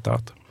det sättet. Där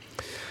att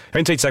jag är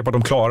inte riktigt säker på att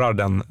de klarar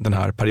den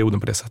här perioden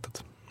på det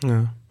sättet.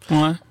 Ja.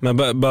 Mm. Men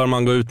bör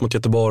man gå ut mot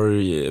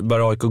Göteborg,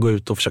 bör AIK gå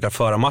ut och försöka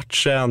föra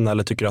matchen,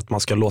 eller tycker du att man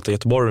ska låta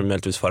Göteborg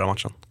möjligtvis föra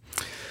matchen?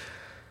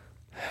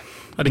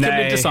 Ja, det kan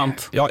bli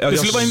intressant. Det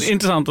skulle vara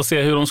intressant att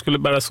se hur de skulle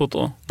bära sig åt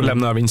då.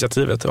 Lämna över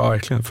initiativet, ja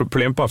verkligen.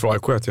 Problemet bara för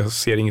AIK är att jag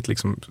ser inget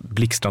liksom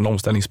blixtrande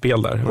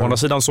omställningsspel där. Å andra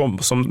sidan, som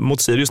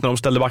mot Sirius när de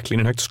ställde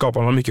backlinjen högt, så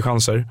skapade man mycket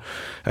chanser.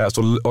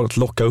 Så att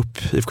locka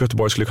upp IFK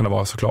Göteborg skulle kunna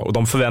vara så klart. Och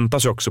de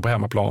förväntas ju också på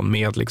hemmaplan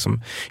med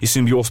liksom, i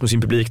symbios med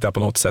sin publik där på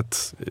något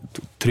sätt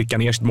trycka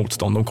ner sitt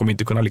motstånd. De kommer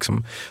inte kunna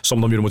liksom,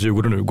 som de gjorde mot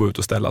Djurgården nu, gå ut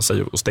och ställa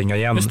sig och stänga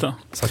igen. Just det.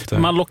 Så att,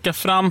 man lockar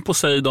fram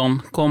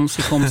Poseidon,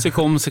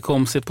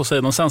 Komsi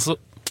Poseidon, sen så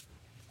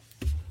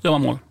gör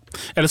man mål.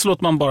 Eller så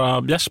låter man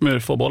bara Bjärsmyr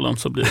få bollen,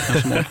 så blir det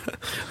kanske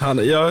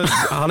mål.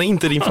 Han är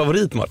inte din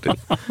favorit, Martin.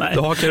 Nej.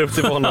 Du hakar upp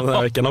till honom den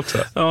här veckan också.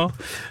 Ja,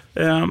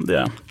 det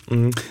är.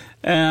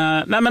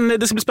 Nej, men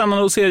det ska bli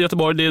spännande att se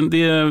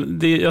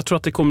Göteborg. Jag tror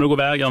att det kommer att gå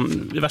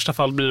vägen. I värsta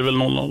fall blir det väl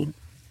 0-0. Men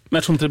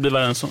jag tror inte det blir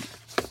värre än så.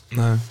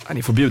 Nej,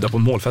 ni får bjuda på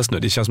en målfest nu.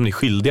 Det känns som ni är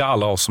skyldiga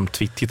alla oss som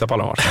tittar på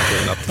alla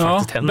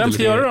matcher. Vem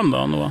ska göra dem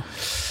då?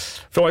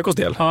 För AIKs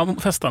del? Ja,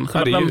 festen.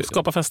 Vem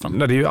skapar festen?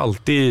 Det är ju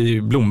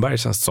alltid Blomberg,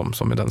 känns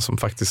som är den som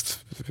faktiskt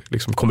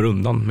liksom kommer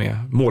undan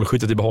med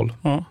målskyttet i behåll.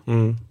 Ja.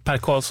 Per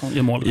Karlsson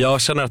gör mål.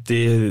 Jag känner att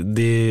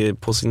det är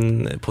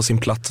på sin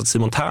plats att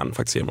Simon Tern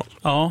faktiskt gör mål.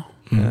 Ja.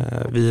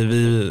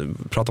 Vi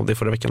pratade om det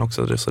förra veckan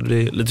också, så det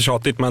är lite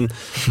tjatigt, men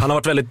han har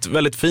varit väldigt,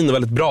 väldigt fin och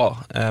väldigt bra.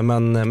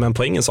 Men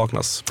poängen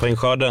saknas.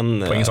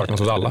 Poängen saknas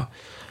hos alla.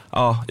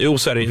 Ja,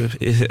 så är det ju.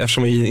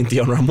 Eftersom vi inte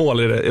gör några mål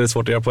är det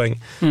svårt att göra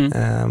poäng.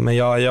 Men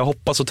jag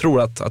hoppas och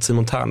tror att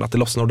Simon Tern, att det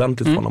lossnar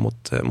ordentligt för honom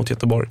mot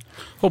Göteborg.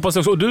 Hoppas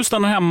jag också. Och du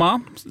stannar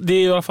hemma. Det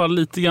är i alla fall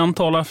lite grann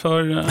talar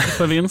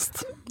för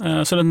vinst.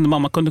 Så att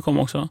mamma kunde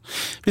komma också.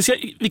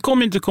 Vi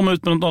kommer inte komma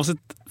ut med något avsnitt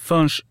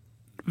förrän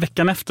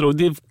veckan efter, och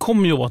det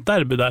kommer ju vara ett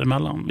derby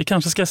däremellan. Vi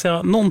kanske ska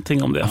säga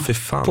någonting om det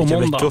på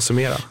måndag.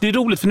 Det är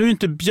roligt, för nu är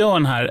inte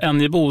Björn här,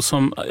 Enjebo,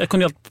 som jag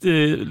kunde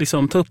alltid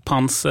liksom ta upp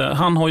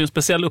han har ju en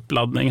speciell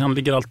uppladdning. Han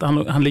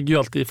ligger ju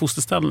alltid i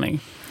fosterställning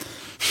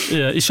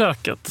i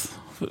köket.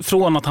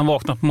 Från att han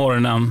vaknar på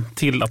morgonen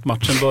till att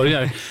matchen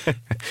börjar.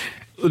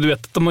 Och du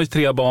vet, de har ju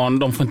 3 barn,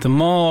 de får inte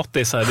mat,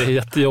 det är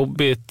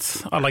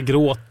jättejobbigt, alla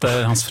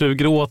gråter, hans fru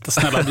gråter,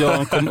 snälla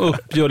Björn, kom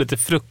upp, gör lite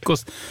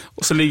frukost,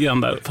 och så ligger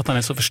han där för att han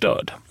är så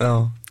förstörd.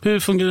 Ja. Hur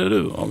fungerar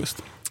du,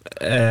 August?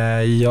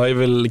 Jag är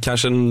väl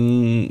kanske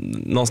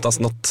någonstans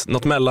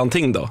något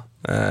mellanting då.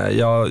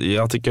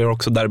 Jag tycker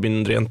också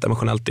derbyn rent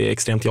emotionellt är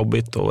extremt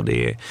jobbigt, och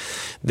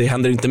det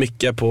händer inte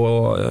mycket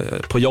på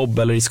jobb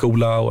eller i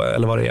skola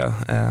eller vad det är.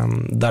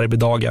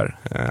 Derbydagar.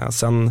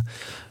 Sen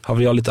har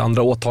vi lite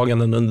andra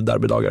åtaganden under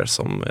derbydagar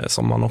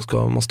som man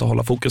också måste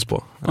hålla fokus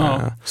på.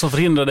 Som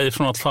förhindrar dig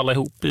från att falla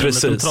ihop i en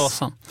liten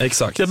trasa.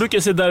 Exakt. Jag brukar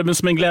se derbyn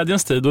som en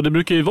glädjens tid, och det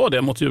brukar ju vara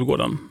det mot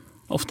Djurgården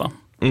ofta.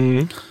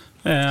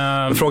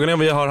 Frågan är om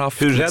vi har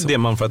haft... Hur rädd är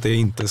man för att det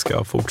inte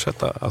ska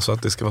fortsätta? Alltså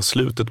att det ska vara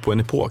slutet på en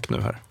epok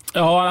nu här?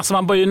 Ja, alltså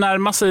man börjar ju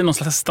närma sig någon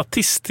slags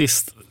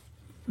statistiskt.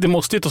 Det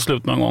måste ju ta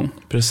slut någon gång.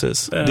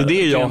 Precis. Det är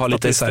det jag har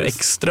lite så här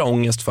extra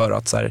ångest för.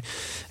 Att så här,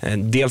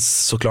 dels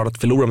såklart att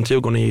förlora mot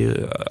Djurgården är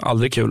ju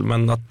aldrig kul.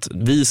 Men att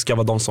vi ska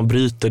vara de som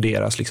bryter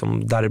deras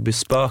liksom,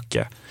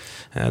 derbyspöke.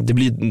 Det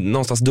blir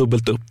någonstans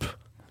dubbelt upp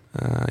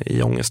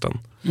i ångesten.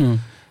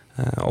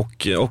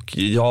 Och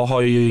jag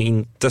har ju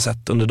inte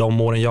sett under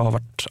de åren jag har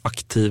varit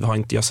aktiv, har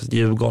inte jag sett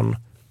Djurgården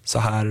så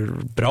här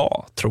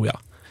bra, tror jag,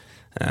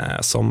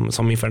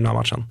 som inför den här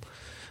matchen.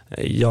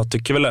 Jag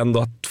tycker väl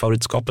ändå att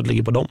favoritskapet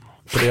ligger på dem.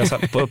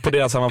 På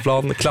deras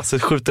hemmaplan.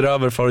 Klassiskt skjuter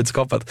över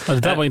favoritskapet. Ja, det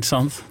där var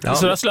intressant. Ja.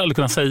 Så det skulle jag aldrig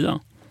kunna säga.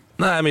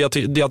 Nej, men jag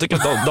tycker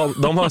att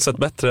de har sett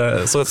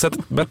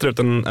bättre ut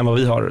än vad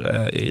vi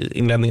har i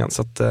inledningen.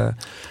 Så att,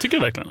 tycker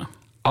du verkligen det?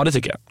 Ja, det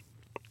tycker jag.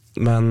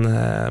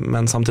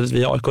 Men samtidigt, vi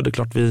i AIK, det är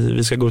klart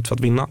vi ska gå ut för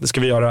att vinna. Det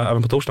ska vi göra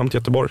även på torsdag mot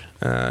Göteborg.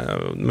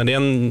 Men det är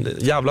en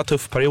jävla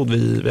tuff period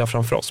vi har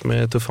framför oss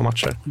med tuffa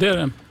matcher. Det är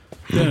det.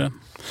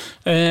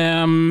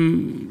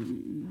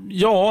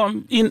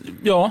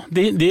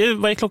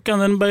 Vad är klockan?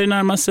 Den börjar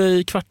närma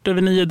sig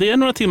 8:15. Det är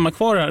några timmar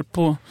kvar här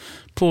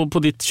på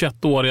ditt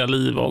 21-åriga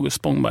liv, August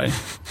Spångberg.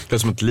 Det är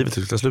som att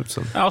livet ska slut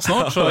sen. Ja,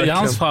 snart så i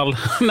hans fall.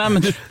 Nej,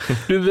 men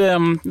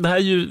det här är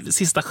ju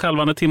sista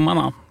skälvande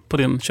timmarna på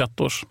din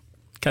 21-års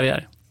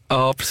karriär.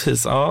 Ja,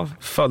 precis. Ja,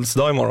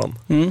 födelsedag imorgon.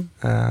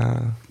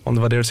 Om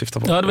det var det du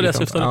syftade på. Ja, det var det jag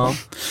syftade på.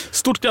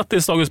 Stort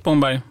grattis, August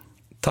Spångberg.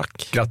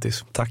 Tack.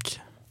 Grattis. Tack.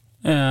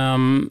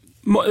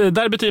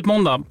 Där betyder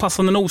måndag.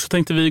 Passande nog så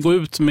tänkte vi gå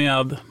ut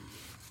med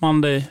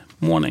Monday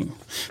Morning.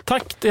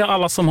 Tack till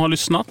alla som har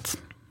lyssnat.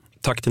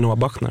 Tack till Noah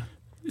Bachner.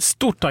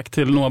 Stort tack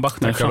till Noah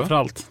Bachner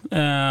framförallt.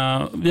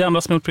 Vi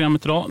andra som har gjort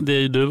programmet idag, det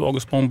är du,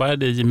 August Spångberg,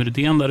 det är Jimmy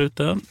Rydén där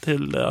ute.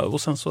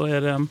 Och sen så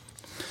är det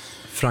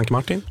Frank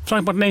Martin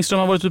Engström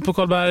har varit ute på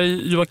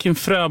Karlberg. Joakim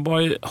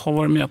Fröborg har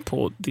varit med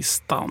på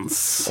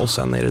distans. Och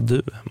sen är det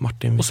du,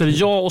 Martin. Och så är det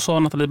jag, och så har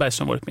Nathalie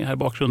Bergström varit med här i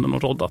bakgrunden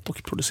och roddat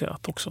och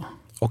producerat också.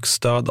 Och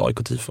stöd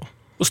AIK Tifo.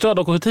 Och stöd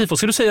AIK Tifo.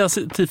 Ska du säga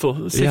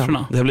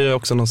Tifo-siffrorna? Ja, det blir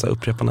också någon så här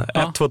upprepande.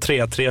 1, 2,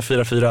 3, 3,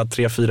 4, 4,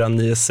 3, 4,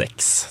 9,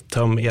 6.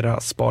 Töm era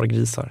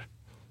spargrisar.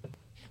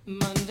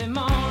 Monday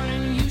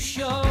morning you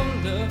sure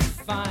look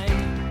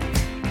fine.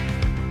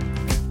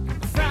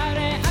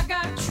 Friday I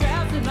got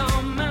traveling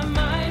on my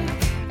mind.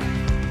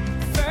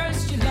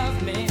 First you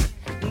love me,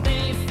 and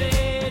then you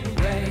fade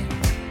away.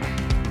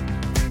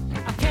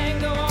 I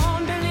can't go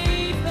on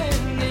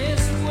believing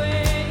this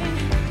way.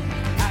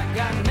 I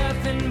got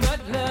nothing but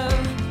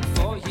love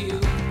for you.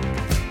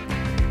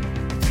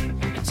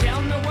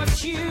 Tell me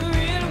what you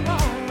really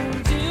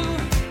want to do.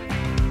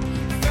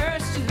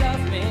 First you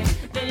love me,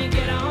 then you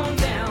get on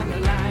down the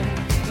line.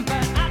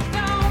 But I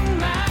don't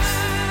mind.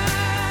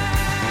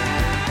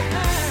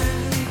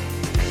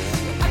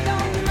 I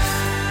don't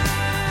mind.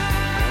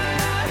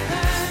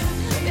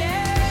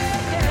 Yeah.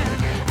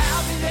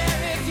 I'll be there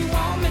if you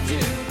want me to.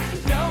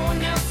 No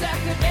one else I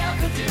could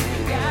ever do.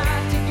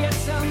 Got to get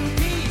some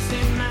peace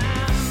in my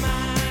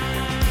mind.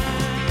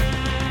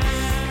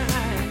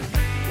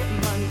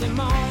 Monday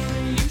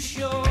morning you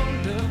sure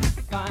look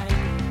fine.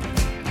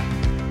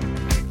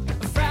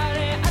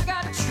 Friday I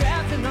got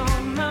traveling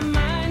on my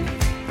mind.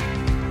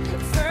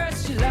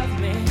 First you love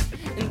me,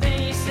 and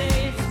then you say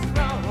it's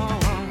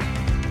wrong.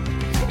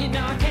 You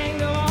know I can't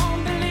go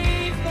on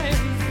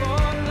believing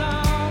for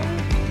long.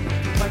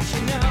 But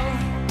you know,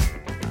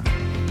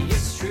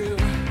 it's true.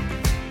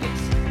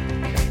 Yes.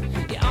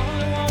 You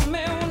only want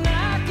me when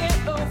I get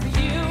over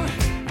you.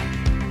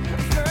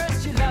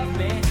 First you love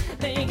me,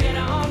 then you get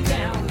on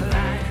down the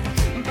line.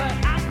 But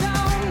I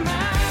don't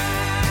mind.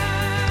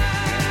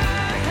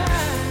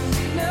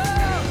 No,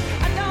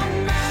 I don't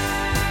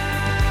mind.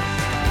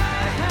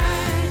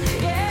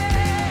 Yeah,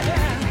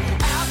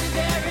 I'll be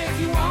there if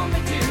you want me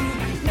to.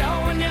 No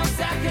one else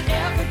I could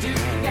ever do.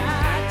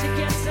 Got to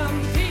get some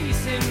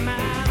peace in my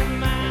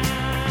mind.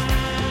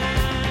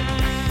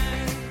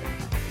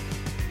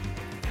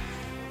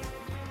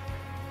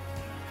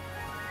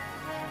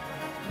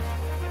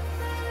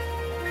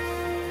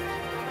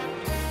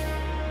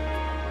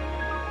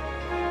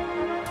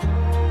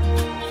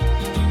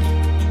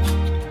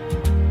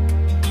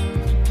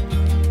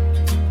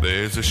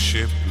 There's a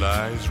ship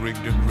lies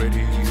rigged and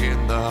ready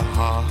in the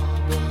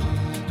harbor.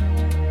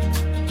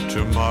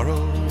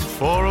 Tomorrow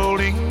for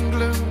old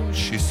England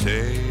she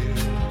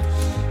sails,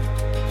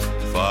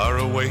 far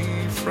away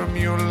from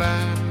your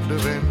land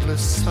of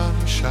endless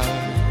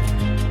sunshine,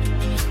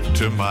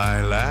 to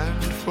my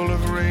land full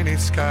of rainy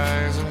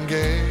skies and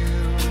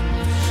gales.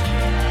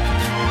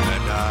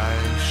 And I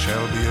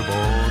shall be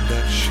aboard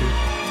that ship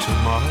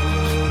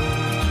tomorrow,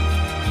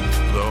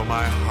 though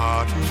my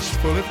heart is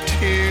full of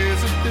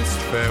tears at this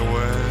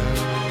farewell.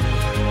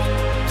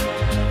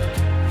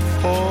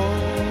 For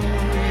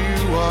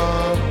you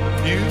are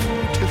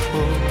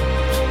beautiful,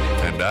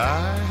 and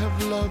I have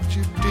loved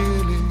you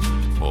dearly,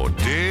 more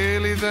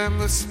dearly than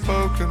the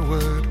spoken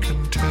word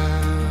can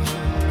tell.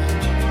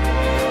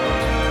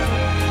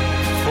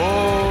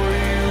 For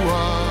you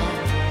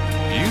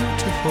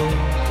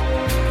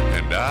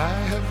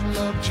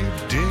you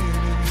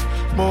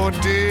dearly, more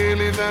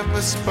dearly than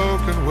the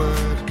spoken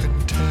word can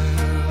tell.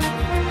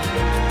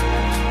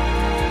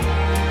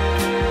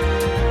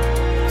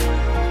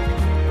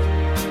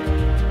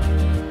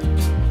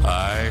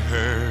 I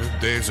heard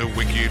there's a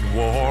wicked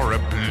war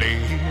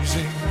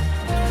a-blazing,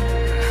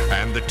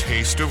 and the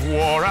taste of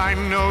war I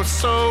know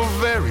so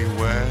very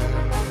well.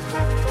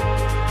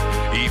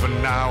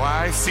 Even now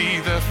I see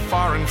the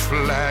foreign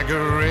flag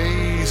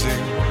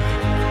a-raising,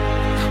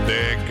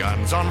 their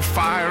guns on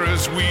fire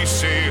as we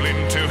sail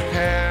into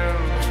hell.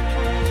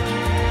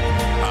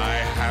 I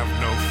have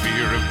no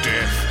fear of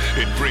death,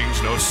 it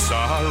brings no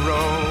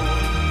sorrow,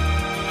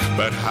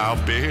 but how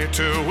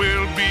bitter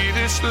will be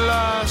this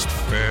last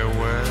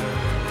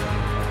farewell.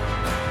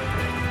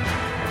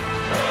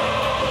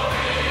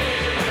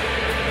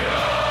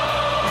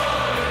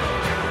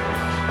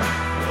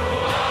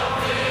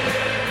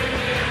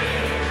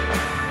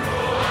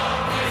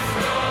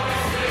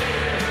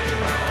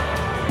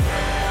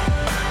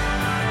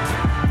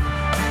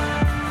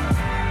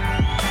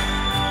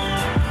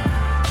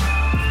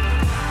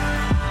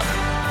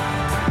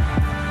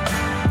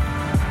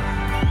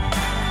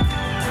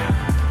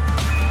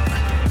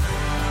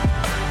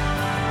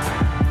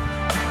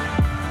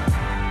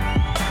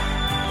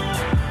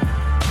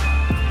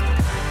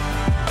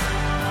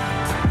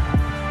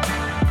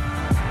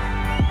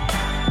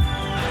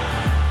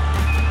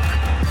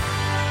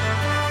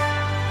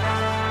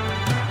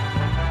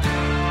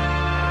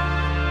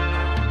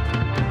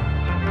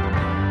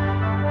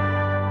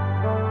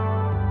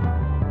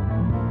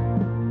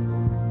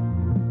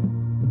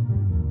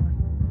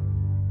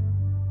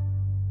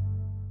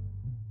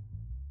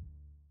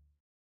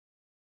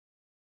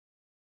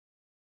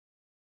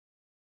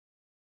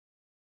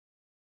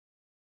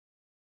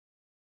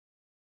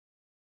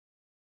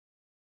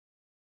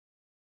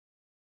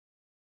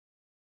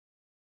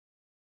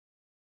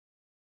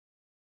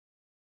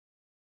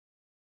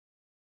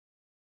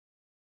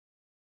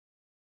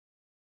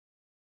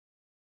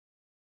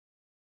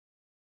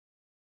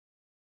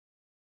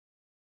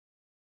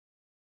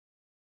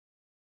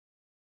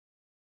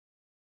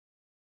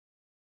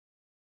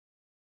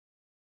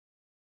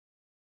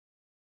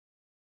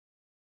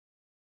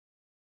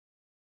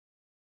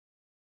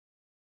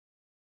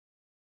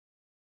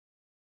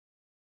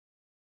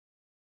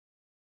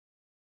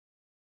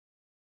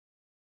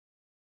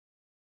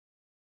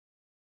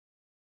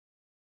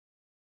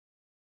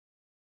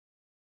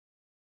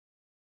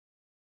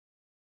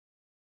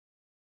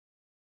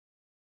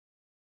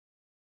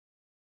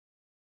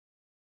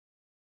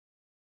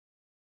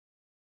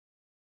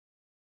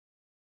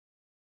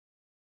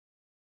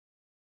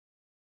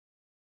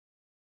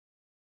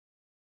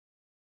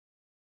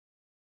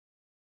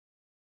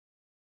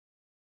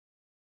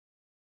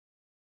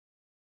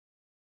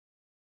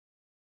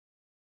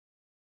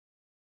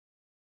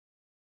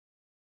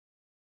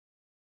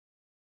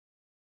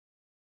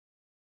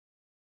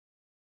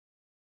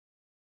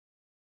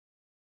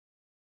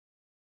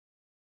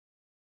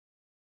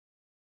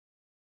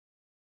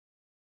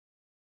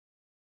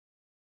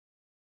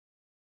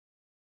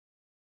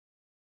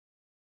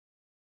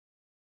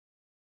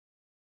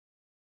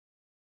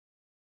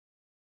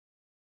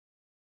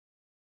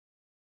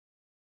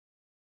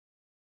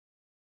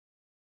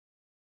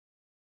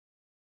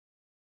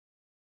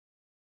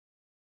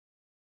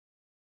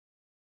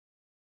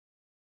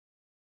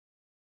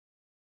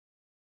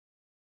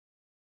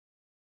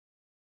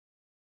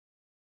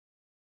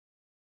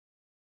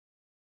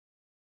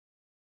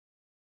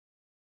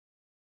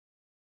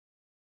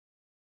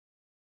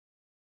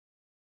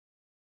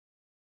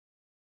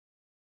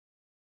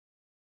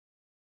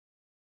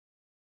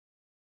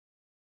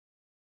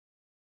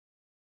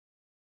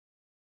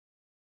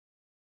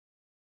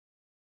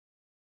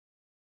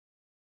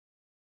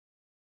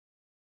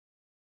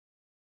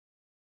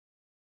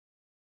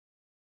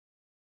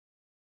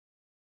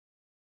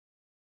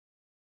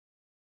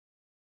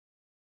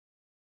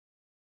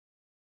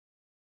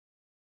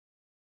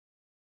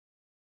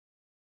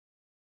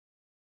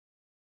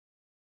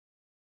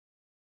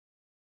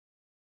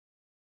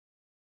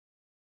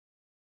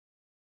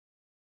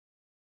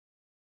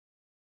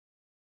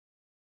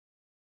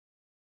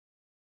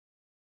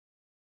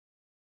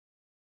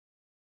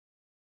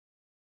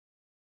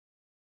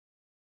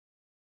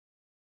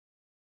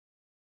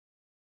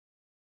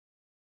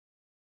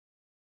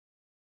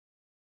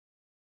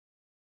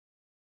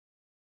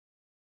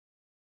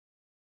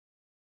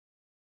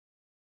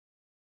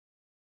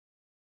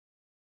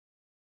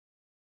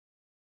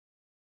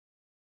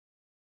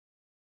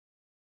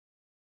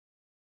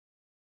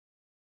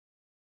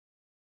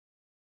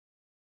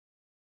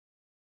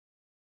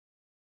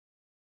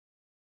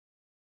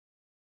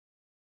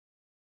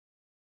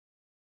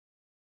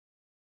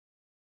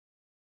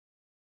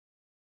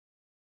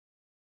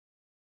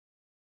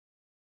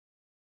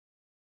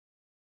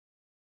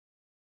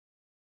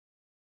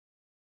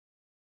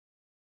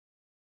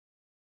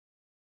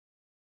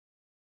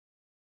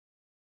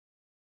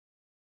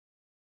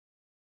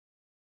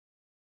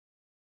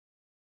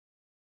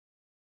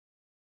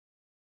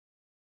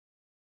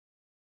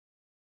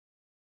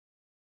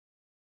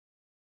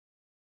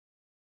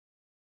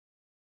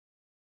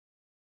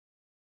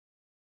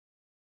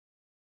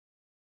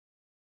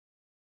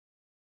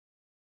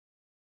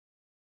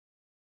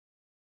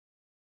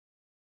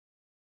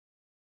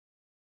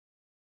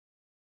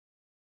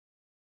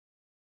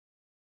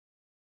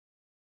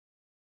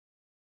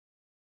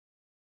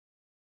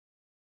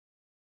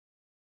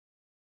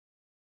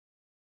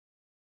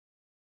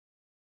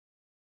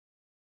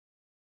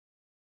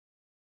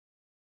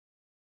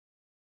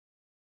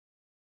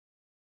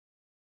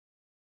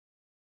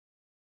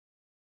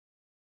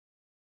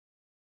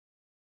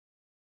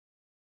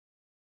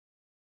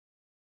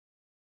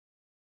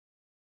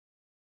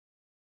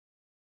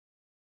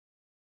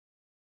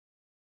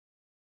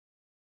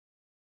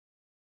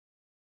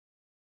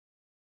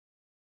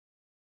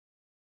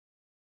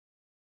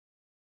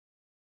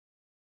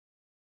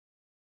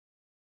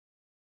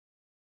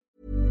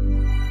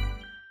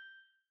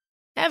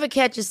 Ever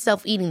catch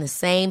yourself eating the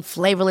same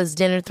flavorless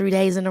dinner 3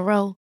 days in a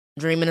row?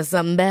 Dreaming of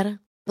something better?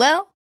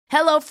 Well,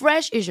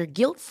 HelloFresh is your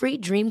guilt-free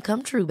dream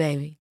come true,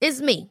 baby.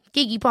 It's me,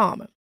 Keke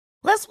Palmer.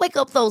 Let's wake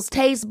up those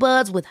taste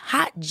buds with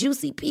hot,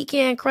 juicy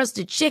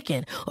pecan-crusted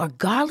chicken or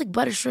garlic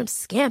butter shrimp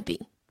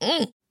scampi.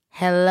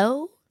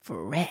 Hello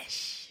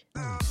Fresh.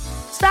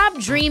 Stop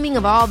dreaming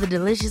of all the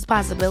delicious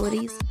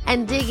possibilities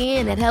and dig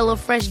in at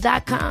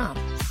HelloFresh.com.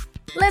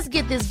 Let's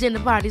get this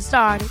dinner party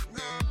started.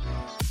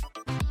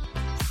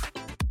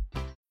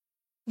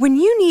 When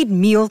you need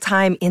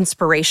mealtime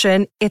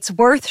inspiration, it's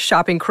worth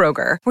shopping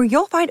Kroger, where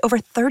you'll find over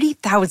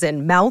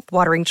 30,000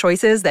 mouth-watering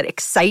choices that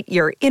excite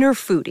your inner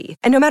foodie.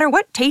 And no matter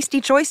what tasty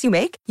choice you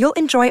make, you'll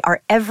enjoy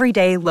our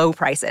everyday low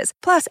prices,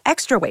 plus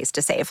extra ways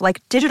to save,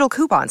 like digital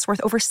coupons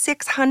worth over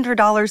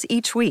 $600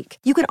 each week.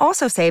 You can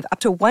also save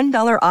up to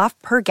 $1 off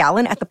per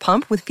gallon at the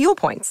pump with fuel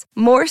points.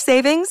 More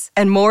savings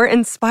and more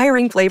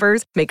inspiring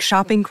flavors make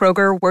shopping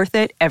Kroger worth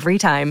it every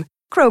time.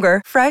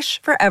 Kroger,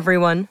 fresh for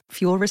everyone.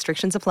 Fuel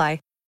restrictions apply.